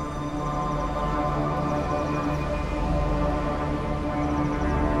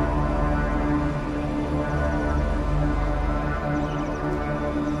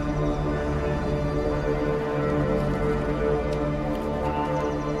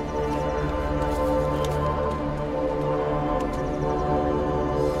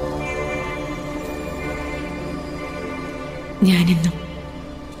 ഞാനെന്നും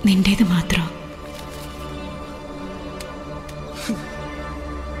നിന്റേത് മാത്രം.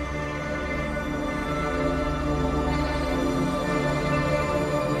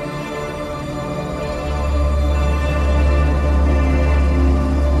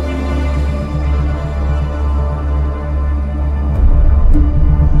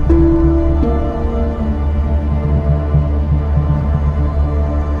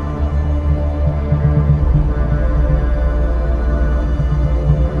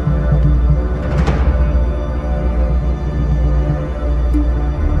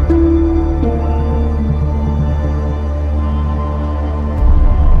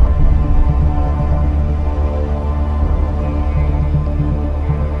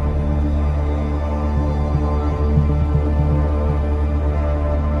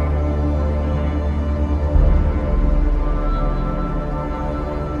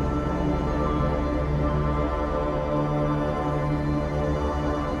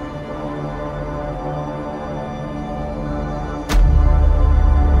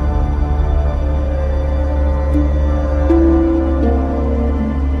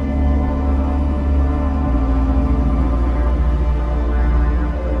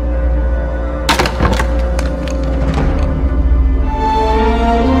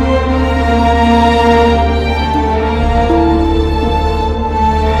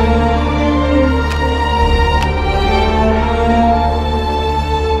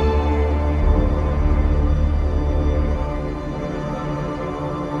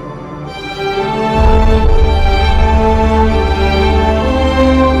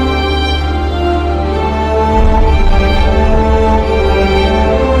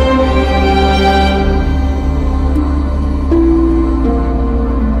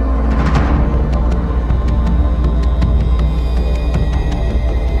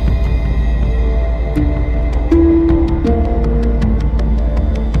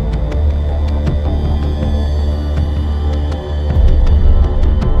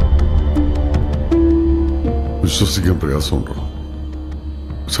 വിശ്വസിക്കാൻ പ്രയാസമുണ്ടോ?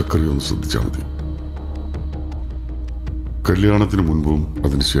 സക്കറിയ ഒന്ന് ശ്രദ്ധിച്ചാൽ മതി. കല്യാണത്തിന് മുൻപും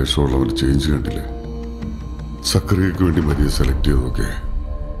അതിനുശേഷമുള്ള ഒരു ചേഞ്ച് കണ്ടില്ലേ? സക്കറിയക്ക് വേണ്ടി മരിയെ സെലക്ട് ചെയ്തതൊക്കെ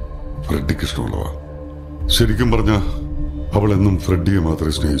ഫ്രെഡിക്ക് ഇഷ്ടമുള്ളവാ. ശരിക്കും പറഞ്ഞ അവൾ എന്നും ഫ്രെഡിയെ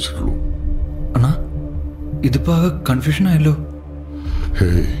മാത്രമേ സ്നേഹിച്ചിട്ടുള്ളൂ. അണ്ണാ, ഇതിപ്പോ കൺഫ്യൂഷൻ ആയല്ലോ.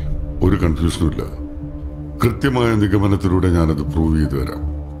 ഹേയ്, ഒരു കൺഫ്യൂഷനും ഇല്ല. കൃത്യമായ നിഗമനത്തിലൂടെ ഞാനത് പ്രൂവ് ചെയ്തു തരാം.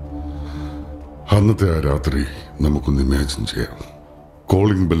 അന്നത്തെ ആ രാത്രി നമുക്കൊന്ന് ഇമാജിൻ ചെയ്യാം.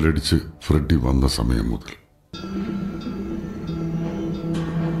 കോളിംഗ് ബെല്ലടിച്ച് ഫ്രെഡി വന്ന സമയം മുതൽ.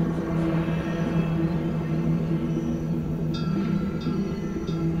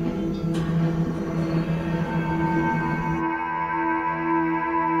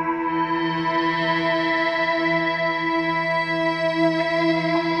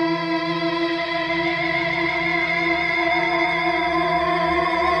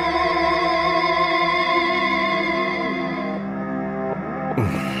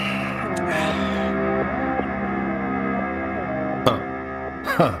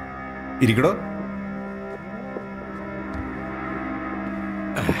 ഇരിക്കടോ.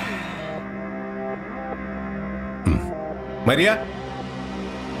 മരിയ,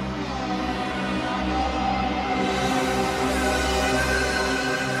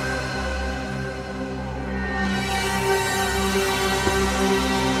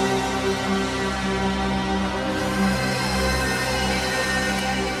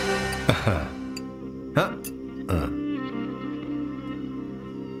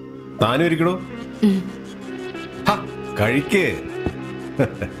 താനും ഇരിക്കണോ? കഴിക്കേ.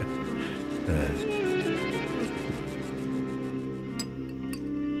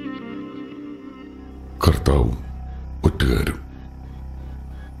 കർത്താവും ഒറ്റുകാരും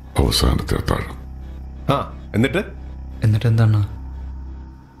അവസാനത്തെ അത്താഴം. എന്നിട്ട് എന്താണ്?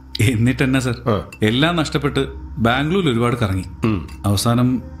 എന്നിട്ടെന്നാ സർ, എല്ലാം നഷ്ടപ്പെട്ട് ബാംഗ്ലൂരിൽ ഒരുപാട് കറങ്ങി. അവസാനം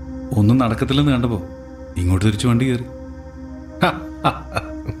ഒന്നും നടക്കത്തില്ലെന്ന് കണ്ടപ്പോ ഇങ്ങോട്ട് തിരിച്ചു വണ്ടി കയറി.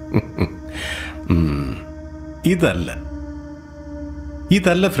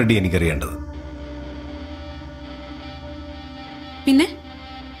 ഇതല്ല ഫ്രെഡി എനിക്കറിയേണ്ടത്. പിന്നെ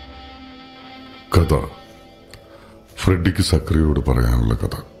കഥ, ഫ്രെഡിക്ക് സക്രിയോട് പറയാനുള്ള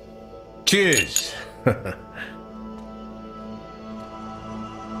കഥ.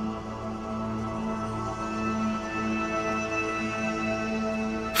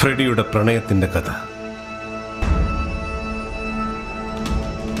 ഫ്രെഡിയുടെ പ്രണയത്തിന്റെ കഥ.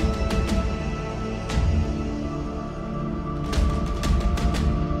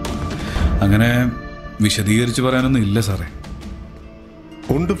 അങ്ങനെ വിശദീകരിച്ച് പറയാനൊന്നും ഇല്ല സാറേ.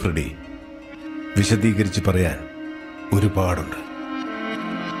 ഉണ്ട് ഫ്രെഡി, വിശദീകരിച്ച് പറയാൻ ഒരുപാടുണ്ട്.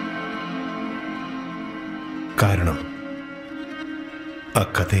 കാരണം ആ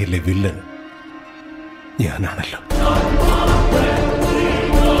കഥയിലെ വില്ലൻ ഞാനാണല്ലോ.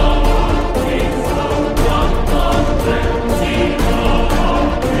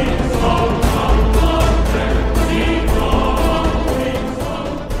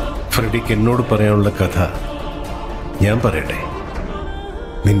 ഫ്രെഡിക്ക് എന്നോട് പറയാനുള്ള കഥ ഞാൻ പറയട്ടെ.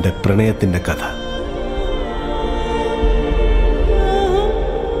 നിന്റെ പ്രണയത്തിന്റെ കഥ.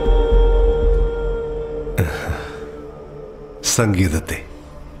 സംഗീതത്തെ,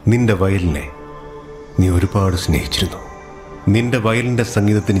 നിന്റെ വയലിനെ നീ ഒരുപാട് സ്നേഹിച്ചിരുന്നു. നിന്റെ വയലിന്റെ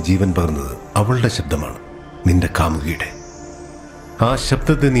സംഗീതത്തിന് ജീവൻ പകർന്നത് അവളുടെ ശബ്ദമാണ്, നിന്റെ കാമുകിയുടെ. ആ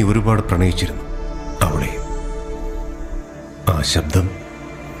ശബ്ദത്തെ നീ ഒരുപാട് പ്രണയിച്ചിരുന്നു, അവളെയും. ആ ശബ്ദം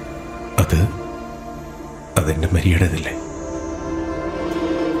അതെന്റെ മരിയടേതല്ലേ?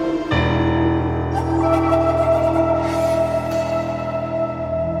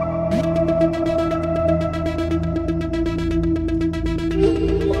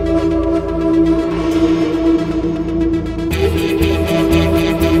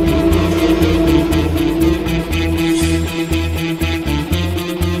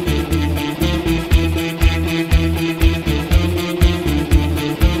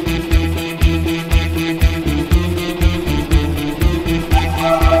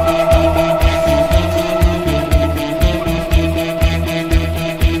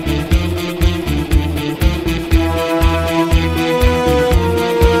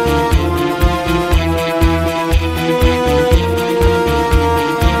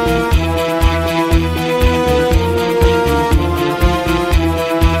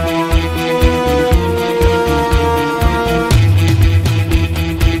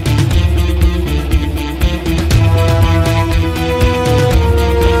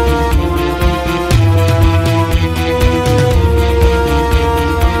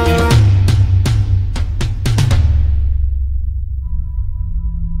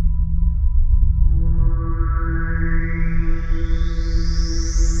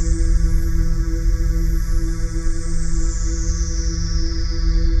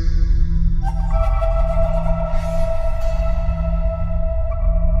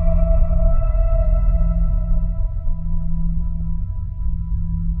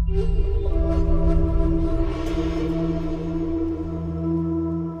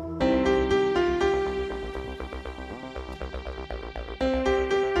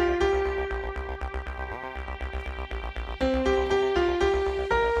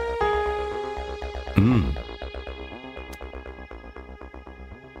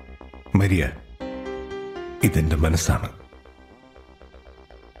 മരിയ, ഇതെന്റെ മനസ്സാണ്.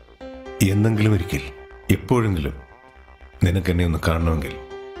 എന്നെങ്കിലും ഒരിക്കൽ, എപ്പോഴെങ്കിലും നിനക്കെന്നെ ഒന്ന് കാണണമെങ്കിൽ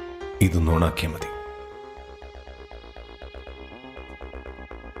ഇത് നോണാക്കിയാൽ മതി.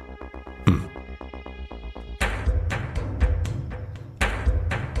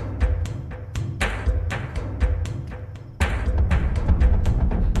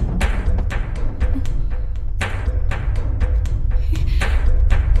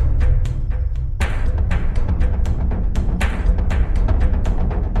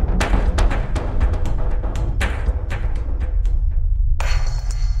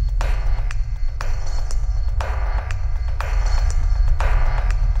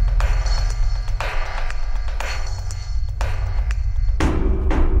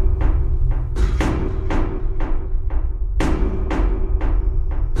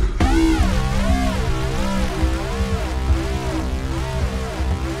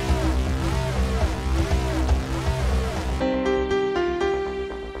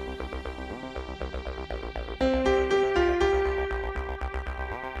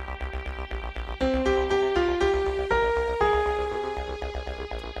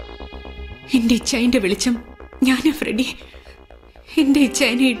 എന്റെ ഇച്ഛായിന്റെ വെളിച്ചം ഞാനാ ഫ്രെഡി. എന്റെ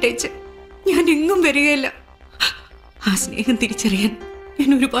ഇച്ഛായനെ ഇട്ടേച്ച് ഞാൻ എങ്ങും വരികയില്ല. ആ സ്നേഹം തിരിച്ചറിയാൻ ഞാൻ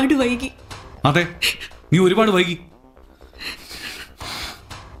ഒരുപാട് വൈകി. അതെ, നീ ഒരുപാട് വൈകി.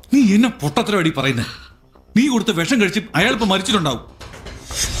 നീ എന്നെ പൊട്ടത്തരവാടി പറയുന്നത്. നീ കൊടുത്ത വിഷം കഴിച്ച് അയാളിപ്പോ മരിച്ചിട്ടുണ്ടാവും.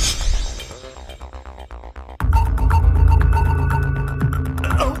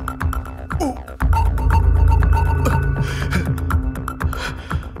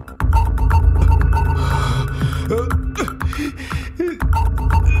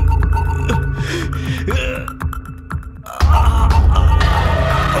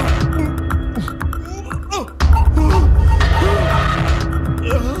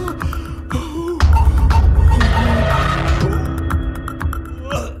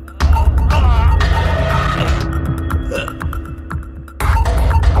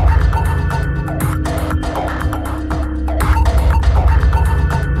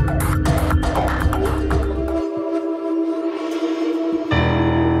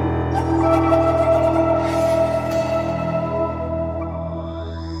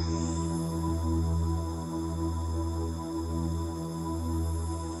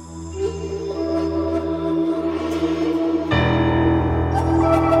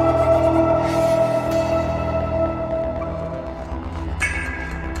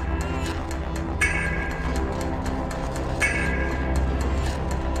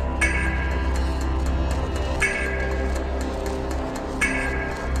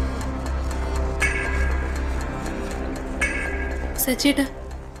 സച്ചേട്ടാ,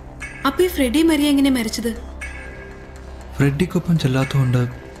 അപ്പൊ ഈ ഫ്രെഡി മരിയ എങ്ങനെ മരിച്ചത്? ഫ്രെഡിക്കൊപ്പം ചെല്ലാത്തതുകൊണ്ട്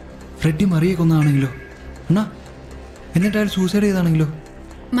ഫ്രെഡി മറിയെ കൊന്നാണെങ്കിലോ? എന്നാ എന്നിട്ട് അയാൾ സൂസൈഡ് ചെയ്താണെങ്കിലോ?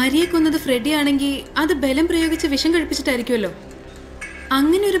 മരിയെ കൊന്നത് ഫ്രെഡി ആണെങ്കിൽ അത് ബലം പ്രയോഗിച്ച് വിഷം കഴിപ്പിച്ചിട്ടായിരിക്കുമല്ലോ.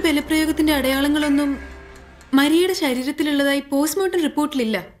 അങ്ങനെ ഒരു ബലപ്രയോഗത്തിന്റെ അടയാളങ്ങളൊന്നും മരിയയുടെ ശരീരത്തിലുള്ളതായി പോസ്റ്റ്മോർട്ടം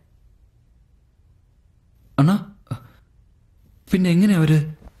റിപ്പോർട്ടിലില്ല. അണ്ണാ, പിന്നെ എങ്ങനെ അവര്?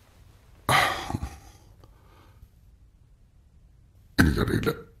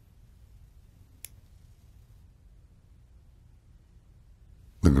 എനിക്കറിയില്ല.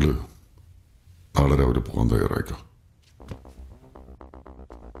 നിങ്ങൾ നാളെ രാവിലെ പോകാൻ തയ്യാറായിക്കോ.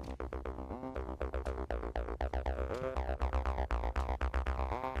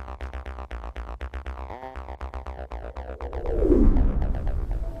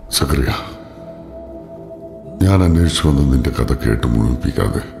 സക്കറിയ, ഞാൻ അന്വേഷിച്ചു വന്ന് നിന്റെ കഥ കേട്ട്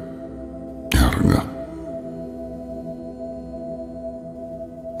മുഴുമിപ്പിക്കാതെ ഞാൻ ഇറങ്ങാം.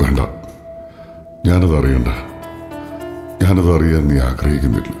 വേണ്ട, ഞാനത് അറിയണ്ട. ഞാനത് അറിയാൻ നീ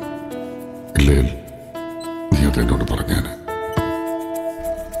ആഗ്രഹിക്കുന്നില്ല. ഇല്ലേൽ നീ അതെന്നോട് പറഞ്ഞേനെ.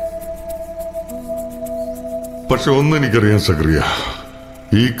 പക്ഷെ ഒന്നെനിക്കറിയാം സക്കറിയ,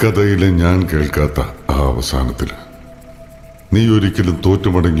 ഈ കഥയിലെ ഞാൻ കേൾക്കാത്ത ആ അവസാനത്തിൽ നീ ഒരിക്കലും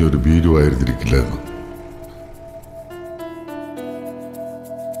തോറ്റുമടങ്ങിയ ഒരു ഭീരുവായിരുന്നിരിക്കില്ല എന്ന്.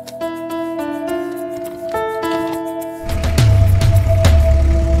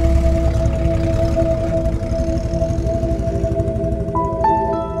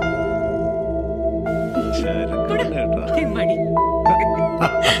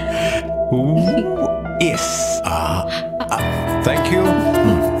 Thank you.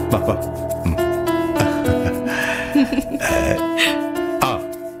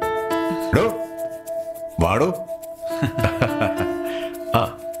 വാടോ.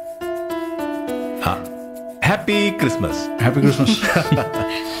 Happy Christmas. Happy Christmas.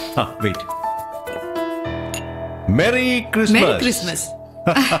 Wait. Merry Christmas.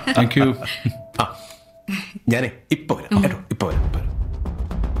 Thank you. ഞാനേ ഇപ്പൊ വരാം കേട്ടോ, ഇപ്പൊ വരാം.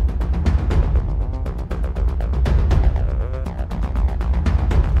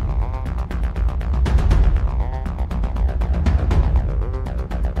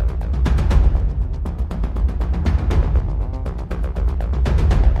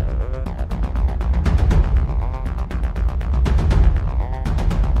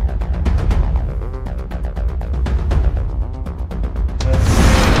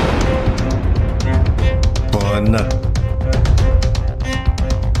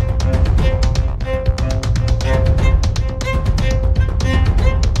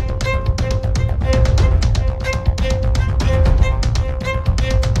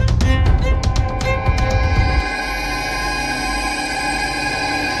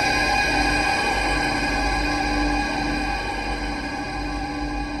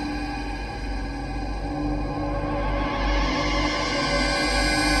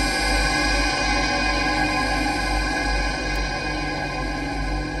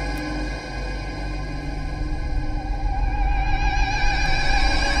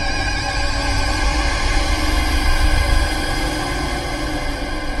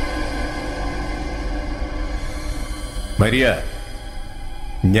 മരിയ,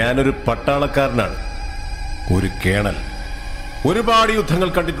 ഞാനൊരു പട്ടാളക്കാരനാണ്. ഒരു കേണൽ, ഒരുപാട് യുദ്ധങ്ങൾ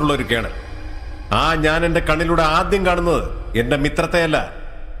കണ്ടിട്ടുള്ള ഒരു കേണൽ. ആ ഞാൻ എന്റെ കണ്ണിലൂടെ ആദ്യം കാണുന്നത് എന്റെ മിത്രത്തെയല്ല,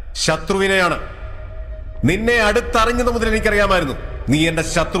 ശത്രുവിനെയാണ്. നിന്നെ അടുത്തറിഞ്ഞത് മുതൽ എനിക്കറിയാമായിരുന്നു നീ എന്റെ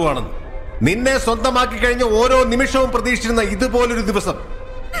ശത്രുവാണെന്ന്. നിന്നെ സ്വന്തമാക്കി കഴിഞ്ഞ ഓരോ നിമിഷവും പ്രതീക്ഷിച്ചിരുന്ന ഇതുപോലൊരു ദിവസം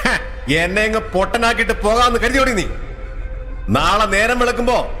എന്നെ അങ്ങ് പൊട്ടനാക്കിയിട്ട് പോകാമെന്ന് കരുതിയോടി നീ. നാളെ നേരം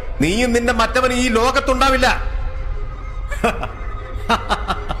വിളക്കുമ്പോ നീയും നിന്റെ മറ്റവൻ ഈ ലോകത്തുണ്ടാവില്ല.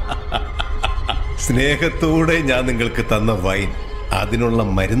 സ്നേഹത്തോടെ ഞാൻ നിങ്ങൾക്ക് തന്ന വൈൻ അതിനുള്ള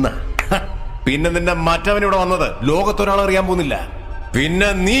മരുന്ന. പിന്നെ നിന്റെ മറ്റവനിവിടെ വന്നത് ലോകത്തൊരാൾ അറിയാൻ പോകുന്നില്ല. പിന്നെ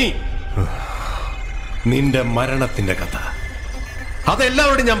നിന്റെ മരണത്തിന്റെ കഥ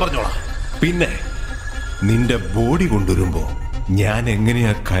അതെല്ലാവരോടും ഞാൻ പറഞ്ഞോളാം. പിന്നെ നിന്റെ ബോഡി കൊണ്ടുവരുമ്പോ ഞാൻ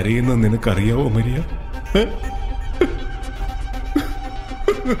എങ്ങനെയാ കരയുന്നത് നിനക്കറിയാവോ മരിയ?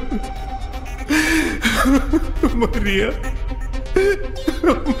 മരിയ,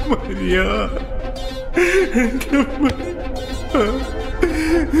 മരിയ,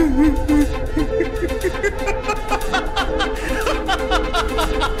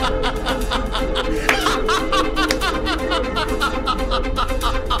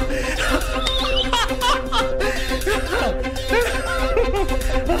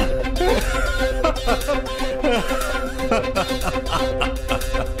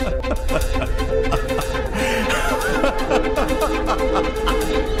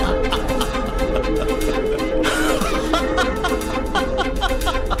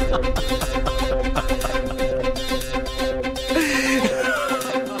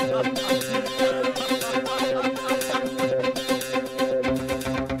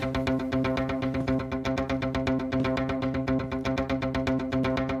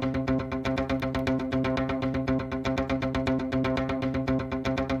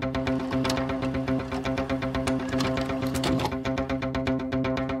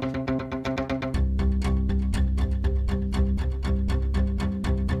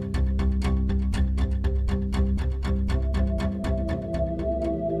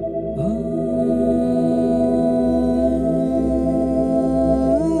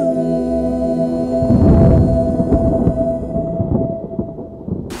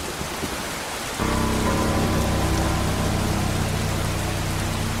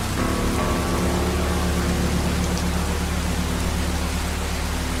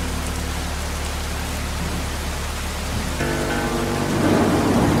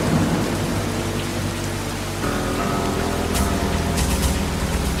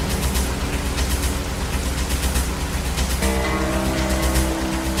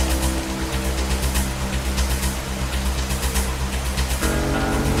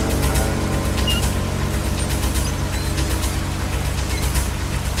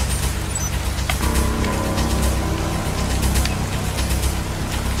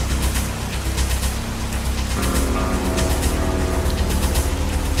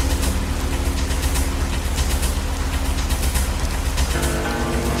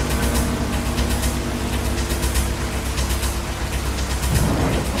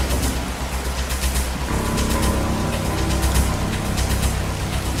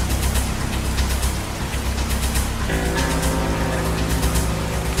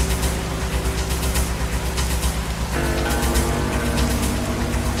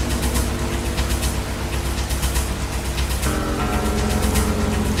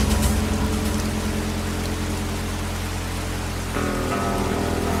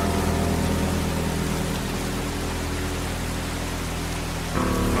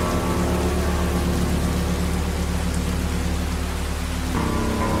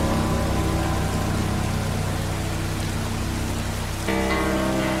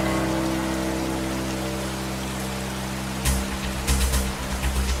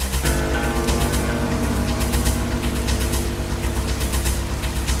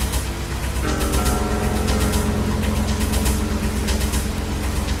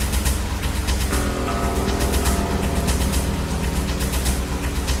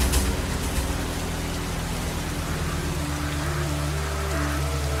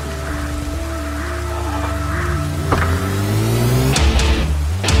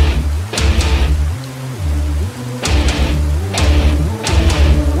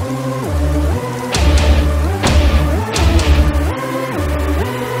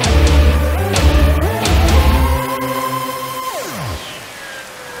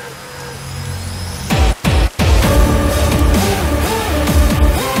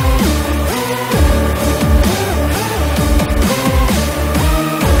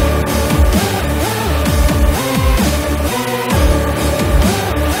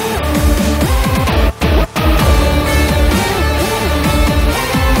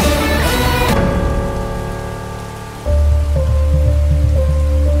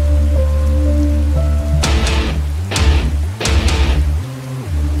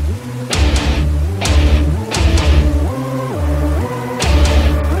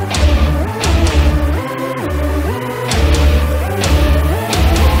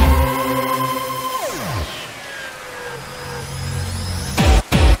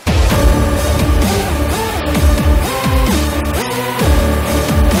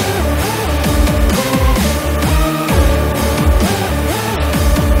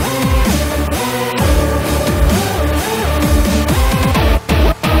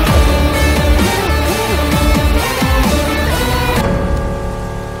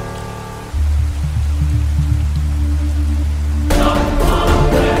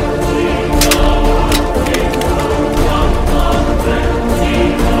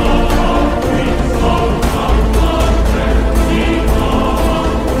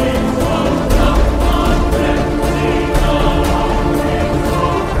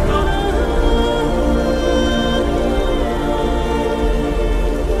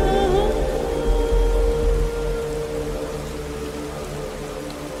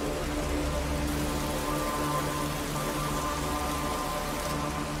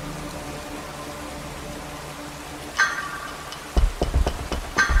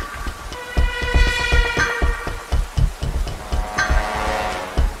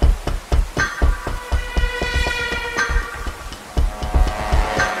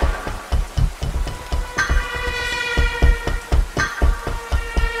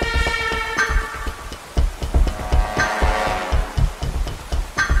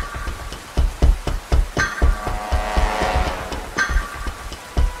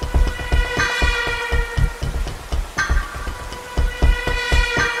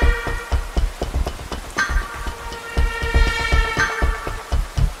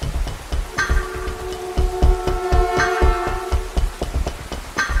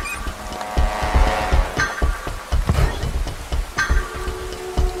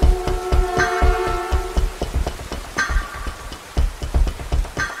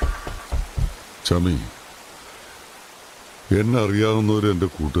 ചമി, എന്നെ അറിയാവുന്നവർ എൻ്റെ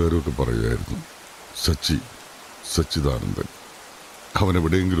കൂട്ടുകാരൊക്കെ പറയുമായിരുന്നു, സച്ചിദാനന്ദൻ അവൻ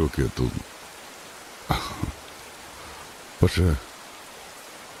എവിടെയെങ്കിലുമൊക്കെ എത്തുന്നു. പക്ഷെ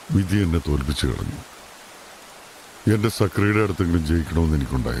വിധി എന്നെ തോൽപ്പിച്ചു കളഞ്ഞു. എൻ്റെ സക്രിയുടെ അടുത്തെങ്കിലും ജയിക്കണമെന്ന്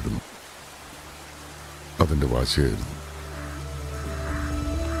എനിക്കുണ്ടായിരുന്നു. അതെന്റെ വാശിയായിരുന്നു.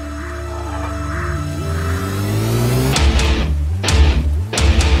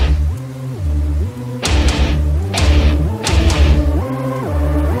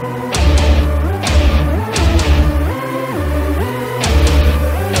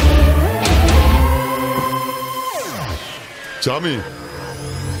 ചാമി,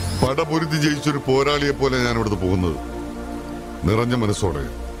 പടപൊരുത്തി ജയിച്ചൊരു പോരാളിയെ പോലെ ഞാൻ ഇവിടുന്ന് പോകുന്നത്. നിറഞ്ഞ മനസ്സോടെ.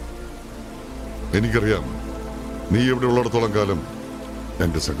 എനിക്കറിയാം, നീ ഇവിടെ ഉള്ളിടത്തോളം കാലം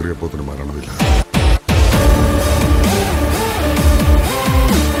എന്റെ സക്രിയ പോത്തിന് മരണമില്ല.